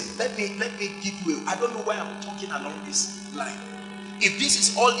God, listen, let me give you I don't know why I'm talking along this line. If this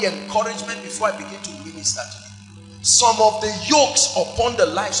is all the encouragement before I begin to minister to you, some of the yokes upon the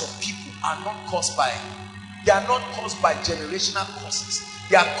lives of people are not caused by, they are not caused by generational causes.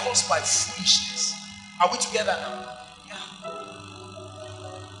 They are caused by foolishness. Are we together now? Yeah.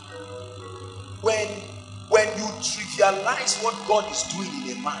 When you trivialize what God is doing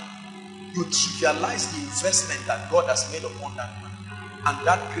in a man, you trivialize the investment that God has made upon that man, and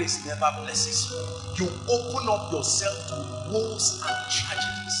that grace never blesses you. You open up yourself to woes and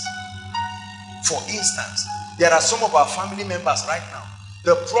tragedies. For instance, there are some of our family members right now,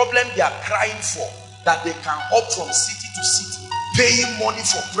 the problem they are crying for, that they can hop from city to city, paying money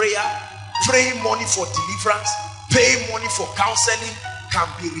for prayer, praying money for deliverance, paying money for counseling, can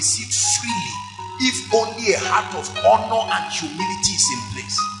be received freely if only a heart of honor and humility is in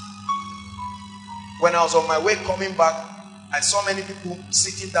place. When I was on my way coming back, I saw many people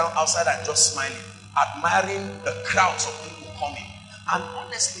sitting down outside and just smiling, admiring the crowds of people coming. And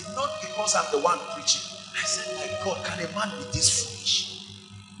honestly, not because I'm the one preaching. I said, my God, can a man be this foolish?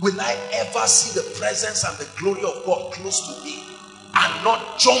 Will I ever see the presence and the glory of God close to me and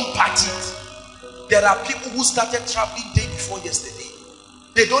not jump at it? There are people who started traveling day before yesterday.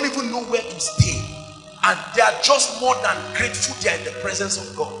 They don't even know where to stay. And they are just more than grateful they are in the presence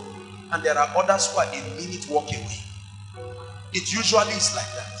of God. And there are others who are a minute walk away. It usually is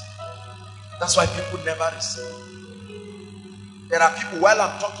like that. That's why people never receive. There are people, while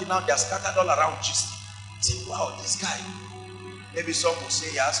I'm talking now, they are scattered all around just say, wow, this guy. Maybe some will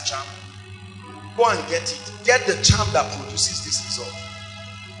say he has charm. Go and get it. Get the charm that produces this result.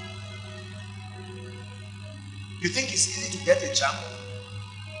 You think it's easy to get a charm?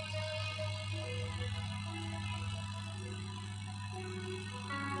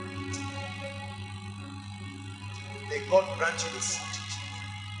 May God grant you the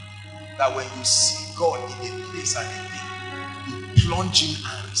fortitude that when you see God in a place and a thing, you plunge in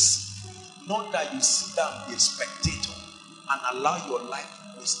and receive. Not that you sit down and be a spectator and allow your life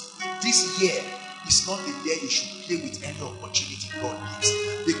to waste. This year, it's not the day you should play with any opportunity God gives.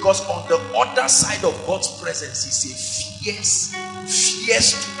 Because on the other side of God's presence is a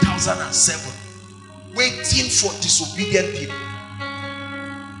fierce 2007 waiting for disobedient people.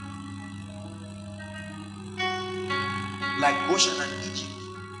 Like Goshen and Egypt.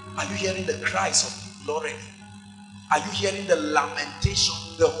 Are you hearing the cries of people already? Are you hearing the lamentation,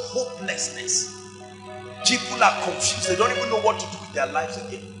 the hopelessness? People are confused. They don't even know what to do with their lives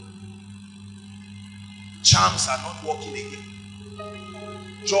again. Charms are not working again.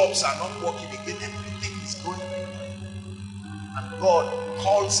 Jobs are not working again. Everything is going wrong. And God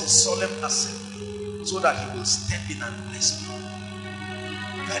calls a solemn assembly so that he will step in and bless you.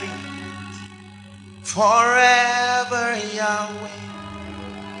 Very important. Forever Yahweh,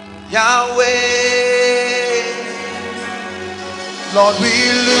 Yahweh, Lord, we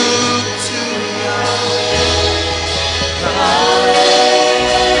look to Yahweh.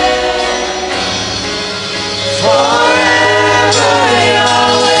 Forever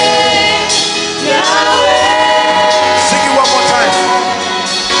Yahweh, Yahweh. Sing it one more time.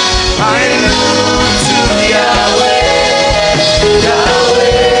 I look to Yahweh,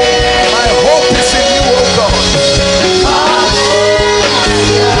 Yahweh. My hope is in you, oh God.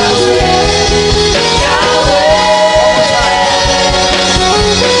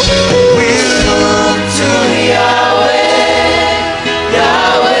 We look to Yahweh,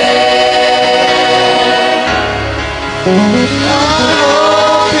 Yahweh. Oh,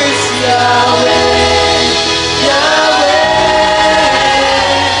 it's Yahweh, Yahweh.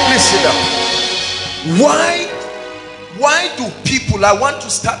 Listen up. Why do people, I want to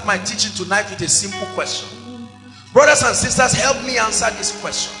start my teaching tonight with a simple question. Brothers and sisters, help me answer this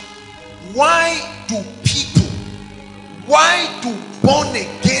question. Why do born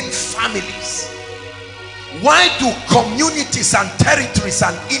again families, why do communities and territories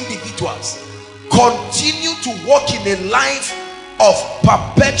and individuals continue to walk in a life of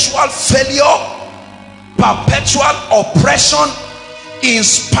perpetual failure, perpetual oppression, in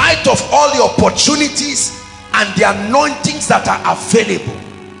spite of all the opportunities and the anointings that are available?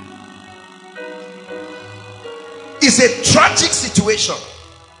 It's a tragic situation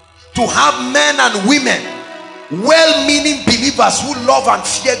to have men and women, well-meaning believers who love and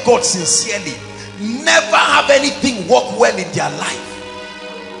fear God sincerely, never have anything work well in their life.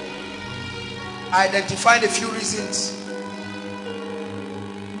 I identified a few reasons,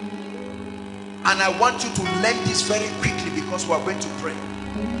 and I want you to learn this very quickly because we are going to pray.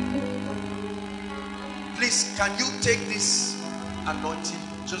 Please, can you take this anointing?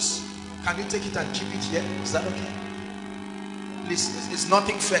 Just, can you take it and keep it here? Is that okay? Please, it's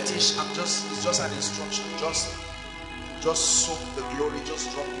nothing fetish. It's just an instruction. Just soak the glory.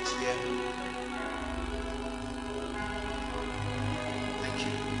 Just drop it here. Thank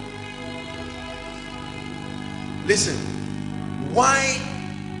you. Listen, why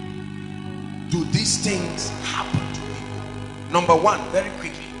do these things happen to people? Number one, very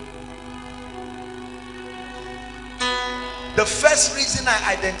quickly. The first reason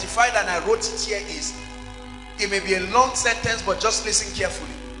I identified and I wrote it here is, it may be a long sentence, but just listen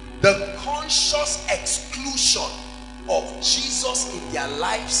carefully. The conscious exclusion of Jesus in their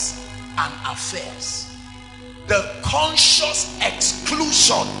lives and affairs. The conscious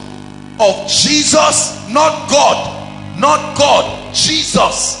exclusion of Jesus, not God,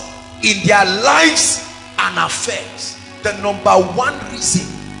 Jesus in their lives and affairs. The number one reason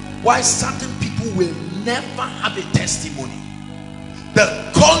why certain people will never have a testimony.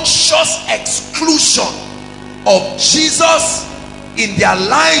 The conscious exclusion of Jesus in their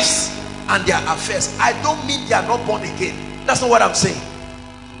lives and their affairs. I don't mean they are not born again. That's not what I'm saying.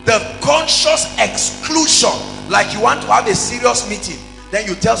 The conscious exclusion, like you want to have a serious meeting, then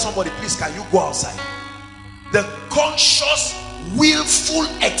you tell somebody, please can you go outside. The conscious willful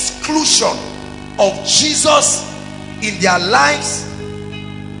exclusion of Jesus in their lives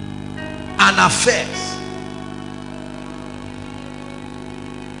and affairs.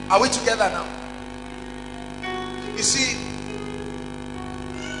 Are we together now? You see,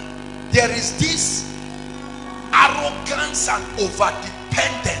 there is this arrogance and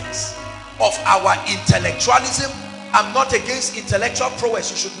overdependence of our intellectualism. I'm not against intellectual prowess,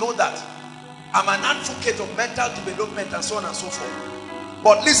 you should know that. I'm an advocate of mental development and so on and so forth.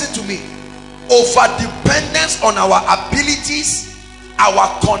 But listen to me, overdependence on our abilities, our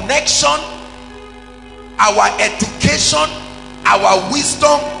connection, our education, our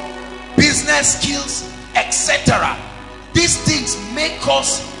wisdom, business skills, etc. These things make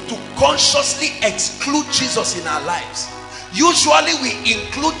us to consciously exclude Jesus in our lives. Usually we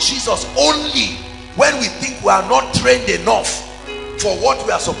include Jesus only when we think we are not trained enough for what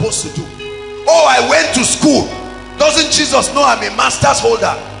we are supposed to do. Oh, I went to school. Doesn't Jesus know I'm a master's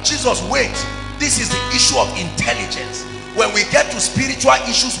holder? Jesus, wait. This is the issue of intelligence. When we get to spiritual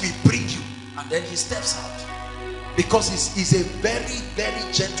issues, we bring you. And then he steps out. Because he's a very, very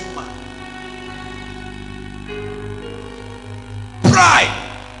gentle man. Pride,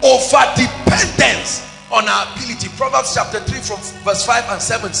 over dependence on our ability. Proverbs chapter 3 from verse 5 and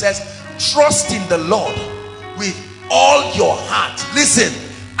 7 says, trust in the Lord with all your heart. Listen,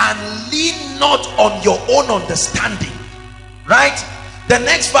 and lean not on your own understanding. Right? The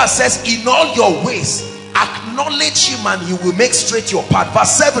next verse says, in all your ways acknowledge him and he will make straight your path.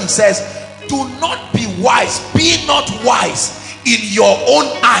 Verse 7 says, do not be wise, be not wise in your own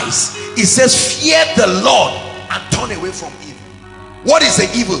eyes. It says, fear the Lord and turn away from evil. What is the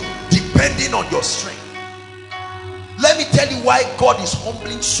evil? Depending on your strength. Let me tell you why God is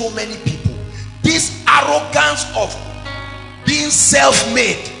humbling so many people. This arrogance of being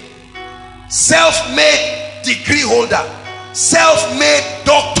self-made degree holder, self-made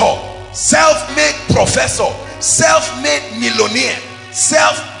doctor, self-made professor, self-made millionaire,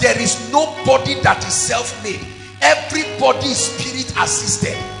 there is nobody that is self-made. Everybody is spirit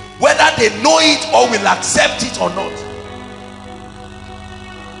assisted, whether they know it or will accept it or not.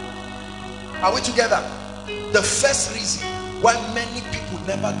 Are we together? The first reason why many people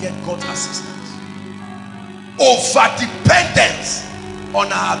never get God's assistance: over dependence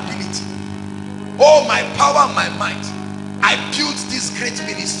on our ability. Oh, my power, my might, I built this great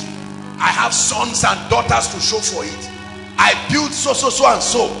ministry. I have sons and daughters to show for it. I built so and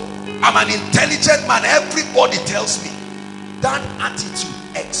so. I'm an intelligent man. Everybody tells me. That attitude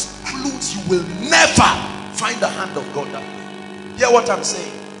excludes. You will never find the hand of God that way. Hear what I'm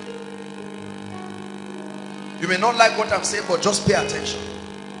saying? You may not like what I'm saying, but just pay attention.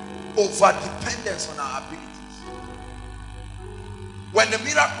 Over dependence on our abilities. When the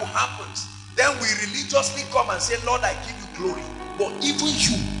miracle happens, then we religiously come and say, Lord, I give you glory. But even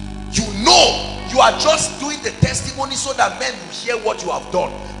you know you are just doing the testimony so that men will hear what you have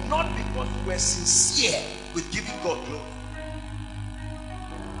done, not because you were sincere with giving God glory.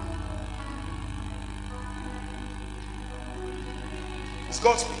 It's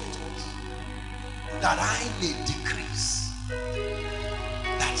God speaking to us. That I may decrease,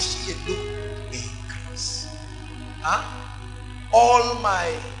 that he alone may increase. All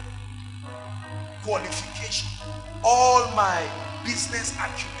my qualification, all my business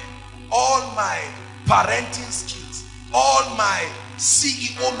acumen, all my parenting skills, all my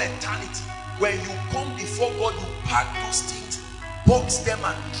CEO mentality, when you come before God, you pack those things, box them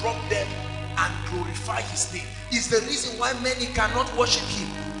and drop them and glorify his name. Is the reason why many cannot worship him.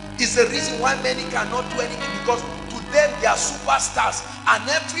 Is the reason why many cannot do anything, because to them they are superstars, and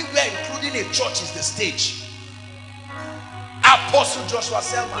everywhere including a church is the stage. Apostle Joshua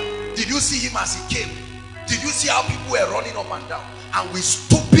Selman, did you see him as he came? Did you see how people were running up and down? And we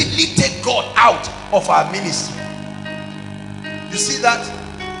stupidly take God out of our ministry. You see that?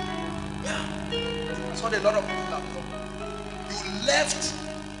 Yeah. That's what a lot of people have done. You left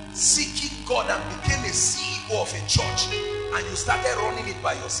seeking God and became a CEO of a church, and you started running it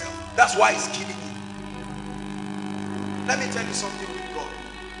by yourself. That's why it's killing you. Let me tell you something with God.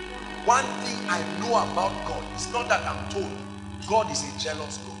 One thing I know about God is not that I'm told. God is a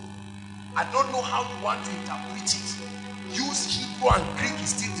jealous God. I don't know how you want to interpret it. Use Hebrew and Greek is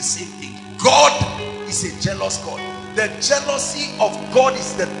still the same thing. God is a jealous God. The jealousy of God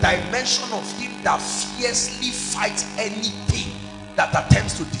is the dimension of him that fiercely fights anything that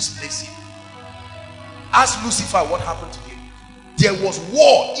attempts to displace him. Ask Lucifer what happened to him. There was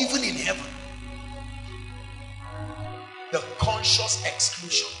war even in heaven. The conscious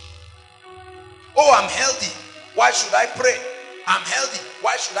exclusion. Oh, I'm healthy. Why should I pray? I'm healthy.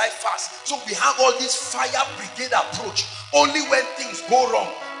 Why should I fast? So we have all this fire brigade approach. Only when things go wrong,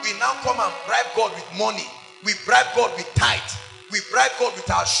 we now come and bribe God with money. We bribe God with tithe. We bribe God with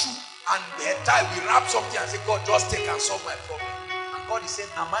our shoe. And the tithe, we wrap something and say, God, just take and solve my problem. And God is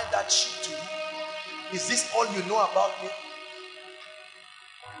saying, am I that cheap to you? Is this all you know about me?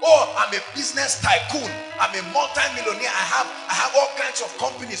 Oh, I'm a business tycoon. I'm a multi-millionaire. I have all kinds of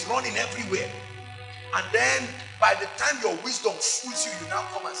companies running everywhere. And then by the time your wisdom fools you, you now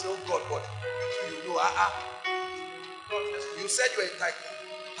come and say, oh God, you know, you said you're a tycoon.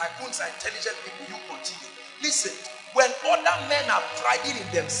 Tycoons are intelligent people. You continue. Listen, when other men are priding in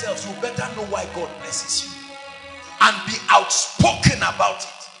themselves, you better know why God blesses you. And be outspoken about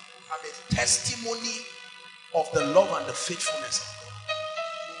it. I'm a testimony of the love and the faithfulness of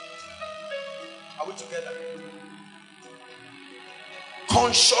God. Are we together?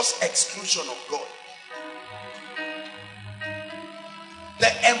 Conscious exclusion of God. The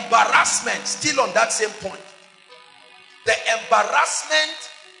embarrassment, still on that same point, the embarrassment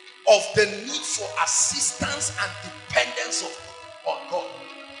of the need for assistance and dependence on God.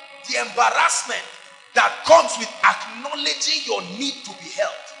 The embarrassment that comes with acknowledging your need to be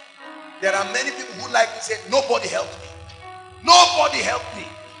helped. There are many people who like to say, nobody helped me. Nobody helped me.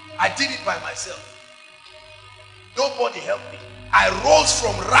 I did it by myself. Nobody helped me. I rose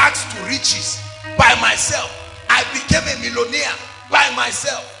from rags to riches by myself. I became a millionaire by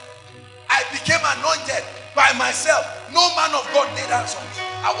myself. I became anointed by myself. No man of God laid hands on me.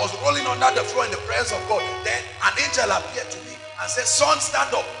 I was rolling under the floor in the presence of God. Then an angel appeared to me and said, son,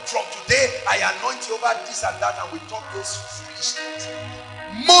 stand up. From today, I anoint you over this and that. And we talk those foolish things.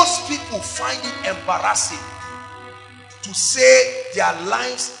 Most people find it embarrassing to say their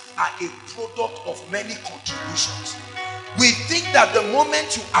lives are a product of many contributions. We think that the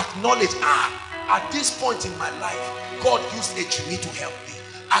moment you acknowledge, at this point in my life, God used Ejimi to help me.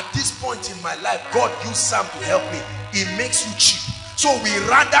 At this point in my life, God used Sam to help me. It makes you cheap. So we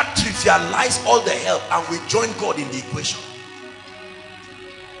rather trivialize all the help and we join God in the equation.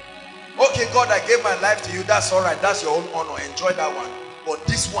 Okay, God, I gave my life to you. That's all right. That's your own honor. Enjoy that one. But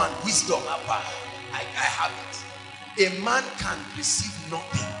this one, wisdom, I have it. A man can receive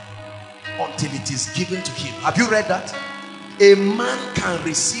nothing until it is given to him. Have you read that? A man can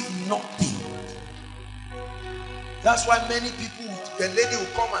receive nothing. That's why many people, the lady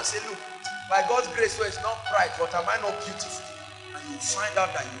will come and say, look, by God's grace, so it's not pride, but am I not beautiful? And you find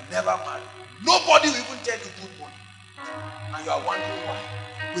out that you never marry. Nobody will even tell you good money. And you are wondering why.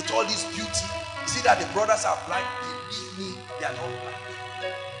 With all this beauty, you see that the brothers are blind. Believe me, they are not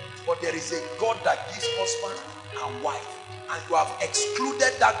blind. But there is a God that gives husband and wife. And you have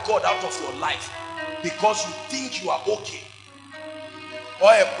excluded that God out of your life because you think you are okay. Or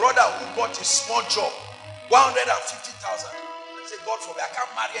a brother who got a small job, 150,000. I say, God forbid, I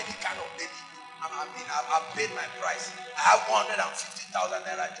can't marry any kind of lady. I've paid my price. I have 150,000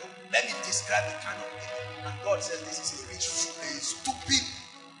 naira job. Let me describe the kind of lady. And God says, this is a rich fool, a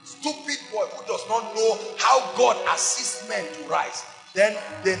stupid boy who does not know how God assists men to rise. Then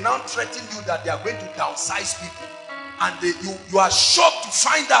they now threaten you that they are going to downsize people. And you are shocked to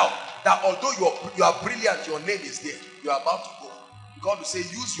find out that although you are brilliant, your name is there. You are about to go. God will say,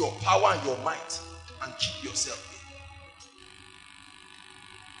 use your power and your might and keep yourself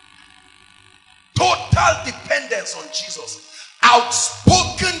there. Total dependence on Jesus.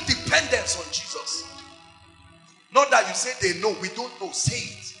 Outspoken dependence on Jesus. Not that you say they know, we don't know. Say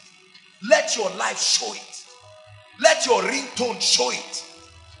it. Let your life show it. Let your ringtone show it.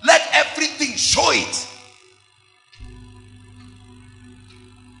 Let everything show it.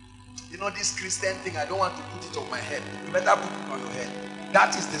 You know this Christian thing, I don't want to put it on my head. You better put it on your head.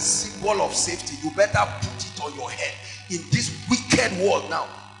 That is the symbol of safety. You better put it on your head. In this wicked world now,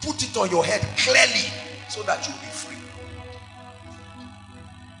 put it on your head clearly so that you'll be free.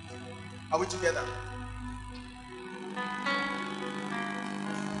 Are we together?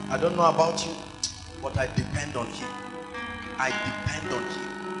 I don't know about you, but I depend on him. I depend on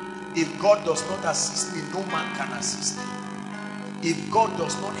him. If God does not assist me, no man can assist me. If God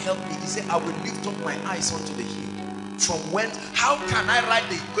does not help me, he said, I will lift up my eyes unto the hill. From whence, how can I write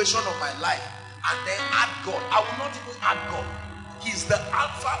the equation of my life and then add God? I will not even add God. He's the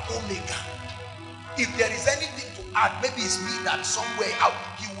Alpha Omega. If there is anything to add, maybe it's me that somewhere out,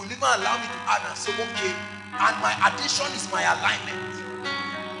 he will even allow me to add and say, okay, and my addition is my alignment.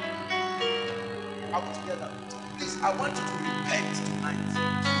 Are we together? Please, I want you to repent tonight.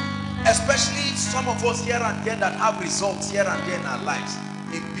 Especially some of us here and there that have results here and there in our lives.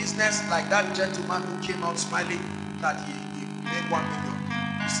 In business, like that gentleman who came out smiling that he made 1 million.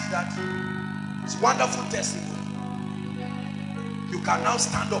 You see that? It's wonderful testimony. You can now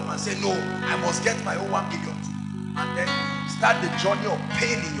stand up and say, no, I must get my own 1 million. And then start the journey of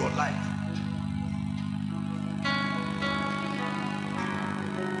pain in your life.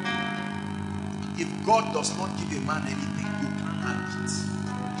 If God does not give a man anything, you can't have it.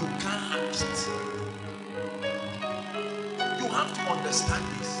 You can't have it. You have to understand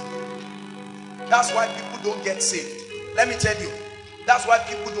this. That's why people don't get saved. Let me tell you, that's why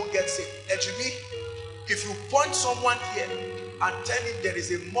people don't get saved. Ejimi, if you point someone here and tell him there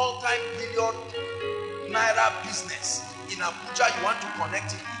is a multi-billion naira business in Abuja you want to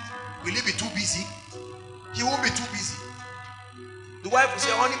connect him with, will he be too busy? He won't be too busy. The wife will say,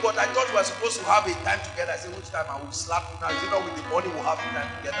 honey, but I thought we were supposed to have a time together. I say, which time? I will slap you now. Is it not with the money we'll have a time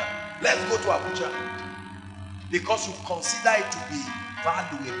together? Let's go to Abuja. Because you consider it to be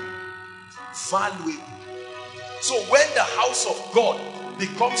valuable. Valuable. So when the house of God,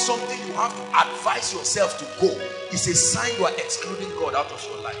 becomes something you have to advise yourself to go, it's a sign you are excluding God out of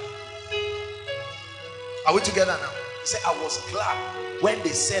your life. Are we together now? He said, I was glad when they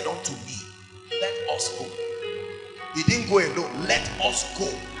said unto me, let us go. He didn't go alone. Let us go.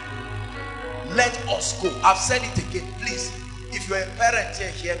 Let us go. I've said it again. Please, if you're a parent here,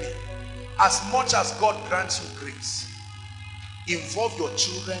 hear me. As much as God grants you grace, involve your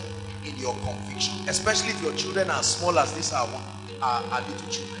children in your conviction, especially if your children are as small as this are little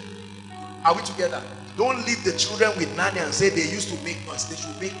children. Are we together? Don't leave the children with nanny and say they used to make noise. They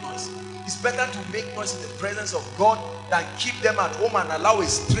should make noise. It's better to make noise in the presence of God than keep them at home and allow a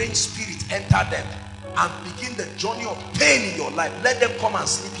strange spirit enter them and begin the journey of pain in your life. Let them come and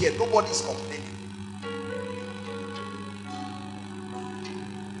sleep here. Nobody's complaining.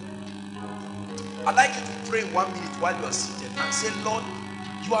 I'd like you to pray 1 minute while you are seated and say, Lord,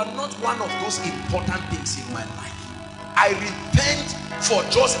 you are not one of those important things in my life. I repent for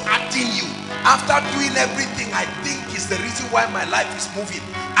just adding you. After doing everything I think is the reason why my life is moving,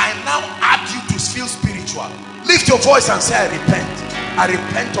 I now add you to feel spiritual. Lift your voice and say, I repent. I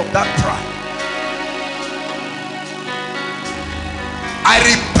repent of that pride. I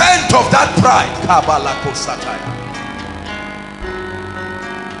repent of that pride.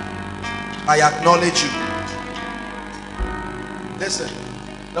 I acknowledge you. Listen,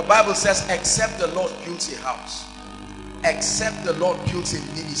 the Bible says, except the Lord builds a house, except the Lord builds a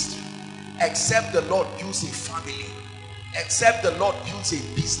ministry, except the Lord builds a family, except the Lord builds a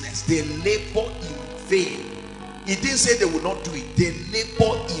business, they labor in vain. He didn't say they will not do it. They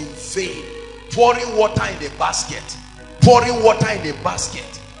labor in vain. Pouring water in a basket, pouring water in a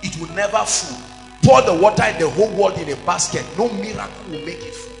basket, it will never full. Pour the water in the whole world in a basket, no miracle will make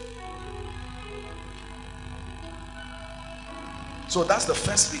it full. So that's the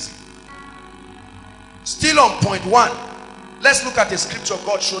first reason. Still on point 1, let's look at a scripture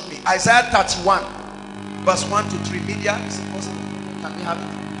God showed me. Isaiah 31 verse 1 to 3. Media, is it possible? Can we have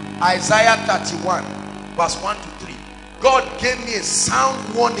it? Isaiah 31 verse 1 to 3. God gave me a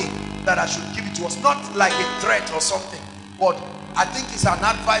sound warning that I should give it to us. Not like a threat or something, but I think it's an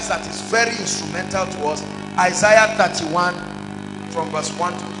advice that is very instrumental to us. Isaiah 31 from verse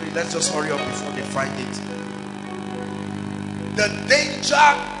 1 to 3. Let's just hurry up before they find it. The danger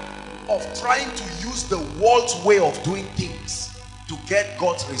of trying to use the world's way of doing things to get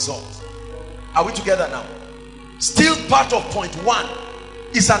God's result. Are we together now? Still part of point 1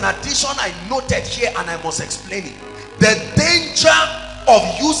 is an addition I noted here and I must explain it. The danger of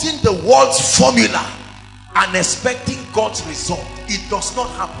using the world's formula and expecting God's result. It does not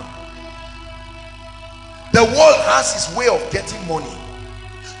happen. The world has its way of getting money.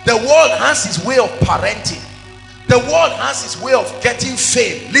 The world has its way of parenting. The world has its way of getting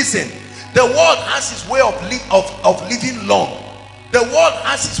fame. Listen, the world has its way of living long. The world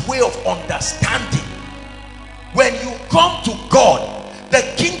has its way of understanding. When you come to God, the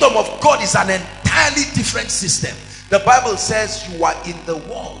kingdom of God is an entirely different system. The Bible says you are in the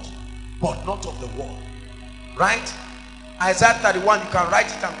world, but not of the world. Right? Isaiah 31, you can write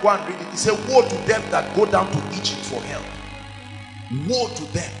it and go and read it. It says, woe to them that go down to Egypt for help. Woe to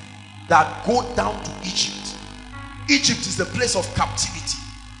them that go down to Egypt. Egypt is the place of captivity,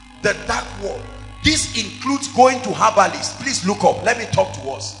 the dark world. This includes going to herbalists. Please look up. Let me talk to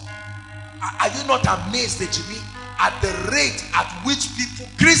us. Are you not amazed, Jimmy, at the rate at which people,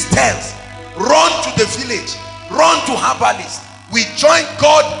 Christians, run to the village, run to herbalists? We join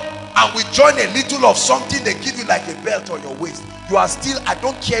God and we join a little of something they give you like a belt on your waist. You are still, I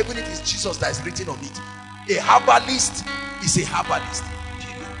don't care even if it's Jesus that is written on it. A herbalist is a herbalist.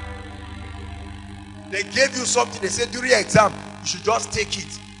 They gave you something, they said during your exam, you should just take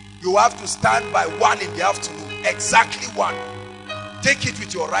it. You have to stand by 1 in the afternoon, exactly 1. Take it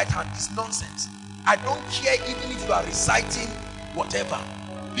with your right hand. It's nonsense. I don't care even if you are reciting whatever.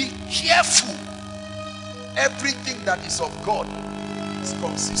 Be careful. Everything that is of God is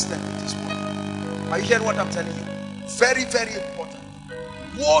consistent with His word. Are you hearing what I'm telling you? Very, very important.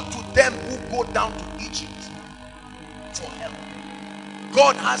 Woe to them who go down to Egypt for help.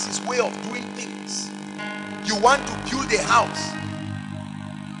 God has His way of doing things. You want to build a house.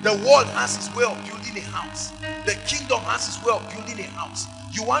 The world has its way of building a house. The kingdom has its way of building a house.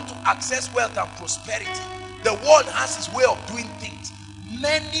 You want to access wealth and prosperity. The world has its way of doing things.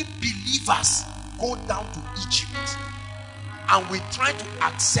 Many believers go down to Egypt and we try to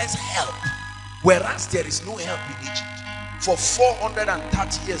access help, whereas there is no help in Egypt. For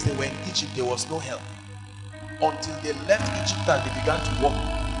 430 years they were in Egypt, there was no help. Until they left Egypt and they began to walk.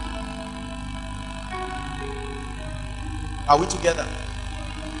 Are we together?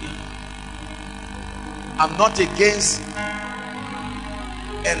 I'm not against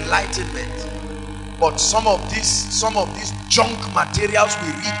enlightenment. But some of these junk materials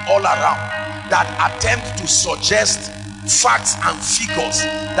we read all around that attempt to suggest facts and figures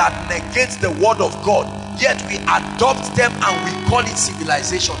that negate the word of God, yet we adopt them and we call it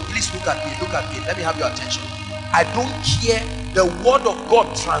civilization. Please look at me, let me have your attention. I don't care. The word of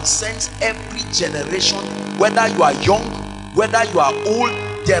God transcends every generation, whether you are young, whether you are old.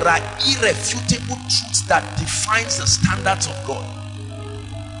 There are irrefutable truths that defines the standards of God.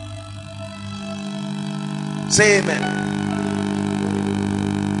 Say amen.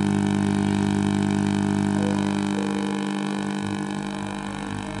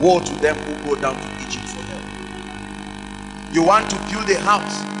 Woe to them who go down to Egypt for help. You want to build a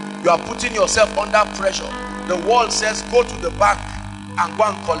house, you are putting yourself under pressure. The world says go to the bank and go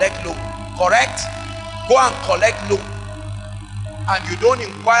and collect loan. Correct? Go and collect loan. And you don't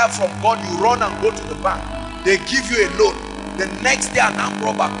inquire from God, you run and go to the bank. They give you a loan. The next day an armed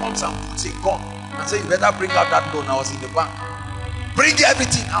robber comes and puts a gun and says, you better bring out that loan. I was in the bank. Bring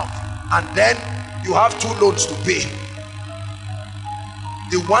everything out. And then you have 2 loans to pay.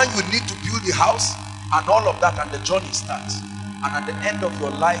 The one you need to build the house and all of that, and the journey starts. And at the end of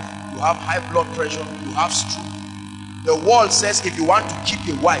your life, you have high blood pressure, you have stroke. The world says if you want to keep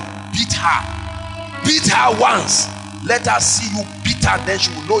a wife, beat her. Beat her once. Let her see you beat her, then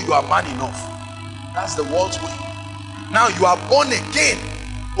she will know you are man enough. That's the world's way. Now you are born again,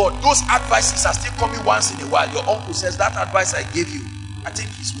 but those advices are still coming once in a while. Your uncle says, that advice I gave you, I think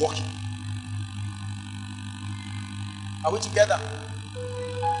he's working. Are we together?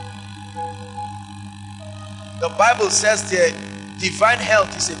 The Bible says the divine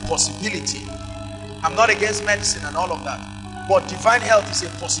health is a possibility. I'm not against medicine and all of that, but divine health is a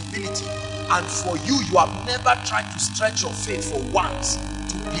possibility. And for you, you have never tried to stretch your faith for once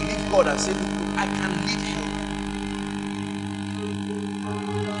to believe God and say, look, I can live here.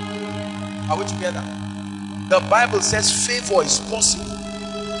 Are we together? The Bible says favor is possible.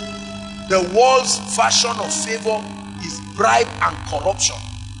 The world's version of favor is bribe and corruption.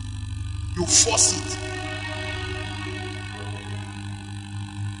 You force it.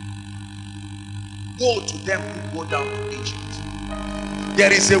 Woe to them who go down to Egypt.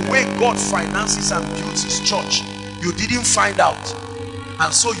 There is a way God finances and builds his church. You didn't find out,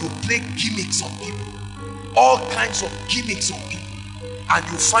 and so you play gimmicks on people, all kinds of gimmicks on people, and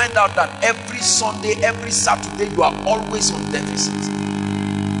you find out that every Sunday, every Saturday, you are always on deficit.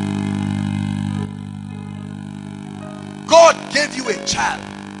 God gave you a child.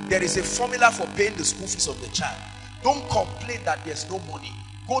 There is a formula for paying the school fees of the child. Don't complain that there's no money.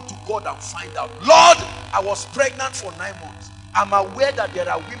 Go to God and find out. Lord, I was pregnant for 9 months. I'm aware that there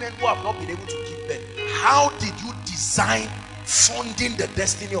are women who have not been able to give birth. How did you design funding the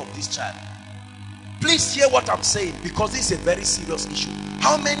destiny of this child? Please hear what I'm saying, because this is a very serious issue.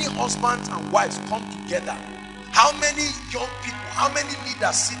 How many husbands and wives come together? How many young people, how many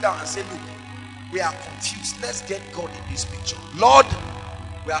leaders sit down and say, look, we are confused. Let's get God in this picture. Lord,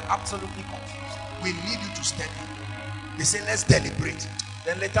 we are absolutely confused. We need you to step in. They say, let's deliberate.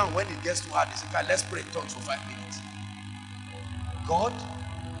 Then later on, when it gets too hard, they say, okay, let's pray in tongues for 5 minutes. God,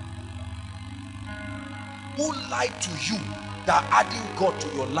 who lied to you that adding God to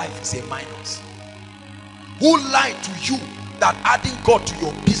your life is a minus? Who lied to you that adding God to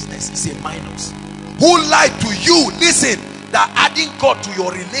your business is a minus? Who lied to you, listen, that adding God to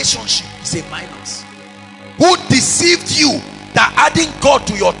your relationship is a minus? Who deceived you that adding God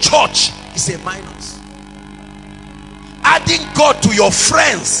to your church is a minus? Adding God to your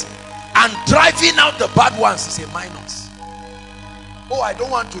friends and driving out the bad ones is a minus. Oh, I don't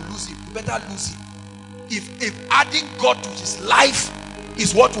want to lose him. You better lose him. If adding God to his life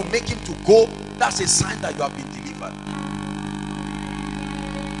is what will make him to go, that's a sign that you have been delivered.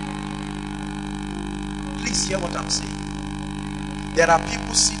 Please hear what I'm saying. There are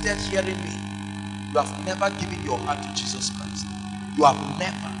people seated hearing me. You have never given your heart to Jesus Christ. You have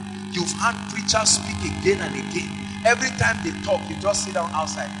never. You've heard preachers speak again and again. Every time they talk, you just sit down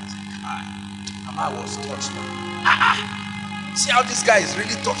outside and say, I was touched. See how this guy is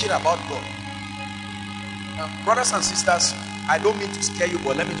really talking about God. Brothers and sisters, I don't mean to scare you,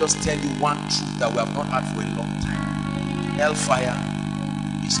 but let me just tell you one truth that we have not had for a long time. Hellfire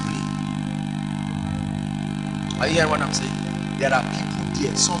is clean. Are you hearing what I'm saying? There are people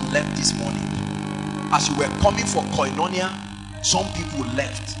there. Some left this morning. As you were coming for koinonia, some people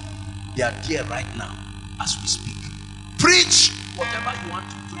left. They are there right now as we speak. Preach whatever you want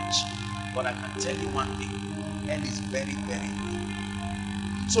to preach, but I can tell you one thing: hell is very, very real.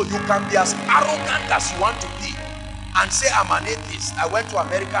 So you can be as arrogant as you want to be and say, I'm an atheist. I went to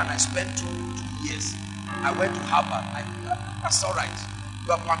America and I spent two years. I went to Harvard. That's all right.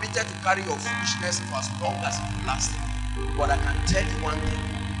 You are permitted to carry your foolishness for as long as it will last. But I can tell you one thing.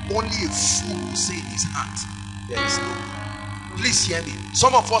 Only a fool will say in his heart, there is no God. Please hear me.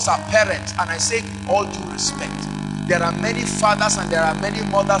 Some of us are parents, and I say with all due respect, there are many fathers and there are many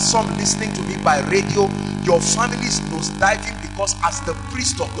mothers, some listening to me by radio. Your family is nosediving because as the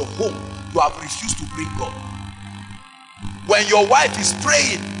priest of the home, you have refused to bring God. When your wife is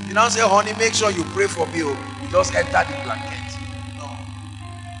praying, you now say, honey, make sure you pray for me. You just enter the blanket. No.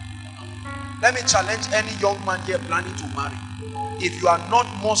 Let me challenge any young man here planning to marry. If you are not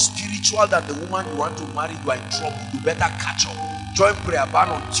more spiritual than the woman you want to marry, you are in trouble. You better catch up. Join prayer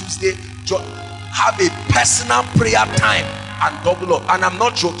band on Tuesday. Have a personal prayer time and double up. And I'm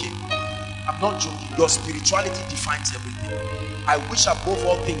not joking. I'm not joking. Your spirituality defines everything. I wish above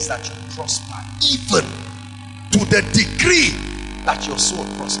all things that you prosper, even to the degree that your soul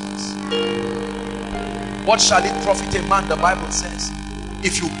prospers. What shall it profit a man, the Bible says,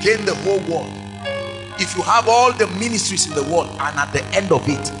 if you gain the whole world, if you have all the ministries in the world, and at the end of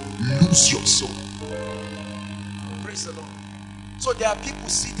it lose your soul? Praise the Lord. So there are people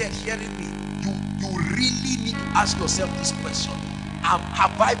seated hearing me. You really need to ask yourself this question.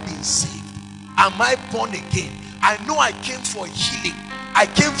 Have I been saved? Am I born again? I know I came for healing. I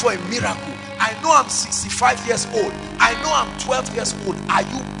came for a miracle. I know I'm 65 years old. I know I'm 12 years old. Are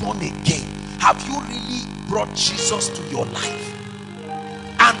you born again? Have you really brought Jesus to your life?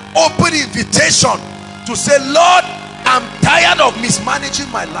 An open invitation to say, Lord, I'm tired of mismanaging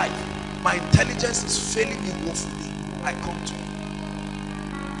my life. My intelligence is failing me woefully. I come to you.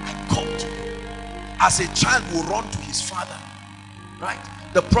 I come to you. As a child will run to his father, right?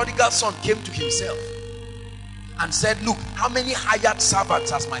 The prodigal son came to himself and said, look, how many hired servants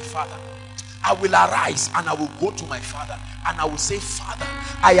has my father? I will arise and I will go to my father and I will say, Father,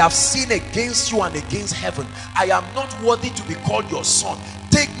 I have sinned against you and against heaven. I am not worthy to be called your son.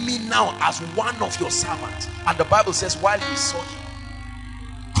 Take me now as one of your servants. And the Bible says, while he saw him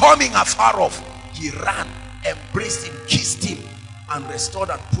coming afar off, he ran, embraced him, kissed him, and restored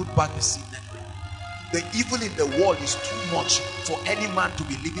and put back the seed network. The evil in the world is too much for any man to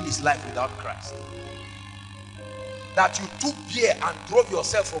be living his life without Christ. That you took beer and drove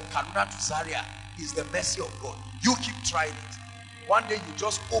yourself from Kaduna to Zaria is the mercy of God. You keep trying it. One day you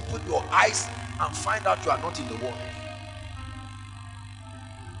just open your eyes and find out you are not in the world.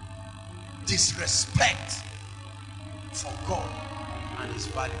 Disrespect for God and his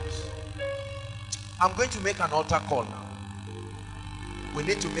values. I'm going to make an altar call now. We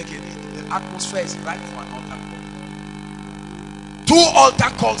need to make it. The atmosphere is right for an altar call. 2 altar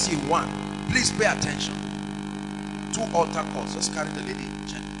calls in one. Please pay attention. 2 altar calls. Just carry the lady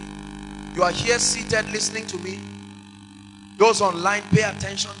gently. You are here seated listening to me. Those online, pay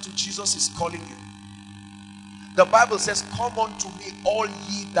attention to Jesus is calling you. The Bible says, come unto me all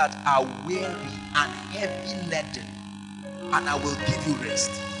ye that are weary and heavy laden, and I will give you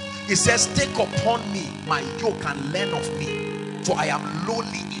rest. It says, take upon me my yoke and learn of me, for I am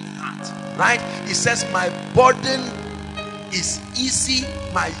lowly in heart. Right? It says, my burden is easy,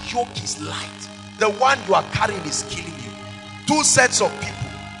 my yoke is light. The one you are carrying is killing you. 2 sets of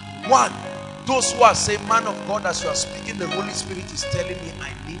people. One, those who are saying, man of God, as you are speaking, the Holy Spirit is telling me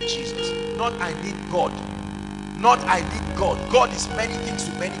I need Jesus. Not I need God. Not I need God. God is many things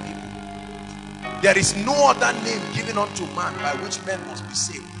to many people. There is no other name given unto man by which men must be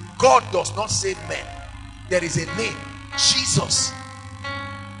saved. God does not save men. There is a name, Jesus.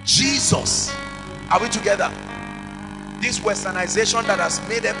 Jesus. Are we together? This westernization that has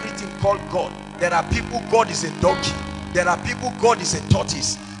made everything called God. There are people God is a donkey. There are people God is a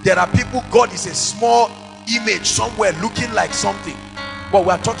tortoise. There are people God is a small image somewhere looking like something. But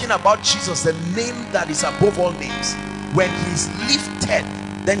we are talking about Jesus, the name that is above all names. When he is lifted,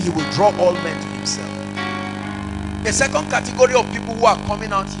 then he will draw all men to himself. A second category of people who are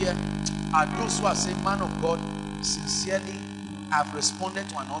coming out here are those who are saying, man of God, sincerely, I've responded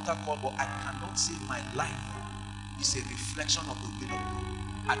to an altar call, but I cannot say my life is a reflection of the will of God.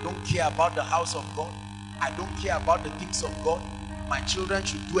 I don't care about the house of God. I don't care about the things of God. My children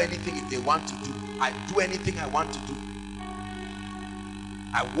should do anything if they want to do. I do anything I want to do.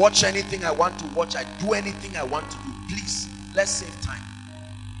 I watch anything I want to watch. I do anything I want to do. Please, let's save time.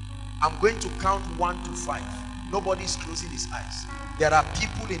 I'm going to count 1 to 5. Nobody's closing his eyes. There are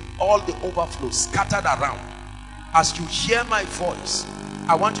people in all the overflow scattered around. As you hear my voice,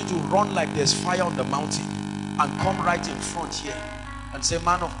 I want you to run like there's fire on the mountain and come right in front here and say,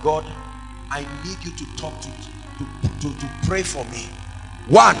 man of God, I need you to talk to pray for me.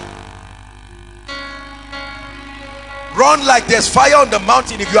 1. Run like there's fire on the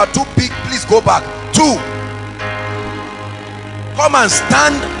mountain. If you are too big, please go back. 2. Come and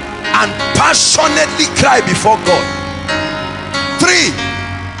stand and passionately cry before God. 3,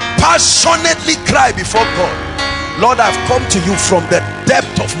 passionately cry before God. Lord, I've come to you from the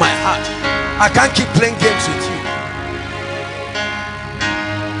depth of my heart. I can't keep playing games with you.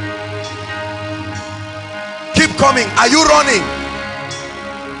 Keep coming. Are you running?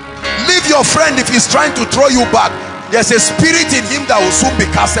 Leave your friend if he's trying to throw you back. There's a spirit in him that will soon be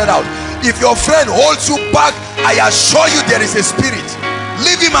casted out. If your friend holds you back, I assure you there is a spirit.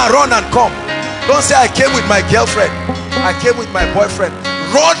 Leave him and run and come. Don't say, I came with my girlfriend, I came with my boyfriend.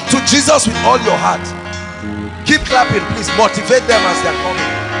 Run to Jesus with all your heart. Keep clapping, please. Motivate them as they're coming.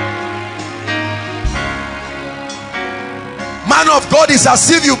 Man of God, is as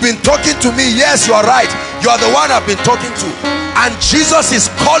if you've been talking to me. Yes, you are right. You are the one I've been talking to. And Jesus is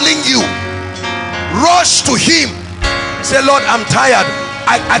calling you. Rush to him. Say, Lord, I'm tired.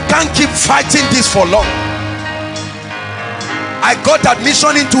 I can't keep fighting this for long. I got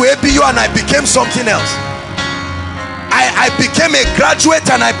admission into ABU and I became something else. I became a graduate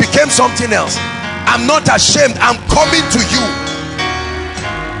and I became something else. I'm not ashamed. I'm coming to you.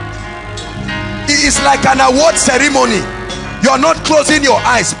 It is like an award ceremony. You're not closing your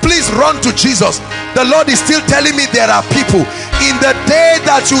eyes. Please run to Jesus. The Lord is still telling me there are people. In the day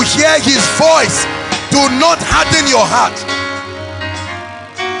that you hear his voice, do not harden your heart.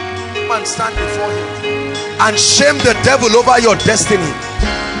 Come and stand before him and shame the devil over your destiny.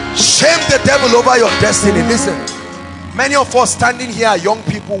 Shame the devil over your destiny. Listen, many of us standing here are young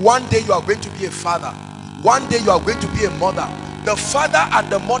people. One day you are going to be a father. One day you are going to be a mother. The father and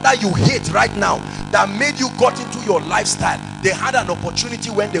the mother you hate right now that made you got into your lifestyle, they had an opportunity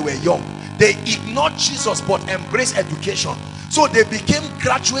when they were young. They ignored Jesus but embraced education. So they became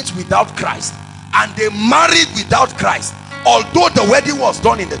graduates without Christ, and they married without Christ, although the wedding was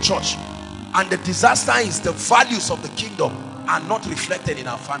done in the church. And the disaster is the values of the kingdom are not reflected in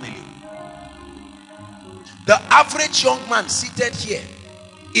our family. The average young man seated here,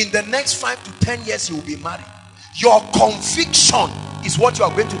 in the next 5 to 10 years he will be married. Your conviction is what you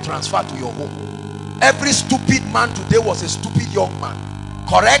are going to transfer to your home. Every stupid man today was a stupid young man,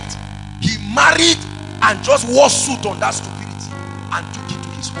 correct? He married and just wore suit on that stupidity and took it to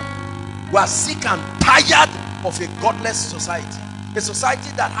his home. We are sick and tired of a godless society, a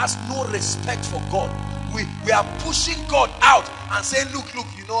society that has no respect for God. We are pushing God out and saying, look,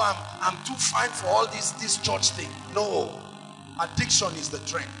 you know, I'm too fine for all this church thing. No, addiction is the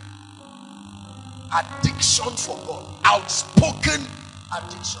trend. Addiction for God, outspoken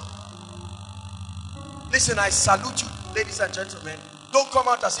addiction. Listen, I salute you, ladies and gentlemen. Don't come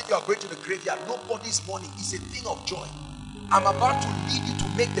out as if you are going to the graveyard. Nobody's mourning. It's a thing of joy. I'm about to lead you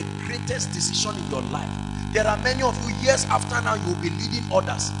to make the greatest decision in your life. There are many of you, years after now, you will be leading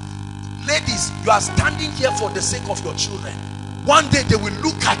others. Ladies, you are standing here for the sake of your children. One day they will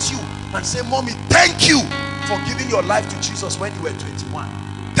look at you and say, Mommy, thank you for giving your life to Jesus when you were 21.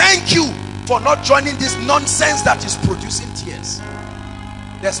 Thank you for not joining this nonsense that is producing tears.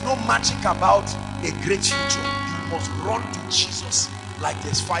 There's no magic about a great future. You must run to Jesus like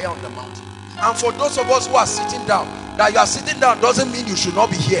there's fire on the mountain. And for those of us who are sitting down, that you are sitting down doesn't mean you should not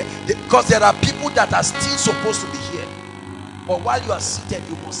be here, because there are people that are still supposed to be here. But while you are seated,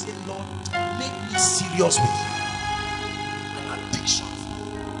 you must say, Lord, make me serious with you. An addiction for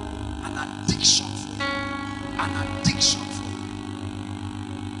you. An addiction for you. An addiction for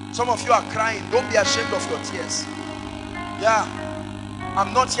you. Some of you are crying. Don't be ashamed of your tears. Yeah,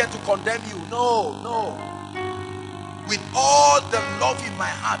 I'm not here to condemn you. No. With all the love in my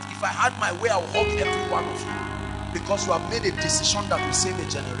heart, if I had my way, I would hug every one of you, because you have made a decision that will save a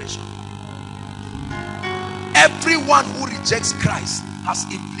generation. Everyone who rejects Christ has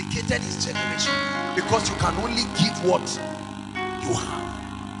implicated his generation, because you can only give what you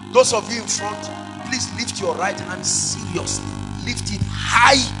have. Those of you in front, please lift your right hand seriously. Lift it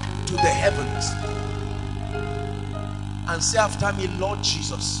high to the heavens and say after me, Lord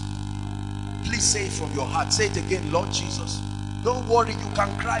Jesus. Please say it from your heart. Say it again, Lord Jesus. Don't worry, you can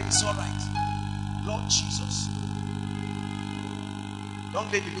cry, it's all right. Lord Jesus. Young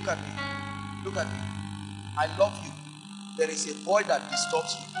lady, look at me. Look at me. I love you. There is a boy that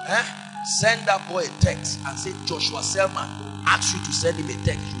disturbs you. Send that boy a text and say, Joshua Selman asked you to send him a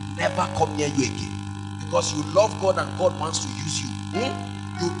text. He'll never come near you again, because you love God and God wants to use you.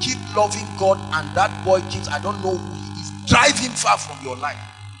 You keep loving God and that boy keeps, I don't know who he is, drive him far from your life.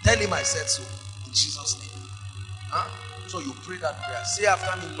 Tell him I said so in Jesus' name. So you pray that prayer. Say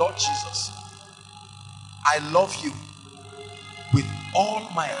after me, Lord Jesus, I love you with all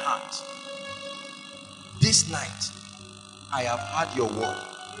my heart. This night I have heard your word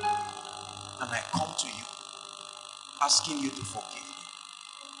and I come to you. asking you to forgive me,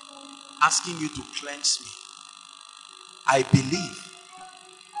 asking you to cleanse me. I believe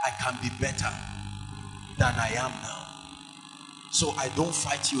I can be better than I am now. So I don't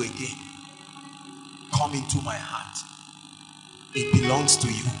fight you again. Come into my heart. It belongs to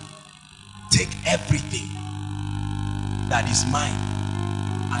you. Take everything that is mine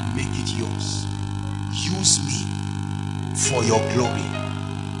and make it yours. Use me for your glory.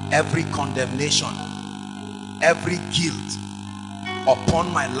 Every condemnation, every guilt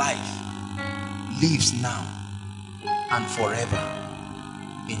upon my life leaves now and forever,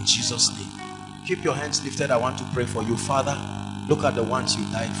 in Jesus' name. Keep your hands lifted. I want to pray for you. Father, look at the ones you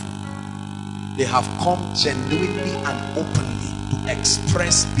died for. They have come genuinely and openly to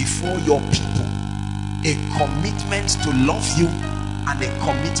express before your people a commitment to love you and a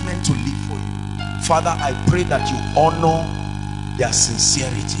commitment to live for you. Father, I pray that you honor their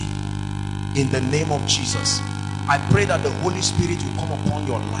sincerity in the name of Jesus. I pray that the Holy Spirit will come upon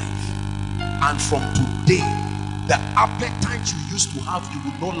your life, and from today the appetite you used to have, you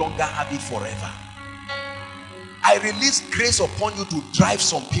will no longer have it forever. I release grace upon you to drive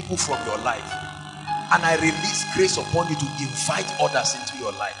some people from your life, and I release grace upon you to invite others into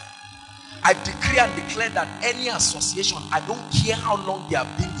your life. I decree and declare that any association, I don't care how long they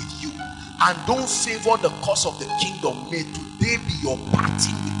have been with you and don't favor the cause of the kingdom, may today be your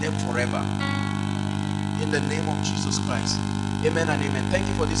parting with them forever, in the name of Jesus Christ. Amen and amen. Thank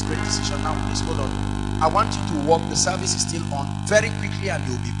you for this great decision. Now please hold on. I want you to walk. The service is still on. Very quickly and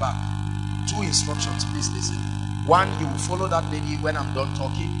you'll be back. 2 instructions, please listen. 1, you will follow that lady when I'm done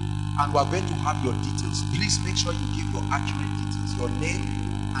talking, and we're going to have your details. Please make sure you give your accurate details, your name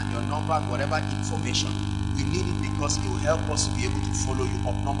and your number and whatever information. We need it because it will help us to be able to follow you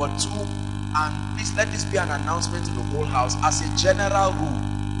up. Number 2, and please let this be an announcement to the whole house. As a general rule,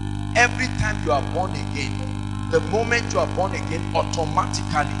 every time you are born again, the moment you are born again,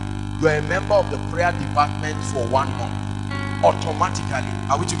 automatically you are a member of the prayer department for 1 month. Automatically.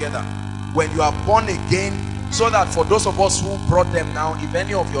 Are we together? When you are born again, so that for those of us who brought them now, if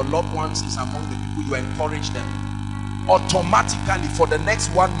any of your loved ones is among the people, you encourage them. Automatically for the next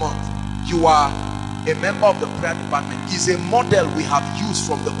 1 month, you are a member of the prayer department. Is a model we have used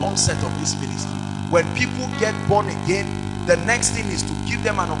from the onset of this ministry. When people get born again, the next thing is to give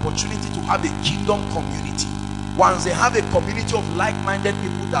them an opportunity to have a kingdom community. Once they have a community of like-minded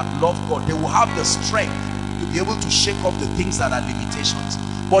people that love God, they will have the strength to be able to shake off the things that are limitations.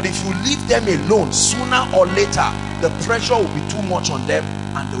 But if you leave them alone, sooner or later the pressure will be too much on them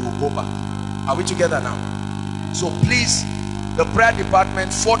and they will go back. Are we together now? So please, the prayer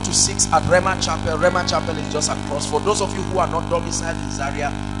department 4 to 6 at Rema Chapel. Rema Chapel is just across. For those of you who are not domiciled in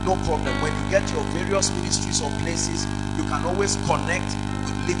Zaria, no problem. When you get your various ministries or places, you can always connect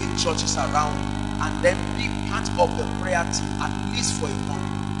with living churches around and then be part of the prayer team, at least for a month.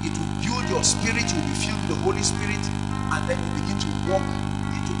 It will build your spirit. You will be filled with the Holy Spirit, and then you begin to walk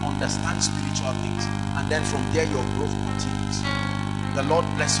into understand spiritual things, and then from there your growth continues. The Lord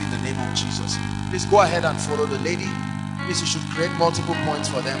bless you in the name of Jesus. Please go ahead and follow the lady. Please, you should create multiple points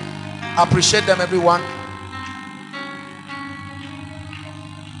for them. Appreciate them, everyone.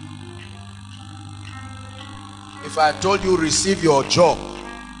 If I told you receive your job,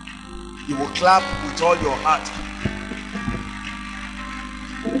 you will clap with all your heart.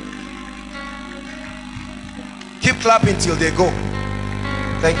 Keep clapping till they go.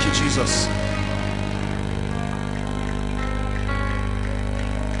 Thank you, Jesus.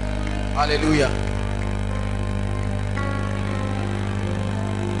 Hallelujah.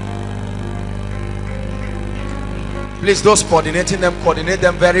 Please, those coordinating them, coordinate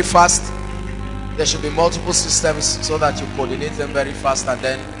them very fast. There should be multiple systems so that you coordinate them very fast, and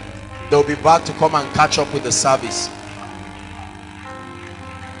then they'll be back to come and catch up with the service.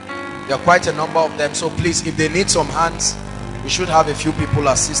 There are quite a number of them, so please, if they need some hands, we should have a few people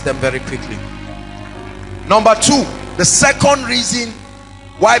assist them very quickly. Number 2, the second reason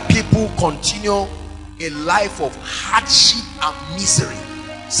why people continue a life of hardship and misery.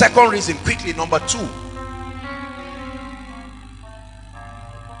 Second reason, quickly, number 2.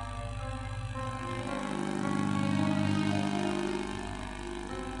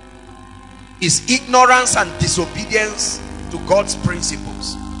 Is ignorance and disobedience to God's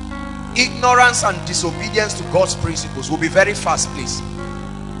principles. Ignorance and disobedience to God's principles. We'll be very fast, please.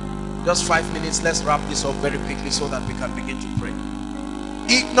 Just 5 minutes. Let's wrap this up very quickly so that we can begin to pray.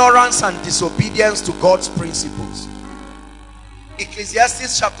 Ignorance and disobedience to God's principles.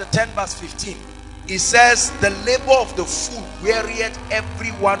 Ecclesiastes chapter 10 verse 15. It says, the labor of the fool wearieth every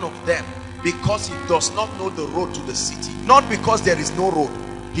one of them, because he does not know the road to the city. Not because there is no road.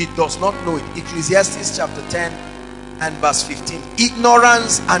 He does not know it. Ecclesiastes chapter 10 and verse 15.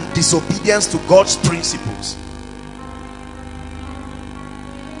 Ignorance and disobedience to God's principles.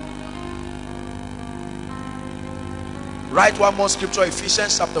 Write one more scripture,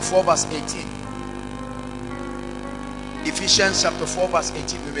 Ephesians chapter 4 verse 18. Ephesians chapter 4 verse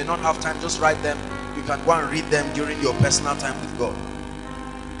 18. We may not have time, just write them. You can go and read them during your personal time with God.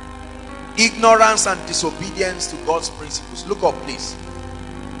 Ignorance and disobedience to God's principles. Look up please.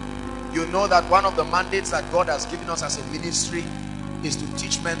 You know that one of the mandates that God has given us as a ministry is to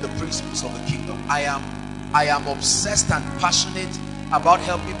teach men the principles of the kingdom. I am obsessed and passionate about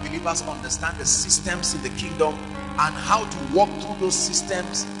helping believers understand the systems in the kingdom and how to walk through those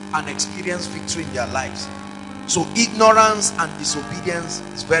systems and experience victory in their lives. So ignorance and disobedience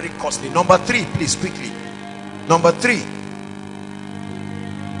is very costly. Number 3, please, quickly. Number 3.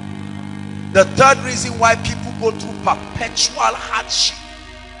 The third reason why people go through perpetual hardship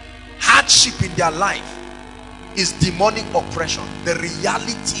in their life is demonic oppression. The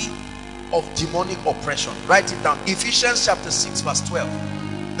reality of demonic oppression. Write it down. Ephesians chapter 6 verse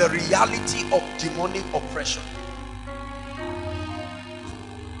 12. The reality of demonic oppression.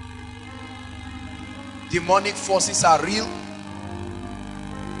 Demonic forces are real.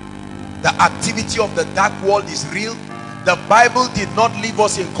 The activity of the dark world is real. The Bible did not leave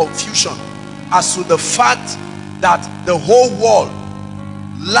us in confusion as to the fact that the whole world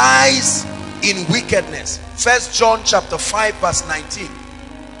lies in wickedness. 1 John chapter 5 verse 19.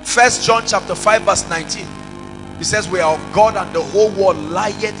 1 John chapter 5 verse 19. It says we are of God and the whole world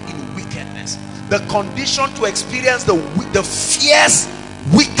lieth in wickedness. The condition to experience the fierce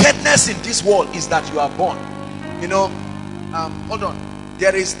wickedness in this world is that you are born. You know, hold on.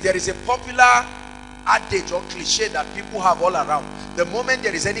 There is a popular adage or cliche that people have all around. The moment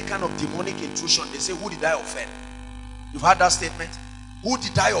there is any kind of demonic intrusion, they say, who did I offend? You've heard that statement? Who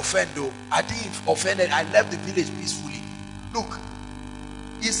did I offend though? I didn't offend. I left the village peacefully. Look,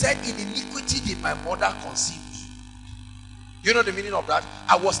 he said, in iniquity did my mother conceive. You know the meaning of that?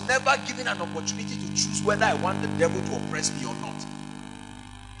 I was never given an opportunity to choose whether I want the devil to oppress me or not.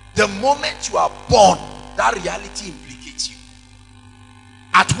 The moment you are born, that reality implicates you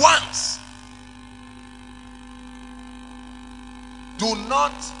at once. Do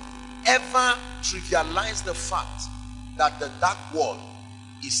not ever trivialize the fact that the dark world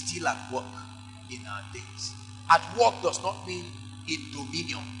is still at work in our days. At work does not mean in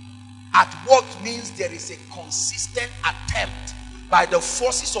dominion. At work means there is a consistent attempt by the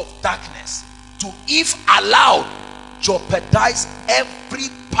forces of darkness to, if allowed, jeopardize every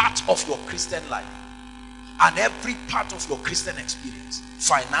part of your Christian life and every part of your Christian experience.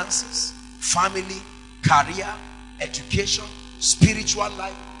 Finances, family, career, education, spiritual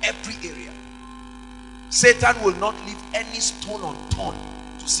life, every area. Satan will not leave any stone unturned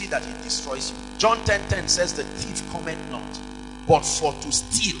to see that he destroys you. John 10:10 says the thief cometh not but for to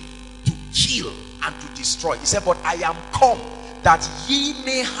steal, to kill and to destroy. He said, but I am come that ye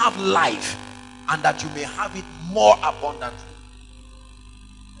may have life and that you may have it more abundantly.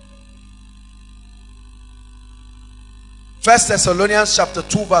 First Thessalonians chapter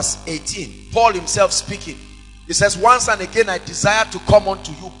 2 verse 18. Paul himself speaking. He says, once and again I desire to come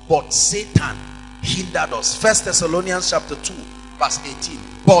unto you, but Satan hindered us. First Thessalonians chapter 2 verse 18.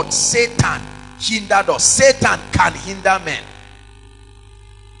 But Satan hindered us. Satan can hinder men.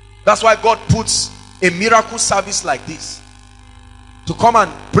 That's why God puts a miracle service like this to come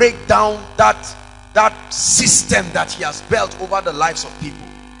and break down that system that he has built over the lives of people.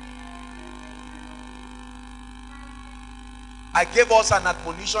 I gave us an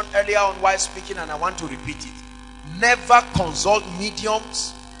admonition earlier on while speaking, and I want to repeat it. Never consult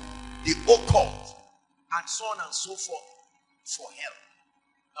mediums, the occult, and so on and so forth for help.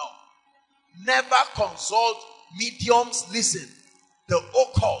 No. Never consult mediums, listen, the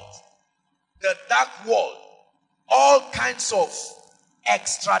occult, the dark world, all kinds of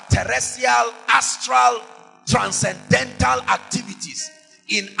extraterrestrial, astral, transcendental activities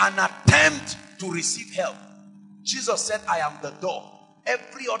in an attempt to receive help. Jesus said, I am the door.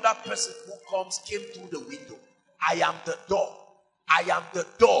 Every other person who comes came through the window. I am the door. I am the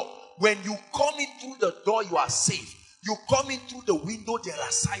door. When you come in through the door, you are safe. You come in through the window, there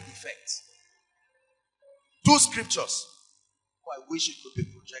are side effects. Two scriptures. Oh, I wish it could be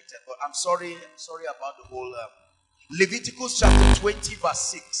projected, but I'm sorry about the whole Leviticus chapter 20 verse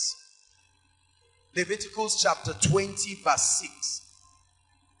 6. Leviticus chapter 20 verse 6.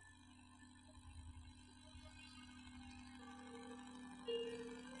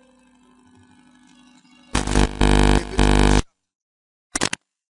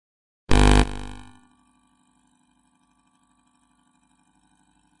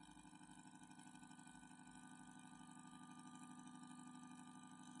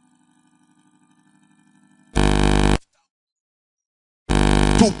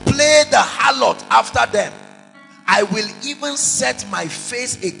 to play the harlot after them. I will even set my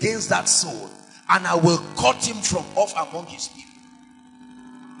face against that soul, and I will cut him from off among his people.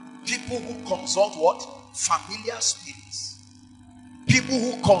 People who consult what? Familiar spirits. People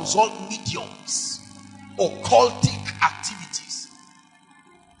who consult mediums, occultic activities.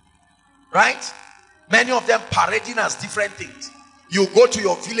 Right? Many of them parading as different things. You go to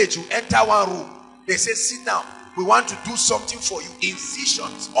your village, you enter one room, they say, sit down, we want to do something for you.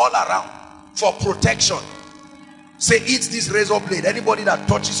 Incisions all around for protection. Say, eat this razor blade. Anybody that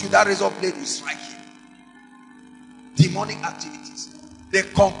touches you, that razor blade will strike you. Demonic activities. They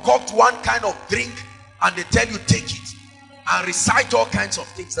concoct one kind of drink and they tell you, take it, and recite all kinds of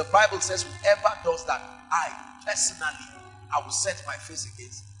things. The Bible says, whoever does that, I personally, I will set my face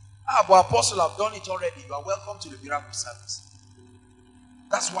against. Ah, but Apostle, I've done it already. You are welcome to the miracle service.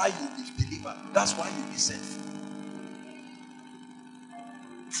 That's why you will be delivered. That's why you will be set free.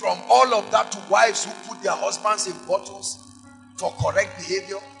 From all of that, to wives who put their husbands in bottles for correct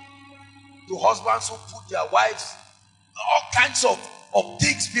behavior, to husbands who put their wives, all kinds of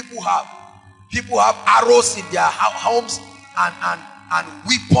things people have. People have arrows in their homes and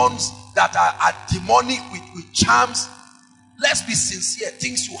weapons that are demonic with charms. Let's be sincere.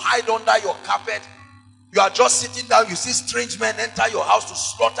 Things you hide under your carpet. You are just sitting down, you see strange men enter your house to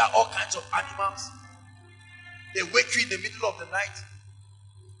slaughter all kinds of animals. They wake you in the middle of the night.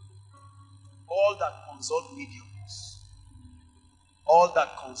 All that consult mediums. All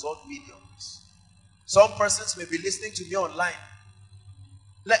that consult mediums. Some persons may be listening to me online.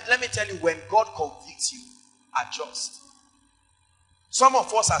 Let me tell you, when God convicts you, adjust. Some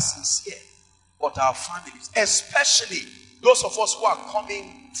of us are sincere, but our families, especially those of us who are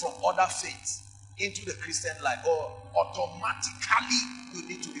coming from other faiths into the Christian life, or automatically you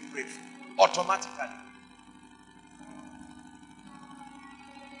need to be prayed for. Automatically.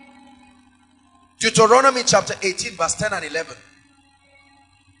 Deuteronomy chapter 18 verse 10 and 11.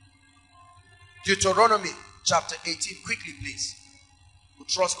 Deuteronomy chapter 18, quickly please. We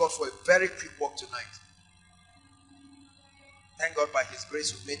trust God for a very quick walk tonight. Thank God by his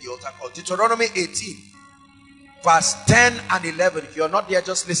grace we made the altar call. Deuteronomy 18 verse 10 and 11. If you are not there,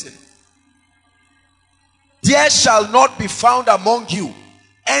 just listen. There shall not be found among you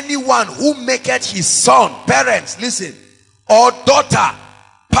anyone who maketh his son, parents, listen, or daughter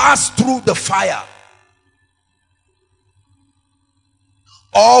pass through the fire,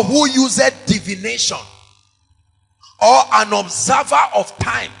 or who useth divination, or an observer of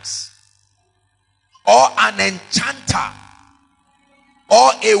times, or an enchanter,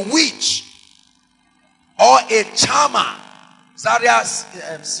 or a witch, or a charmer. Zariah's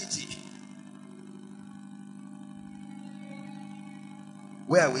city.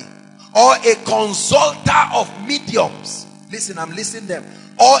 Where are we? Or a consulter of mediums. Listen, I'm listening to them.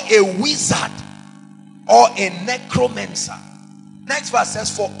 Or a wizard, or a necromancer. Next verse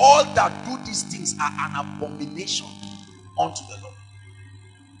says, for all that do these things are an abomination unto the Lord.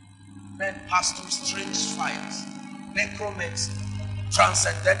 Men pass through strange fires, necromancy,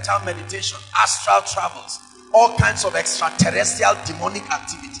 transcendental meditation, astral travels, all kinds of extraterrestrial demonic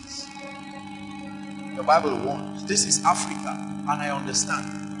activities. The Bible warns. This is Africa, and I understand.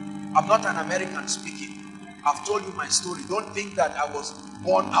 I'm not an American speaking. I've told you my story. Don't think that I was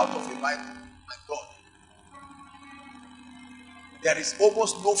born out of a Bible. My God. There is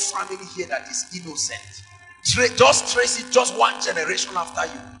almost no family here that is innocent. Just trace it, just one generation after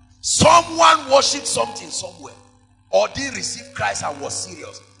you. Someone worshipped something somewhere, or didn't receive Christ and was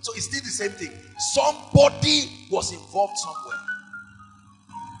serious. So it's still the same thing. Somebody was involved somewhere.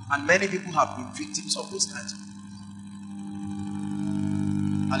 And many people have been victims of those kinds of things.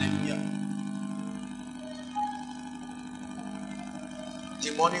 Hallelujah.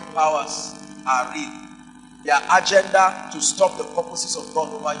 Demonic powers are real. Their agenda to stop the purposes of God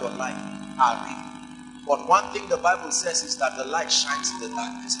over your life are real. But one thing the Bible says is that the light shines in the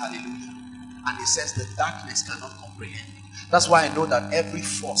darkness. Hallelujah. And it says the darkness cannot comprehend it. That's why I know that every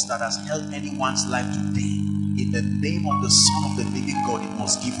force that has held anyone's life today, in the name of the Son of the living God, it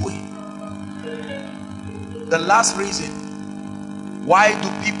must give way. The last reason why do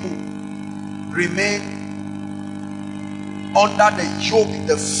people remain under the yoke,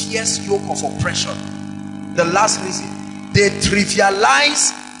 the fierce yoke of oppression? The last reason, they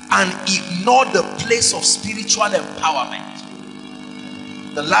trivialize and ignore the place of spiritual empowerment.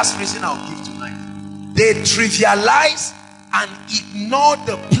 The last reason I'll give tonight, they trivialize and ignore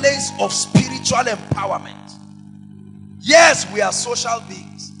the place of spiritual empowerment. Yes, we are social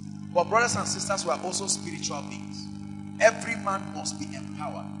beings, but brothers and sisters, we are also spiritual beings. Every man must be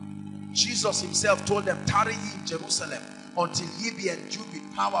empowered. Jesus himself told them, tarry ye in Jerusalem until ye be endued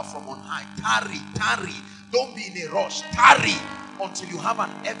with power from on high. Tarry, tarry. Don't be in a rush. Tarry until you have an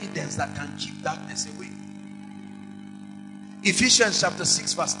evidence that can keep darkness away. Ephesians chapter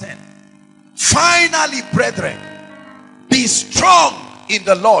 6 verse 10. Finally, brethren, be strong in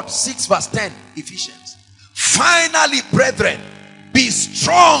the Lord. 6 verse 10, Ephesians. Finally, brethren, be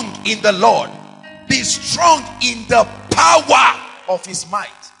strong in the Lord. Be strong in the power of his might.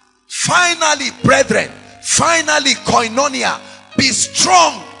 Finally, brethren, finally, koinonia, be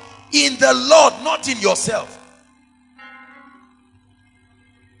strong in the Lord, not in yourself.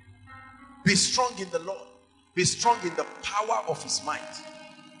 Be strong in the Lord. Be strong in the power of his might.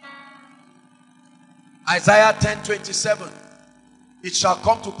 Isaiah 10:27. It shall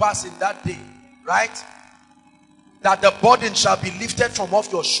come to pass in that day, right, that the burden shall be lifted from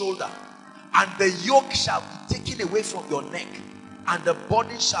off your shoulder, and the yoke shall be taken away from your neck, and the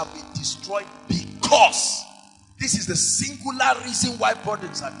burden shall be destroyed, because this is the singular reason why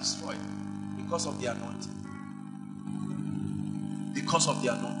burdens are destroyed. Because of the anointing. Because of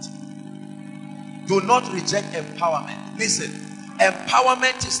the anointing. Do not reject empowerment. Listen,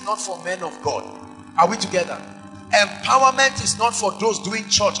 empowerment is not for men of God. Are we together? Empowerment is not for those doing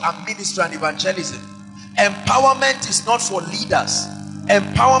church and ministry and evangelism. Empowerment is not for leaders.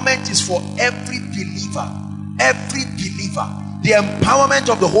 Empowerment is for every believer. Every believer. The empowerment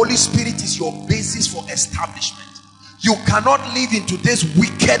of the Holy Spirit is your basis for establishment. You cannot live into this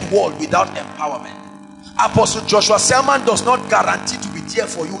wicked world without empowerment. Apostle Joshua Selman does not guarantee to be there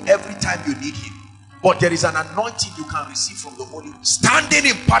for you every time you need him. But there is an anointing you can receive from the Holy Spirit. Standing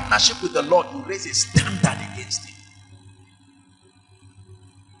in partnership with the Lord, you raise a standard against him.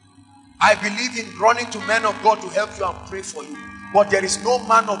 I believe in running to men of God to help you and pray for you. But there is no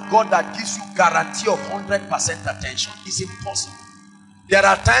man of God that gives you guarantee of 100% attention. It's impossible. There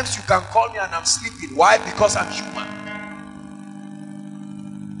are times you can call me and I'm sleeping. Why? Because I'm human.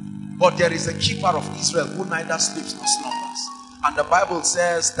 But there is a keeper of Israel who neither sleeps nor slumbers. And the Bible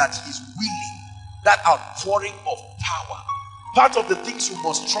says that he is willing. That outpouring of power. Part of the things you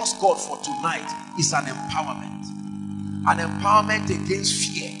must trust God for tonight is an empowerment. An empowerment against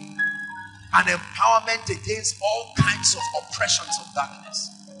fear. An empowerment against all kinds of oppressions of darkness.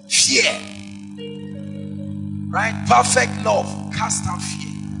 Fear. Right? Perfect love cast out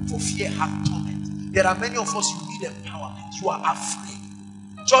fear. For fear hath torment. There are many of us who need empowerment. You are afraid.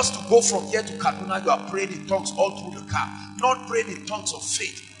 Just to go from here to Kaduna, you are praying in tongues all through the car. Not praying in tongues of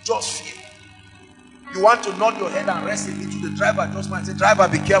faith. Just fear. You want to nod your head and rest a little. The driver just might say, driver,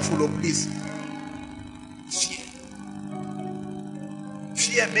 be careful, oh please. Fear.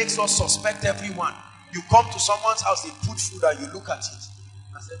 Fear makes us suspect everyone. You come to someone's house, they put food and you look at it.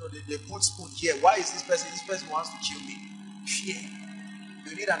 I say, no, they put spoon here. Why is this person? This person wants to kill me. Fear.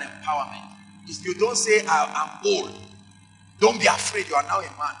 You need an empowerment. If you don't say, I'm old, don't be afraid, you are now a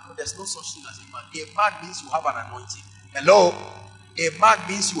man. No, there's no such thing as a man. A man means you have an anointing. Hello? A man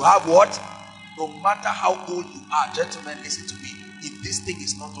means you have what? No matter how old you are, gentlemen, listen to me. If this thing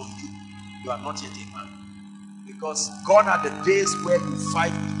is not on you, you are not yet a man. Because gone are the days where you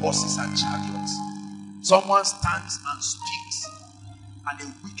fight with horses and chariots. Someone stands and speaks, and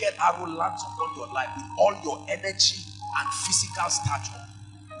a wicked arrow lands upon your life with all your energy and physical stature.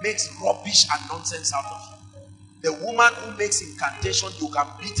 Makes rubbish and nonsense out of you. The woman who makes incantation, you can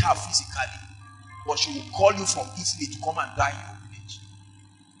beat her physically, but she will call you from Italy to come and die in your village.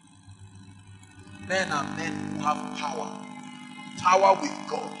 Men are men who have power. Power with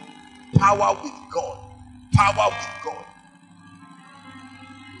God. Power with God. Power with God.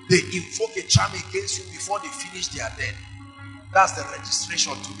 They invoke a charm against you before they finish their dead. That's the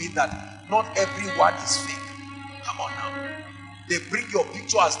registration to mean that not every word is fake. Come on now. They bring your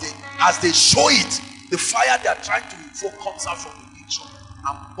picture as they show it. The fire they are trying to invoke comes out from the picture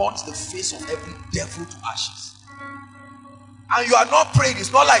and burns the face of every devil to ashes. And you are not praying.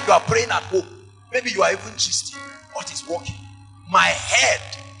 It's not like you are praying at home. Maybe you are even gisting. What is working? My head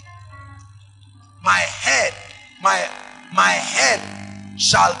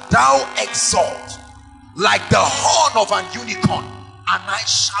shall thou exalt like the horn of an unicorn, and I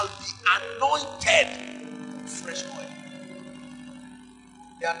shall be anointed with fresh oil.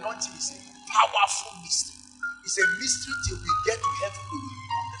 The anointing is a powerful mystery. It's a mystery till we get to heaven we will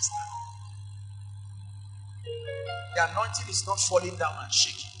understand. The anointing is not falling down and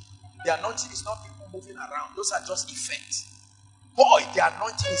shaking. The anointing is not people moving around. Those are just effects. Boy, the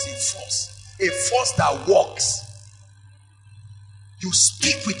anointing is a force that works. You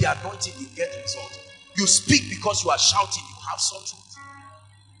speak with the anointing, you get results. You speak because you are shouting, you have something.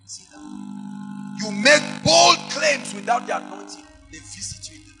 See that? You make bold claims without the anointing, they visit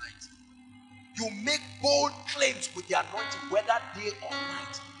you in the night. You make bold claims with the anointing, whether day or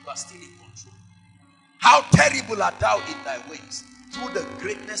night, you are still in control. How terrible art thou in thy ways. Through the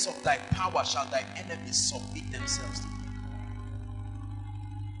greatness of thy power shall thy enemies submit themselves to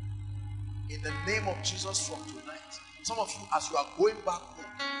thee. In the name of Jesus, from tonight, some of you, as you are going back home,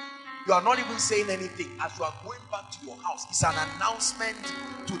 you are not even saying anything. As you are going back to your house, it's an announcement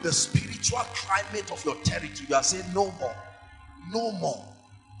to the spiritual climate of your territory. You are saying no more, no more,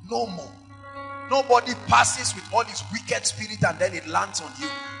 no more. Nobody passes with all this wicked spirit and then it lands on you.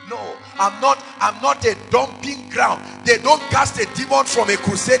 No, I'm not a dumping ground. They don't cast a demon from a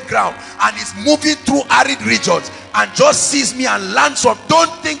crusade ground and is moving through arid regions and just sees me and lands on.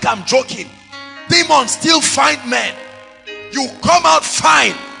 Don't think I'm joking. Demons still find men. You come out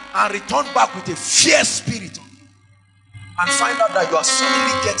fine and return back with a fierce spirit on you and find out that you are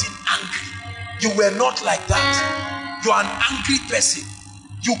suddenly getting angry. You were not like that. You are an angry person.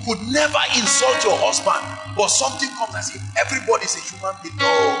 You could never insult your husband, but something comes and says, everybody is a human being. No,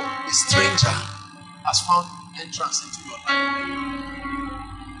 a stranger has found entrance into your life.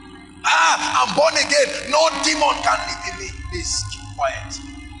 I'm born again. No demon can live in me. Please keep quiet.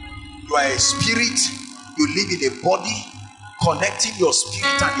 You are a spirit. You live in a body. Connecting your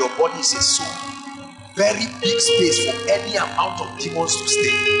spirit and your body is a soul. Very big space for any amount of demons to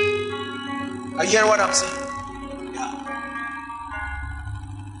stay. Are you hearing what I'm saying? Yeah.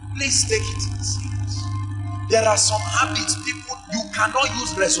 Please take it serious. There are some habits, people, you cannot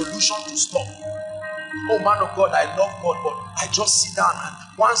use resolution to stop. Oh man of God, I love God, but I just sit down and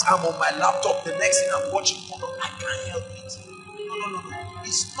once I'm on my laptop, the next thing I'm watching porn, I can't help it. No.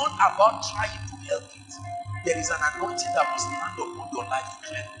 It's not about trying to help it. There is an anointing that must land upon your life to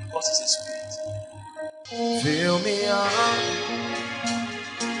cleanse, because it's a spirit. Fill me up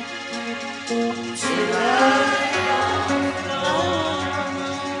tonight.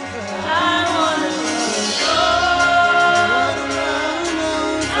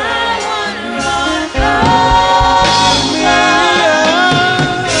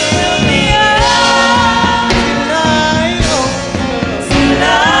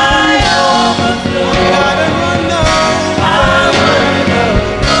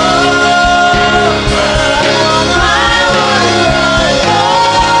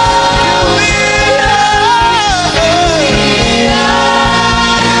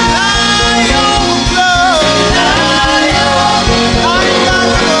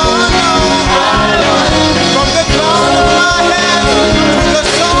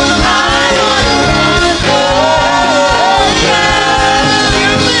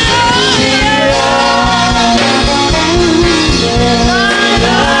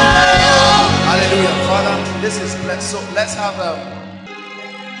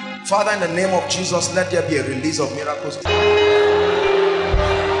 Father, in the name of Jesus, let there be a release of miracles.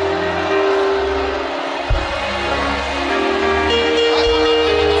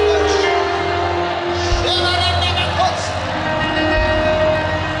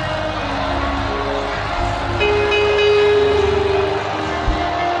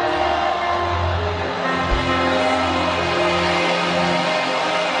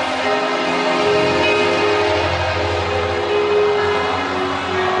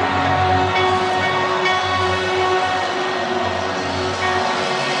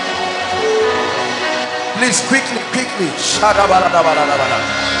 Please, quickly.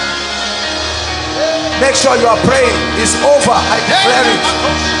 Make sure you are praying. It's over. I declare it.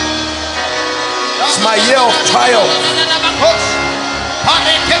 It's my year of triumph.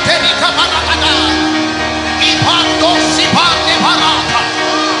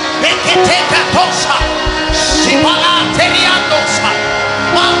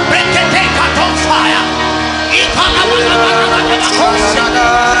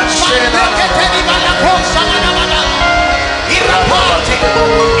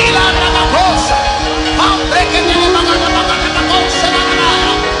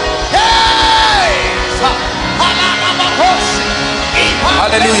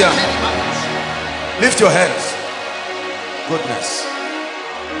 Hallelujah. Lift your hands. Goodness.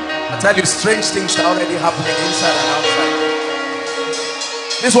 I tell you, strange things are already happening inside and outside.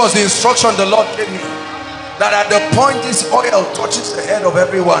 This was the instruction the Lord gave me, that at the point this oil touches the head of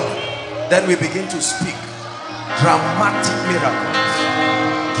everyone, then we begin to speak dramatic miracles,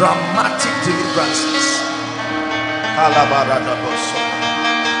 dramatic deliverances.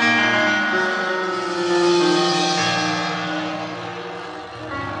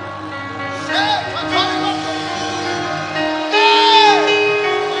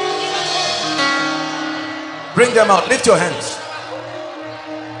 Bring them out. Lift your hands.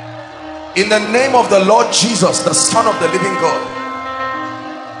 In the name of the Lord Jesus, the Son of the living God,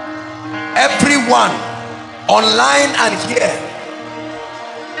 everyone online and here,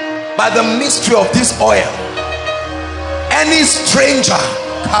 by the mystery of this oil, any stranger,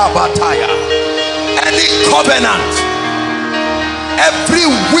 any covenant, every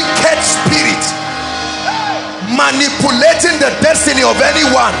wicked spirit manipulating the destiny of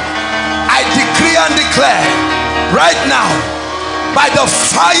anyone, I decree and declare right now, by the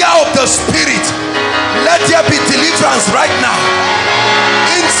fire of the Spirit, let there be deliverance right now,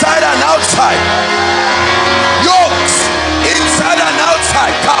 inside and outside. Yokes inside and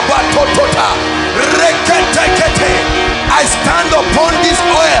outside. I stand upon this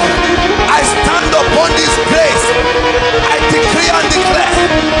oil, I stand upon this place, I decree and declare,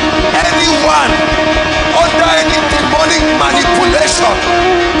 anyone under any demonic manipulation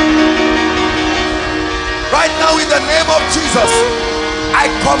right now, in the name of Jesus, I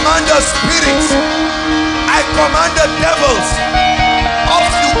command the spirits, I command the devils, off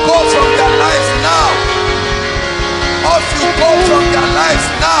you go from their lives now, off you go from their lives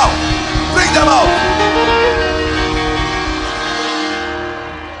now, bring them out.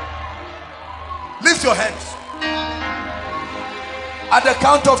 Lift your hands. At the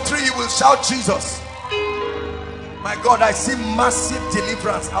count of 3 you will shout Jesus. My God, I see massive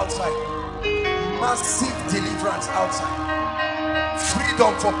deliverance outside. Massive deliverance outside.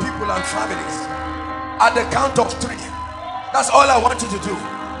 Freedom for people and families. At the count of 3, that's all I want you to do.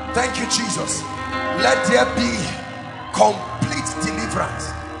 Thank you, Jesus. Let there be complete deliverance.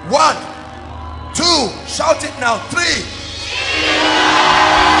 1, 2, shout it now. 3.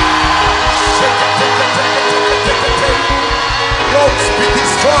 Yokes be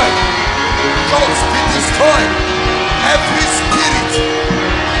destroyed. Yokes be destroyed. Every spirit,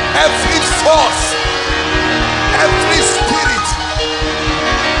 every force, every spirit,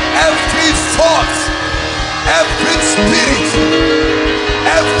 every force, every spirit,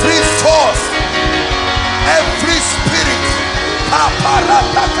 every force, every spirit,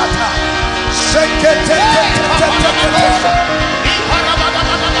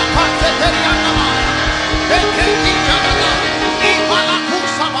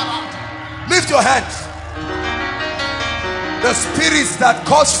 lift your hands. The spirits that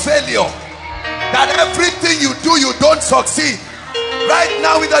cause failure, that everything you do you don't succeed, right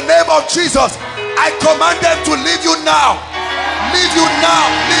now in the name of Jesus, I command them to leave you now. Leave you now.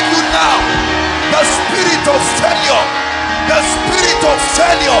 Leave you now. The spirit of failure, the spirit of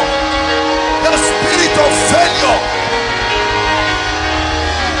failure, the spirit of failure.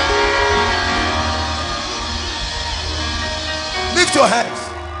 Lift your hands.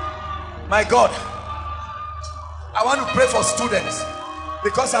 My God, I want to pray for students,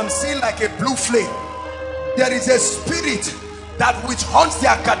 because I'm seeing like a blue flame. There is a spirit that which haunts the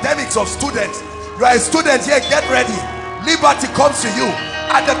academics of students. You are a student here, get ready. Liberty comes to you.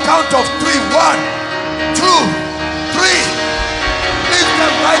 At the count of 3, 1, 2, 3. Leave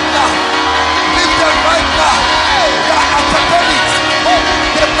them right now. Leave them right now. They are academics.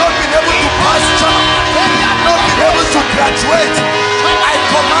 They've not been able to pass term. They've not been able to graduate. I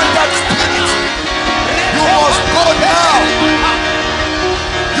command that spirit. You must go now.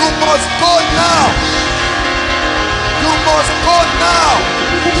 You must go now. You must go now.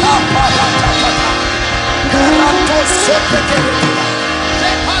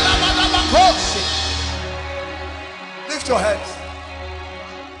 Lift your hands.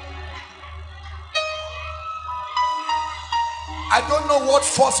 I don't know what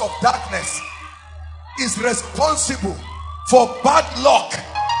force of darkness is responsible for bad luck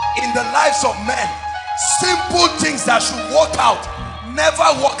in the lives of men. Simple things that should work out never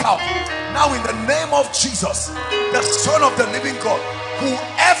work out. Now in the name of Jesus, the Son of the living God,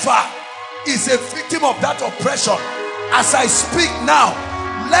 whoever is a victim of that oppression, as I speak now,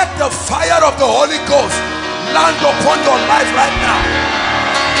 let the fire of the Holy Ghost land upon your life right now.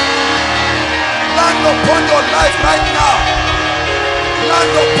 Land upon your life right now.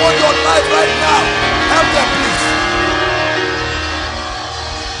 Land upon your life right now. Help them, please.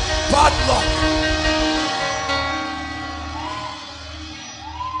 Bad luck.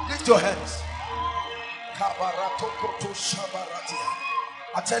 Lift your hands.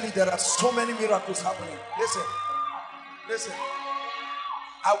 I tell you, there are so many miracles happening. Listen. Listen.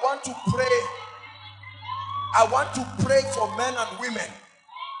 I want to pray for men and women,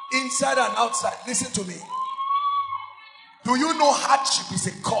 inside and outside. Listen to me. Do you know hardship is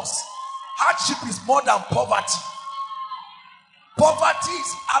a curse? Hardship is more than poverty. Poverty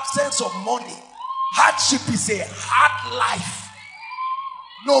is absence of money. Hardship is a hard life.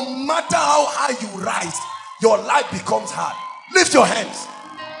 No matter how high you rise, your life becomes hard. Lift your hands.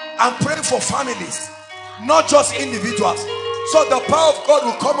 I'm praying for families, not just individuals. So the power of God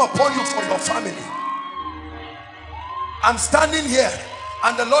will come upon you for your family. I'm standing here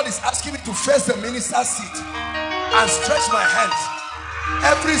and the Lord is asking me to face the minister's seat and stretch my hands.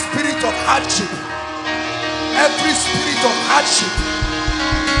 Every spirit of hardship, every spirit of hardship,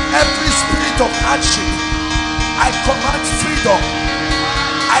 every spirit of hardship, I command freedom.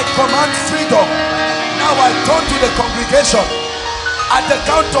 I command freedom. Now I turn to the congregation. At the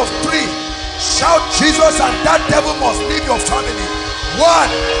count of 3, shout Jesus, and that devil must leave your family. 1,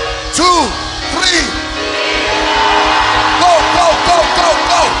 2, 3. Go, go, go, go,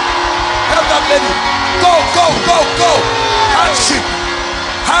 go. Help that lady. Go, go, go, go. Hardship,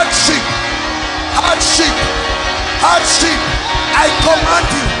 hardship, hardship, hardship. I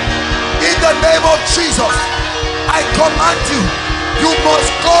command you in the name of Jesus. I command you. You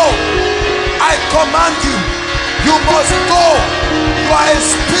must go. I command you. You must go. You are a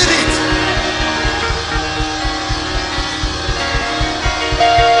spirit.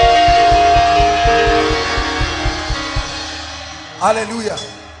 Hallelujah.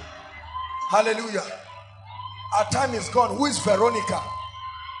 Hallelujah. Our time is gone. Who is Veronica?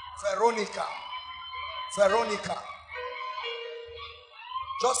 Veronica. Veronica.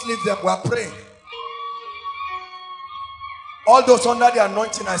 Just leave them. We are praying. All those under the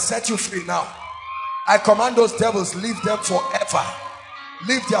anointing, I set you free now. I command those devils, leave them forever.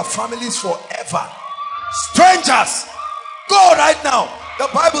 Leave their families forever. Strangers, go right now. The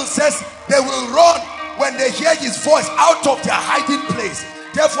Bible says they will run when they hear his voice out of their hiding place.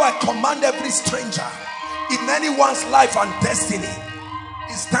 Therefore, I command every stranger in anyone's life and destiny,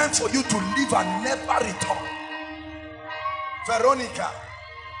 it's time for you to leave and never return. Veronica,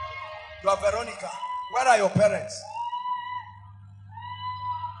 you are Veronica. Where are your parents?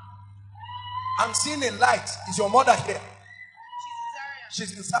 I'm seeing a light. Is your mother here?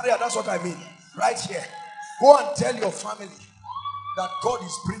 She's in Zaria. That's what I mean. Right here. Go and tell your family that God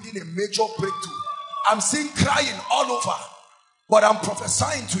is bringing a major breakthrough. I'm seeing crying all over, but I'm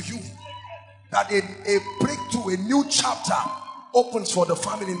prophesying to you that a breakthrough, a new chapter opens for the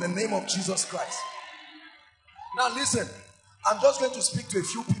family in the name of Jesus Christ. Now listen, I'm just going to speak to a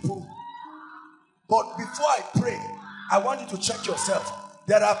few people, but before I pray, I want you to check yourself.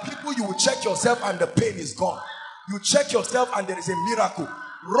 There are people you will check yourself and the pain is gone. You check yourself and there is a miracle.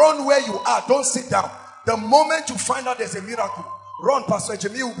 Run where you are. Don't sit down. The moment you find out there's a miracle, run. Pastor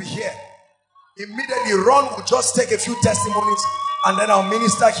Jimmy will be here. Immediately run. We'll just take a few testimonies and then I'll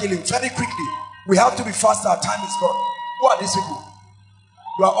minister healing very quickly. We have to be fast. Our time is gone. Who are these people?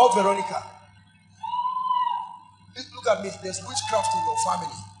 You are all Veronica. Look at me. There's witchcraft in your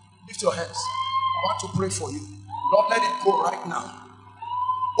family. Lift your hands. I want to pray for you. Lord, let it go right now.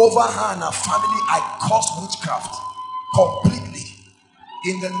 Over her and her family, I curse witchcraft completely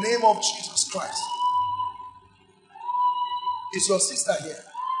in the name of Jesus Christ. Is your sister here?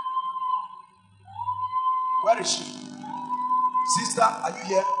 Where is she? Sister, are you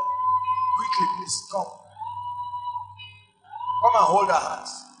here? Quickly, please come. Come and hold her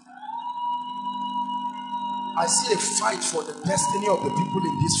hands. I see a fight for the destiny of the people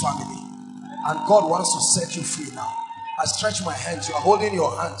in this family, and God wants to set you free now. I stretch my hands. You are holding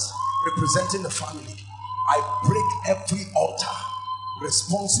your hands, representing the family. I break every altar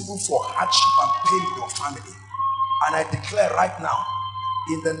responsible for hardship and pain in your family. And I declare right now,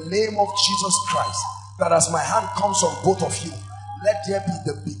 in the name of Jesus Christ, that as my hand comes on both of you, let there be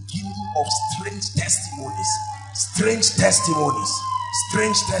the beginning of strange testimonies. Strange testimonies.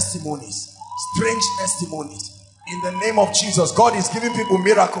 Strange testimonies. Strange testimonies. In the name of Jesus, God is giving people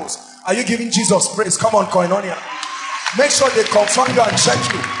miracles. Are you giving Jesus praise? Come on, Koinonia. Make sure they confirm you and check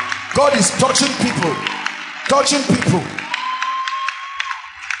you. God is touching people. Touching people.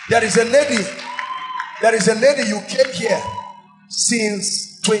 There is a lady you came here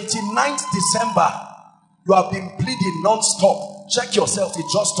since 29th December. You have been bleeding non-stop. Check yourself. It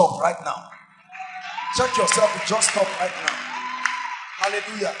just stopped right now. Check yourself. It just stopped right now.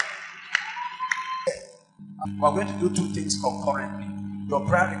 Hallelujah. We're going to do two things concurrently. Your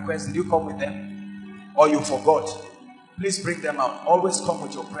prayer requests, did you come with them? Or you forgot? Please bring them out. Always come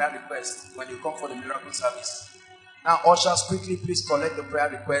with your prayer request when you come for the miracle service. Now, ushers, quickly, please collect the prayer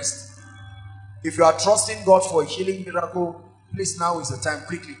request. If you are trusting God for a healing miracle, please, now is the time.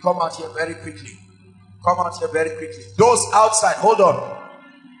 Quickly, come out here very quickly. Come out here very quickly. Those outside, hold on.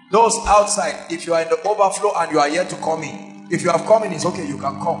 Those outside, if you are in the overflow and you are yet to come in, if you have come in, it's okay, you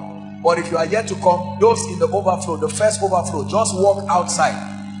can come. But if you are yet to come, those in the overflow, the first overflow, just walk outside.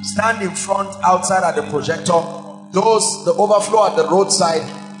 Stand in front, outside at the projector. Those, the overflow at the roadside,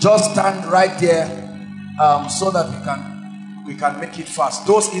 just stand right there so that we can make it fast.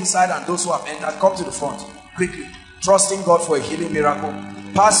 Those inside and those who have entered, come to the front quickly. trusting God for a healing miracle.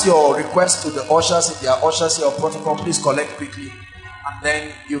 Pass your request to the ushers. If there are ushers here or protocol, please collect quickly, and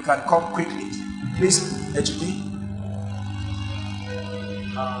then you can come quickly. Please, HB.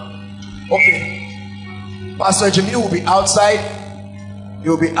 Okay. Pastor Jimmy will be outside.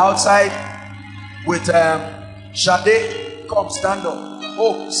 You'll be outside with Shade. Come, stand up.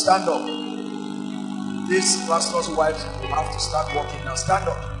 Oh, stand up. These pastor's wives have to start walking now. Stand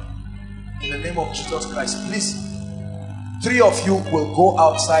up. In the name of Jesus Christ. Please, 3 of you will go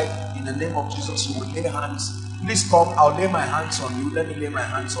outside. In the name of Jesus, you will lay hands. Please come. I'll lay my hands on you. Let me lay my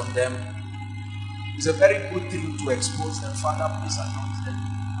hands on them. It's a very good thing to expose them. Father, please anoint them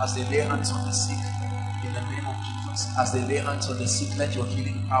as they lay hands on the sick. In the name of Jesus, as they lay hands on the sick, let your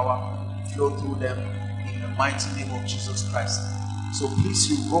healing power flow through them in the mighty name of Jesus Christ. So please,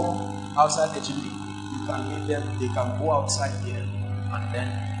 you go outside the chimney. You can meet them. They can go outside here, and then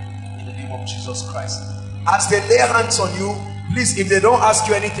in the name of Jesus Christ, as they lay hands on you, please, if they don't ask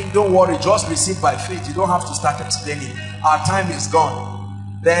you anything, don't worry. Just receive by faith. You don't have to start explaining. Our time is gone.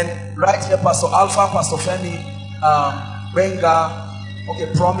 Then right here, Pastor Alpha, Pastor Femi, Benga. Okay,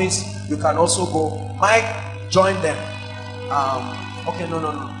 promise. You can also go. Mike, join them. Okay, no.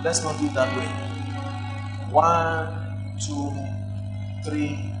 Let's not do it that way. 1, 2,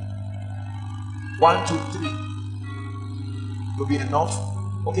 3. 1, 2, 3. Will be enough.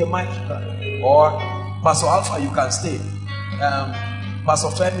 Okay, Mike, you can. Or Pastor Alpha, you can stay. Pastor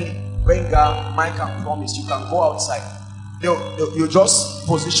Femi, Benga, Mike, and Promise, you can go outside. You just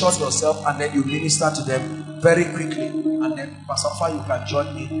position yourself, and then you minister to them very quickly. And then Pastor Alpha, you can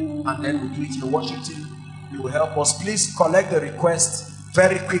join me, and then we do it in the worship team. You will help us. Please collect the request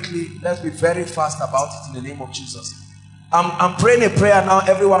very quickly. Let's be very fast about it in the name of Jesus. I'm praying a prayer now.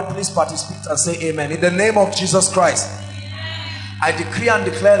 Everyone, please participate and say amen. In the name of Jesus Christ, I decree and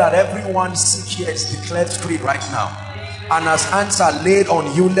declare that everyone sick here is declared free right now. And as hands are laid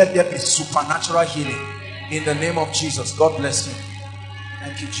on you, let there be supernatural healing. In the name of Jesus. God bless you.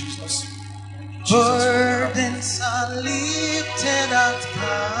 Thank you, Jesus. Burdens are lifted at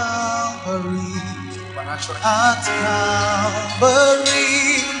Calvary. At Calvary.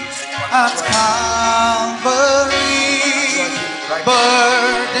 At Calvary.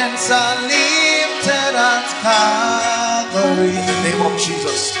 Burdens are lifted at Calvary. In the name of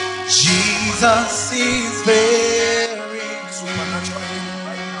Jesus. Jesus is bearing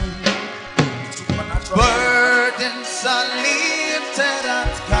burdens are lifted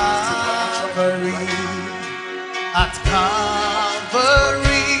at Calvary. At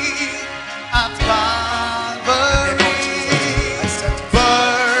Calvary. At Calvary.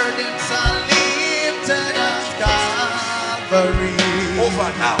 Burdens are lifted at Calvary.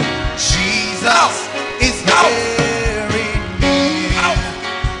 Over now. Jesus is bearing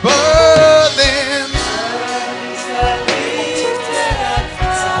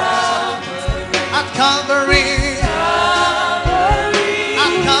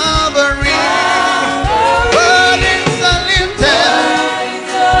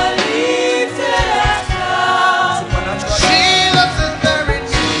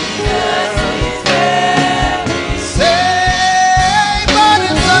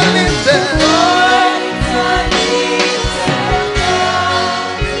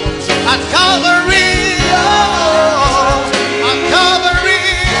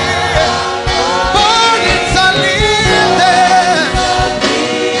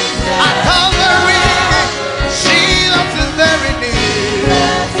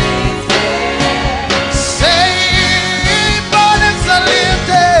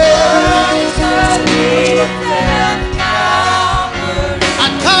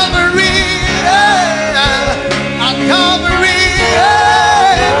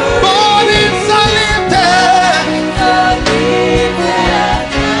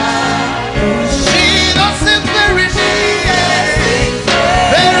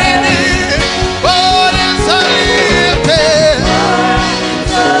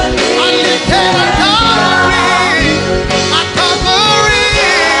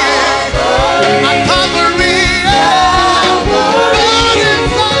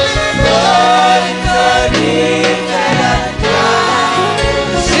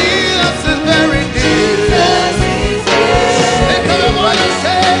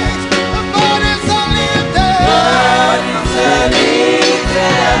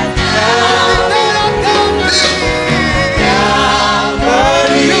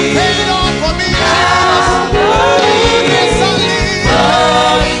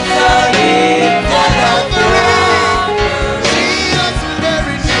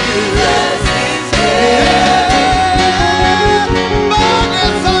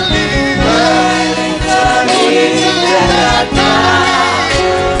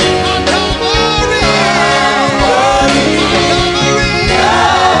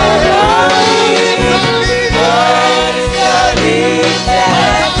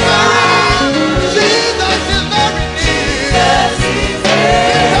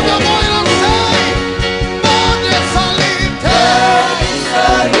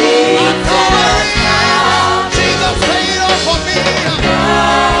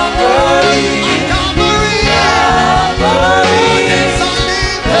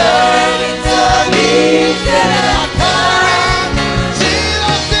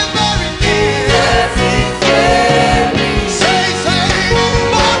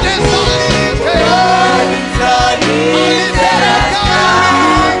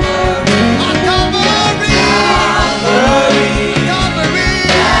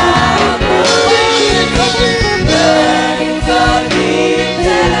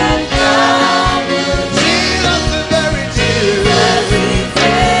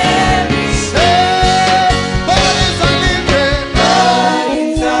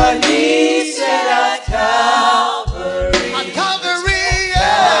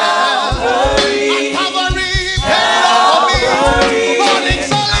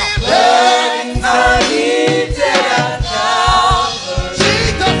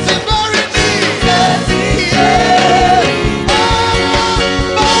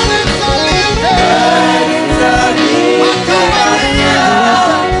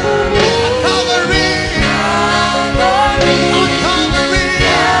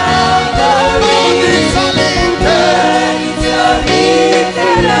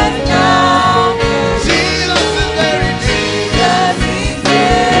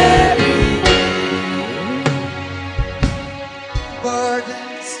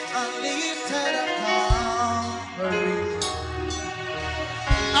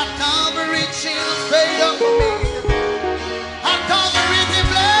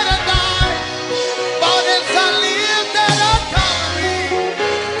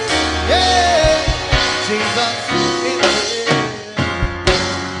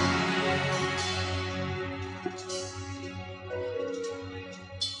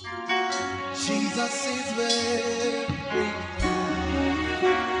Jesus is very good.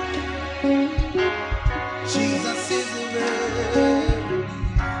 Jesus is very good.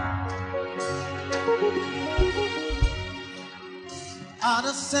 At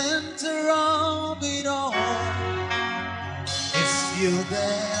the center of it all, it's you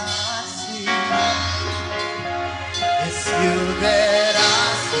that I see. It's you that I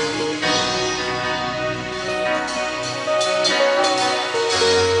see.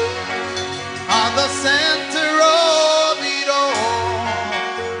 At the center of it all.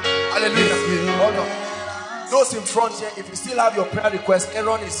 Hallelujah. Hold on. Those in front here, if you still have your prayer request,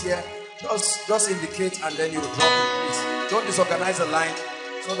 Aaron is here. Just indicate and then you drop it, please. Don't disorganize the line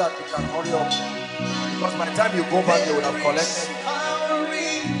so that we can hurry up. Because by the time you go back, they will have collected.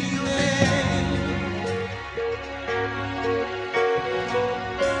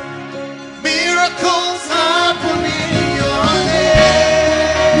 Miracles happen in your name.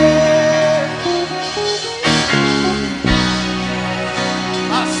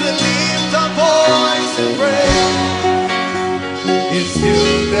 As we lift our voice and pray, it's you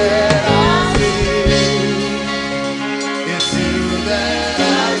that I see. It's you that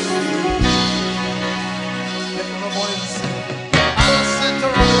I see. Let everybody sing. At the center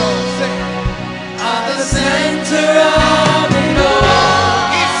of it all, sing. At the center of it all.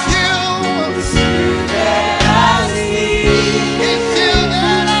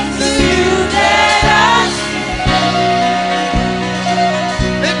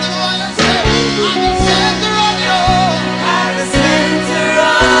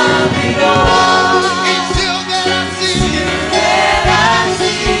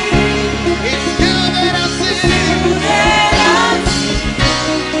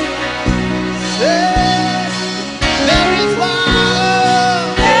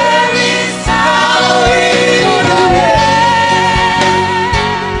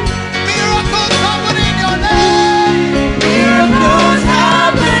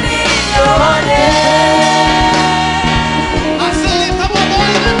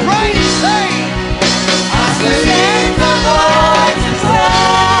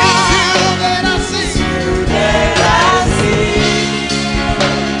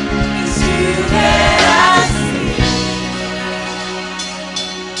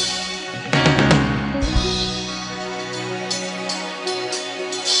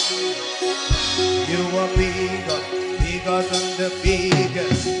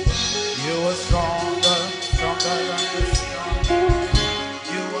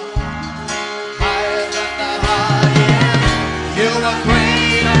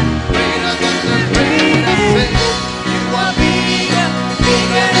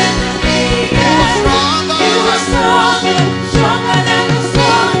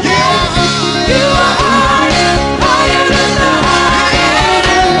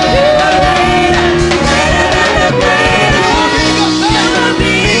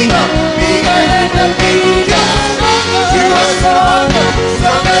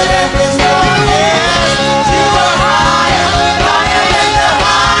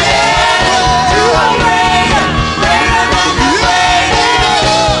 You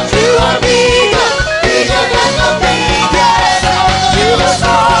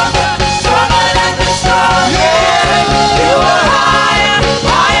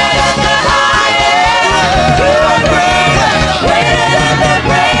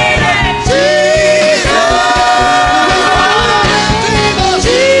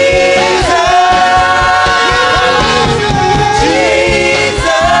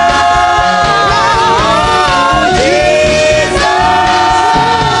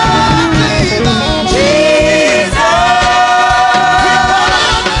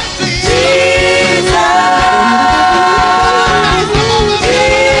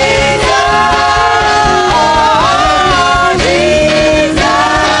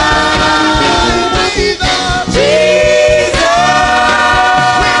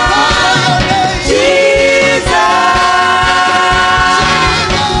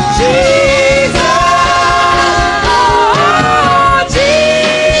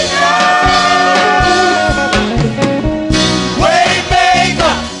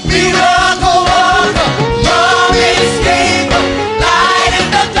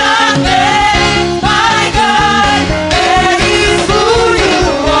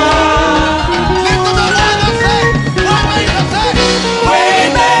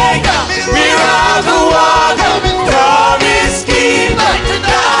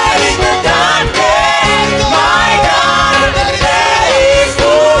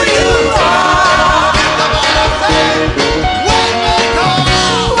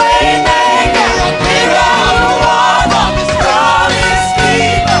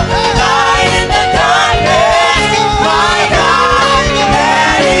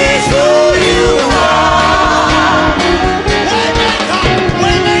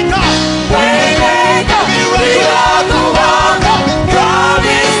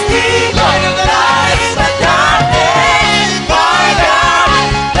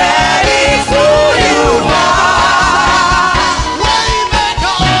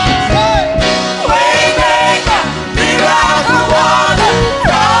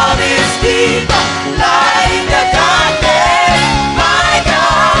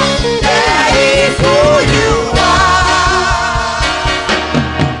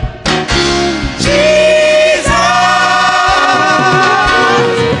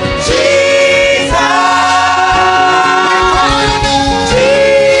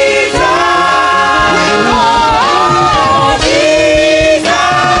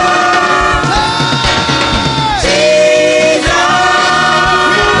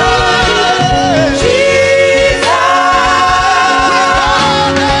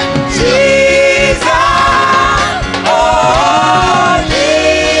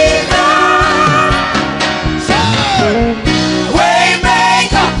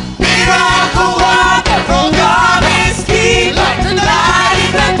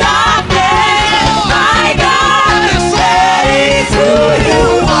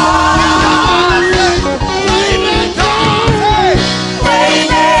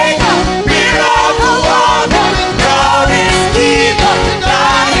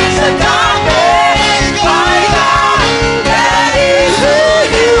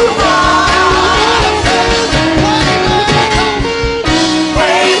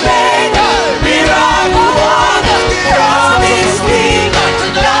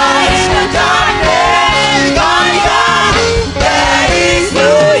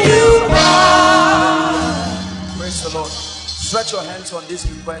this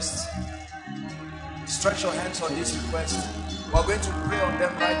request. Stretch your hands on this request. We're going to pray on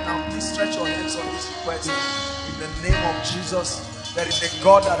them right now. Please stretch your hands on this request. In the name of Jesus, there is a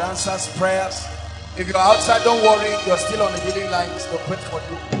God that answers prayers. If you're outside, don't worry. You're still on the healing lines. They'll pray for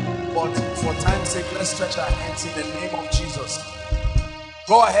you. But for time's sake, let's stretch our hands in the name of Jesus.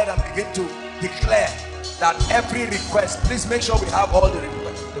 Go ahead and begin to declare that every request, please make sure we have all the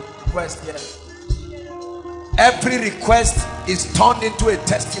requests here. Every request is turned into a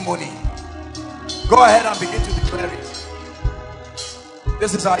testimony. Go ahead and begin to declare it.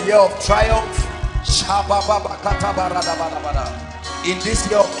 This is our year of triumph. In this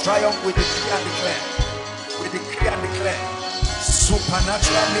year of triumph, we decree and declare. We decree and declare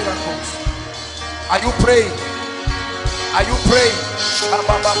supernatural miracles. Are you praying? Are you praying?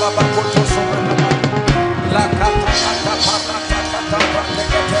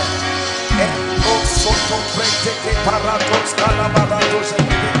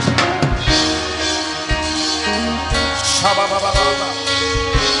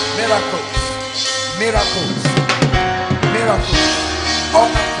 Miracles, miracles, miracles, all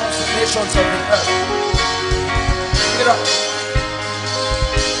across the nations of the earth. Miracles.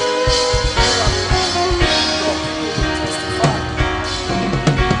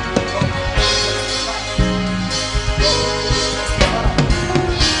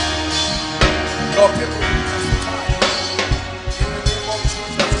 Your people will testify in the name of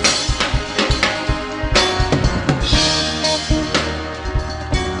Jesus.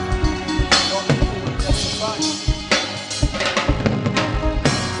 Your people will testify.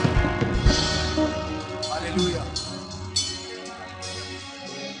 Hallelujah.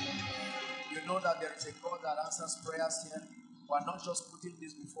 You know that there is a God that answers prayers here. We are not just putting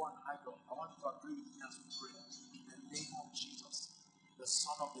this before an idol. I want you to agree with me as we pray. In the name of Jesus, the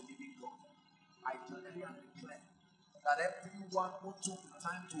Son of the living God, I declare and declare that everyone who took the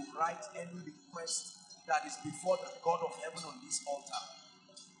time to write any request that is before the God of heaven on this altar,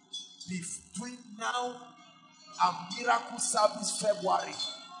 between now and miracle service February,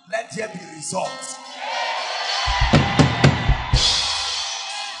 let there be results.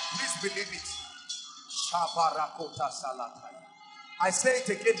 Please believe it. I say it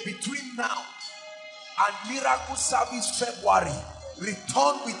again, between now and miracle service February,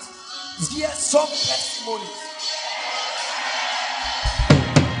 return with some testimonies.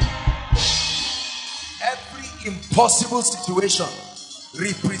 Every impossible situation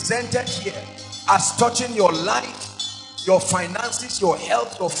represented here as touching your life, your finances, your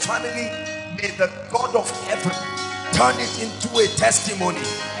health, your family, may the God of heaven turn it into a testimony.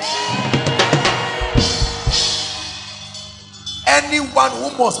 Anyone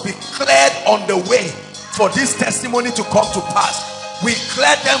who must be cleared on the way for this testimony to come to pass, we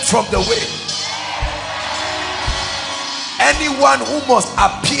clear them from the way. Anyone who must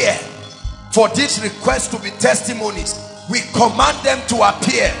appear for this request to be testimonies, we command them to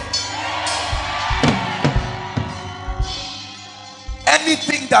appear.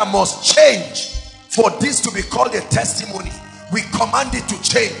 Anything that must change for this to be called a testimony, we command it to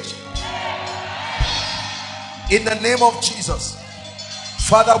change. In the name of Jesus.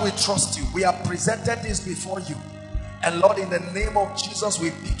 Father, we trust you. We have presented this before you. And Lord, in the name of Jesus,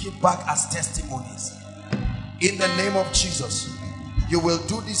 we pick it back as testimonies. In the name of Jesus, you will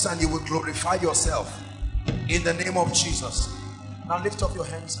do this and you will glorify yourself. In the name of Jesus. Now lift up your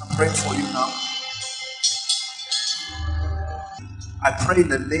hands. I'm praying for you now. I pray in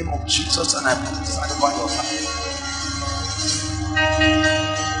the name of Jesus and I prophesy over your life.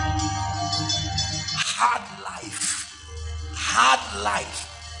 Hard life,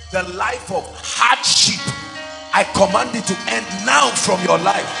 the life of hardship, I command it to end now from your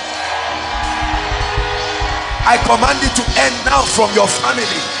life. I command it to end now from your family.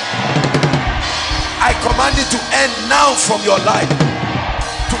 I command it to end now from your life,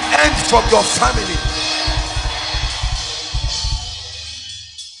 to end from your family.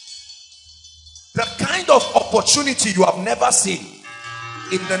 The kind of opportunity you have never seen,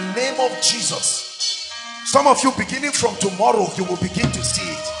 in the name of Jesus. Some of you, beginning from tomorrow, you will begin to see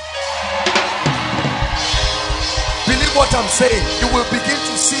it. Believe what I'm saying. You will begin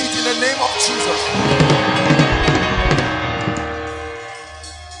to see it in the name of Jesus.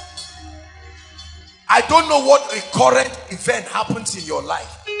 I don't know what recurrent event happens in your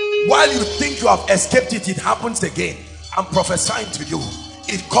life. While you think you have escaped it, it happens again. I'm prophesying to you.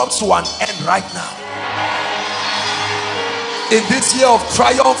 It comes to an end right now. In this year of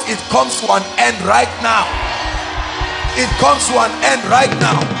triumph, it comes to an end right now. It comes to an end right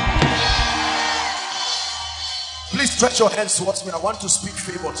now. Please stretch your hands towards me. I want to speak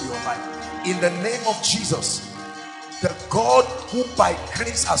favor to your life. In the name of Jesus, The God who by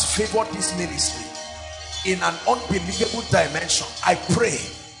grace has favored this ministry in an unbelievable dimension, I pray,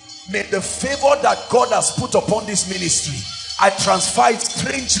 may the favor that God has put upon this ministry, I transfer it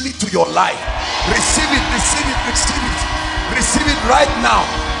strangely to your life. Receive it, receive it, receive it. Receive it right now.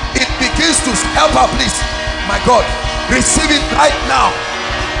 It begins to help her, please. My God, receive it right now.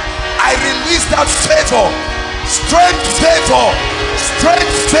 I release that favor. Strange favor.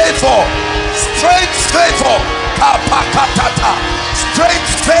 Strange favor. Strange favor. Kapakatata. Strange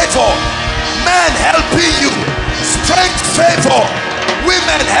favor. Men helping you. Strange favor.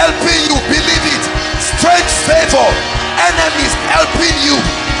 Women helping you. Believe it. Strange favor. Enemies helping you.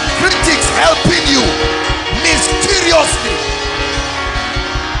 Critics helping you. Mysteriously.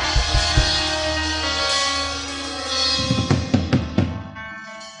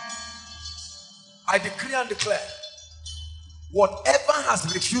 I decree and declare, whatever has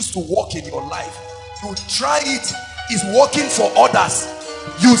refused to work in your life, you try it, is working for others.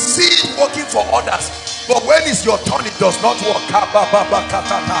 You see it working for others, but when it's your turn, it does not work. I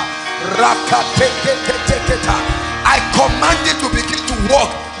command it to begin to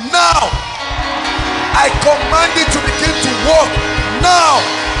work now. I command it to begin to work now.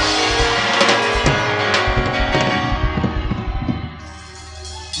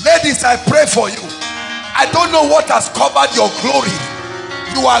 Ladies, I pray for you. I don't know what has covered your glory.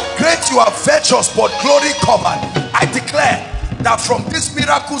 You are great, you are virtuous, but glory covered. I declare that from this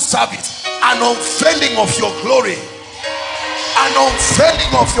miracle service, an unveiling of your glory, an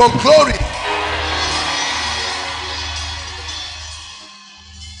unveiling of your glory.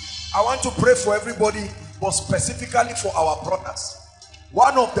 I want to pray for everybody, but specifically for our brothers.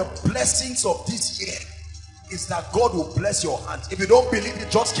 One of the blessings of this year is that God will bless your hands. If you don't believe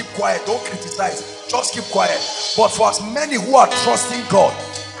it, just keep quiet. Don't criticize. Just keep quiet. But for as many who are trusting God,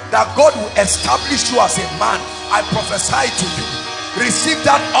 that God will establish you as a man, I prophesy to you. Receive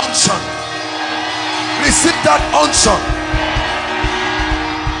that unction. Receive that unction.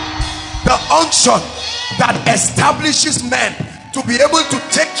 The unction that establishes men to be able to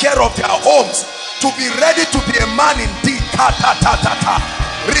take care of their homes, to be ready to be a man indeed.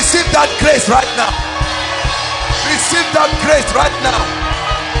 Receive that grace right now. Receive that grace right now.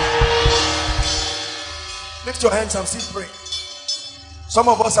 Lift your hands and still pray. Some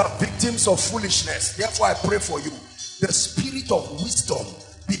of us are victims of foolishness. Therefore, I pray for you. The spirit of wisdom,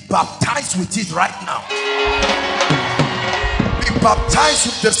 be baptized with it right now. Be baptized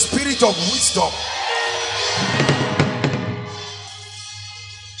with the spirit of wisdom.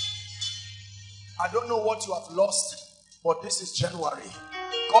 I don't know what you have lost, but this is January.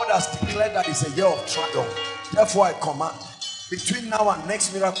 God has declared that it's a year of triumph. Therefore, I command, between now and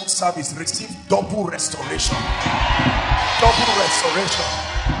next miracle service, receive double restoration. Double restoration.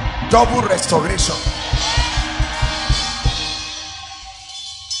 Double restoration.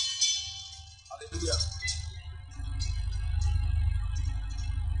 Hallelujah.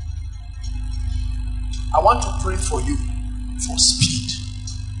 I want to pray for you for speed.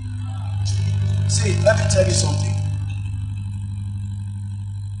 See, let me tell you something.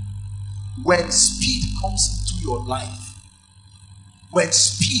 When speed comes into your life, when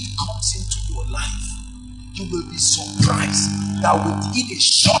speed comes into your life, you will be surprised that within a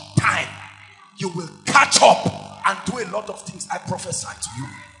short time, you will catch up and do a lot of things. I prophesy to you.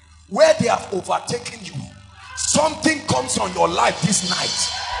 Where they have overtaken you, something comes on your life this night.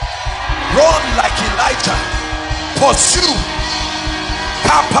 Run like Elijah. Pursue.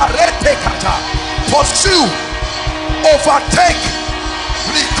 Pursue. Overtake.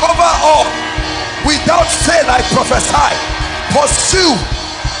 Recover all. Without fail, I prophesy. Pursue.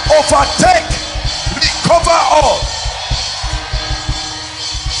 Overtake. Recover all.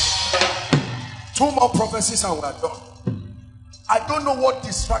 2 more prophecies and we are done. I don't know what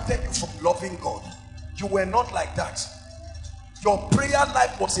distracted you from loving God. You were not like that. Your prayer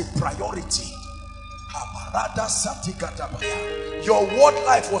life was a priority. Your word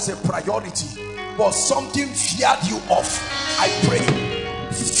life was a priority, but something feared you off. I pray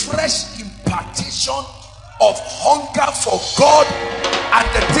fresh impartation of hunger for God and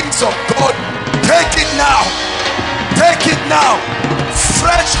the things of God. Take it now. Take it now.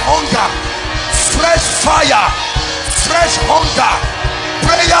 Fresh hunger, fresh fire, fresh hunger,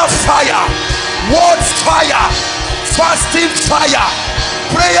 prayer fire, word fire, fasting fire,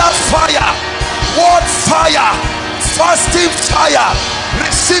 prayer fire, word fire, fasting fire.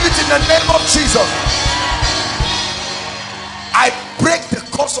 Receive it in the name of Jesus. I break the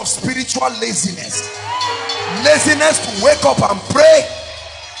curse of spiritual laziness. Laziness to wake up and pray,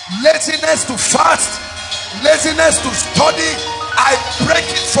 laziness to fast, laziness to study. I break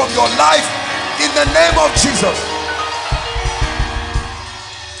it from your life in the name of Jesus.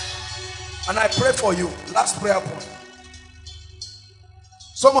 And I pray for you. Last prayer point.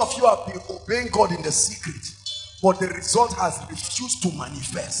 Some of you have been obeying God in the secret, but the result has refused to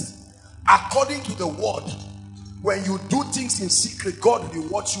manifest. According to the word, when you do things in secret, God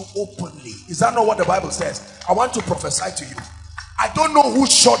rewards you openly. Is that not what the Bible says? I want to prophesy to you. I don't know who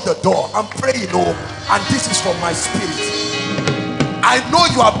shut the door. I'm praying, and this is from my spirit. I know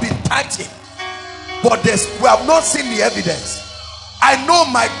you have been tithing, but we have not seen the evidence. I know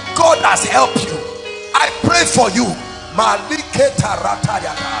my God has helped you. I pray for you. An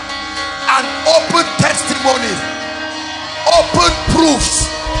open testimony, open proofs,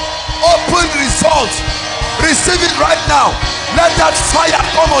 open results. Receive it right now. Let that fire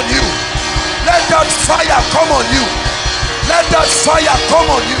come on you. Let that fire come on you. Let that fire come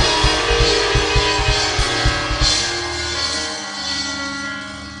on you.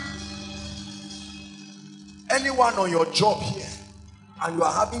 Anyone on your job here and you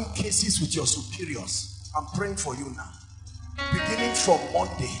are having cases with your superiors, I'm praying for you now. Beginning from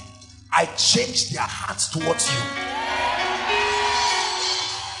Monday, I change their hearts towards you.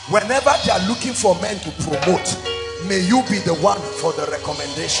 Whenever they are looking for men to promote, may you be the one for the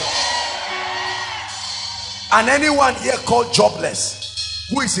recommendation. And anyone here called jobless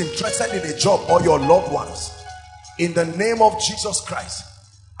who is interested in a job, or your loved ones, in the name of Jesus Christ,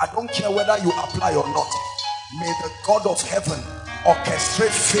 I don't care whether you apply or not, may the God of heaven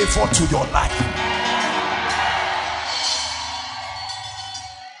orchestrate favor to your life.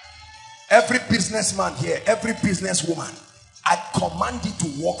 Every businessman here, every businesswoman, I command it to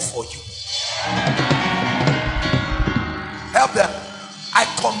work for you. Help them. I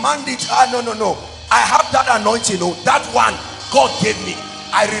command it. No. I have that anointing. That one God gave me.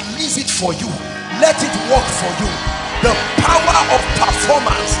 I release it for you. Let it work for you. The power of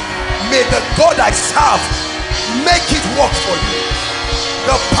performance. May the God I serve make it work for you.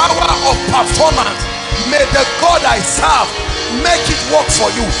 The power of performance. May the God I serve make it work for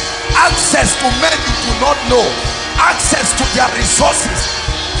you. Access to men you do not know. Access to their resources.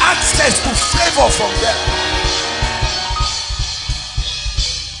 Access to favor from them.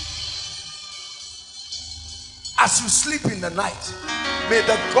 As you sleep in the night, may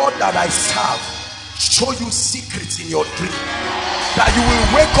the God that I serve show you secrets in your dream, that you will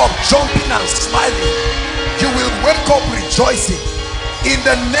wake up jumping and smiling. You will wake up rejoicing in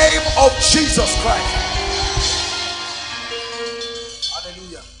the name of Jesus Christ.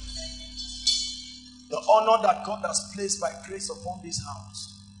 Hallelujah. The honor that God has placed by grace upon this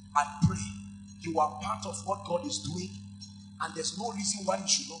house, I pray you are part of what God is doing, and there's no reason why you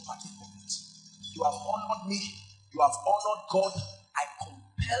should not partake of it. You have honored me. You have honored God. I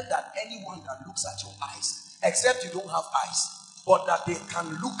compel that anyone that looks at your eyes, except you don't have eyes, but that they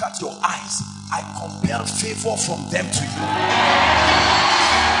can look at your eyes, I compel favor from them to you.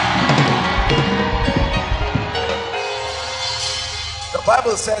 The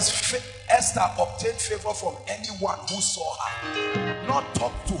Bible says Esther obtained favor from anyone who saw her, not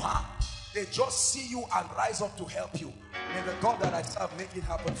talk to her. They just see you and rise up to help you. May the God that I serve make it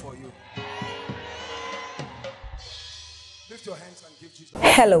happen for you. Lift your hands and give Jesus.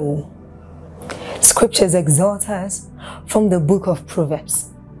 Hello. Scriptures exhort us from the book of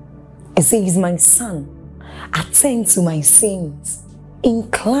Proverbs. It says, my son, attend to my sayings,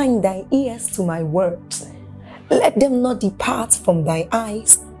 incline thy ears to my words, let them not depart from thy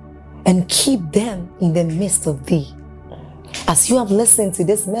eyes, and keep them in the midst of thee. As you have listened to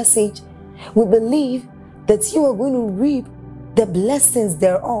this message, we believe that you are going to reap the blessings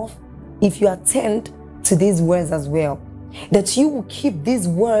thereof if you attend to these words as well. That you will keep these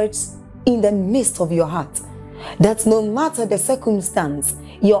words in the midst of your heart. That no matter the circumstance,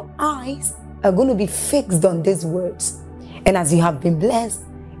 your eyes are going to be fixed on these words. And as you have been blessed,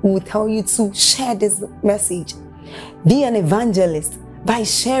 we will tell you to share this message. Be an evangelist by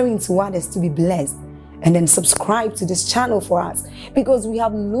sharing to others to be blessed. And then subscribe to this channel for us, because we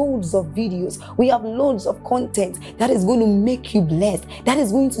have loads of videos, we have loads of content that is going to make you blessed, that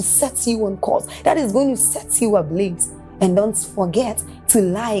is going to set you on course, that is going to set you ablaze. And don't forget to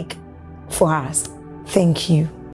like for us. Thank you.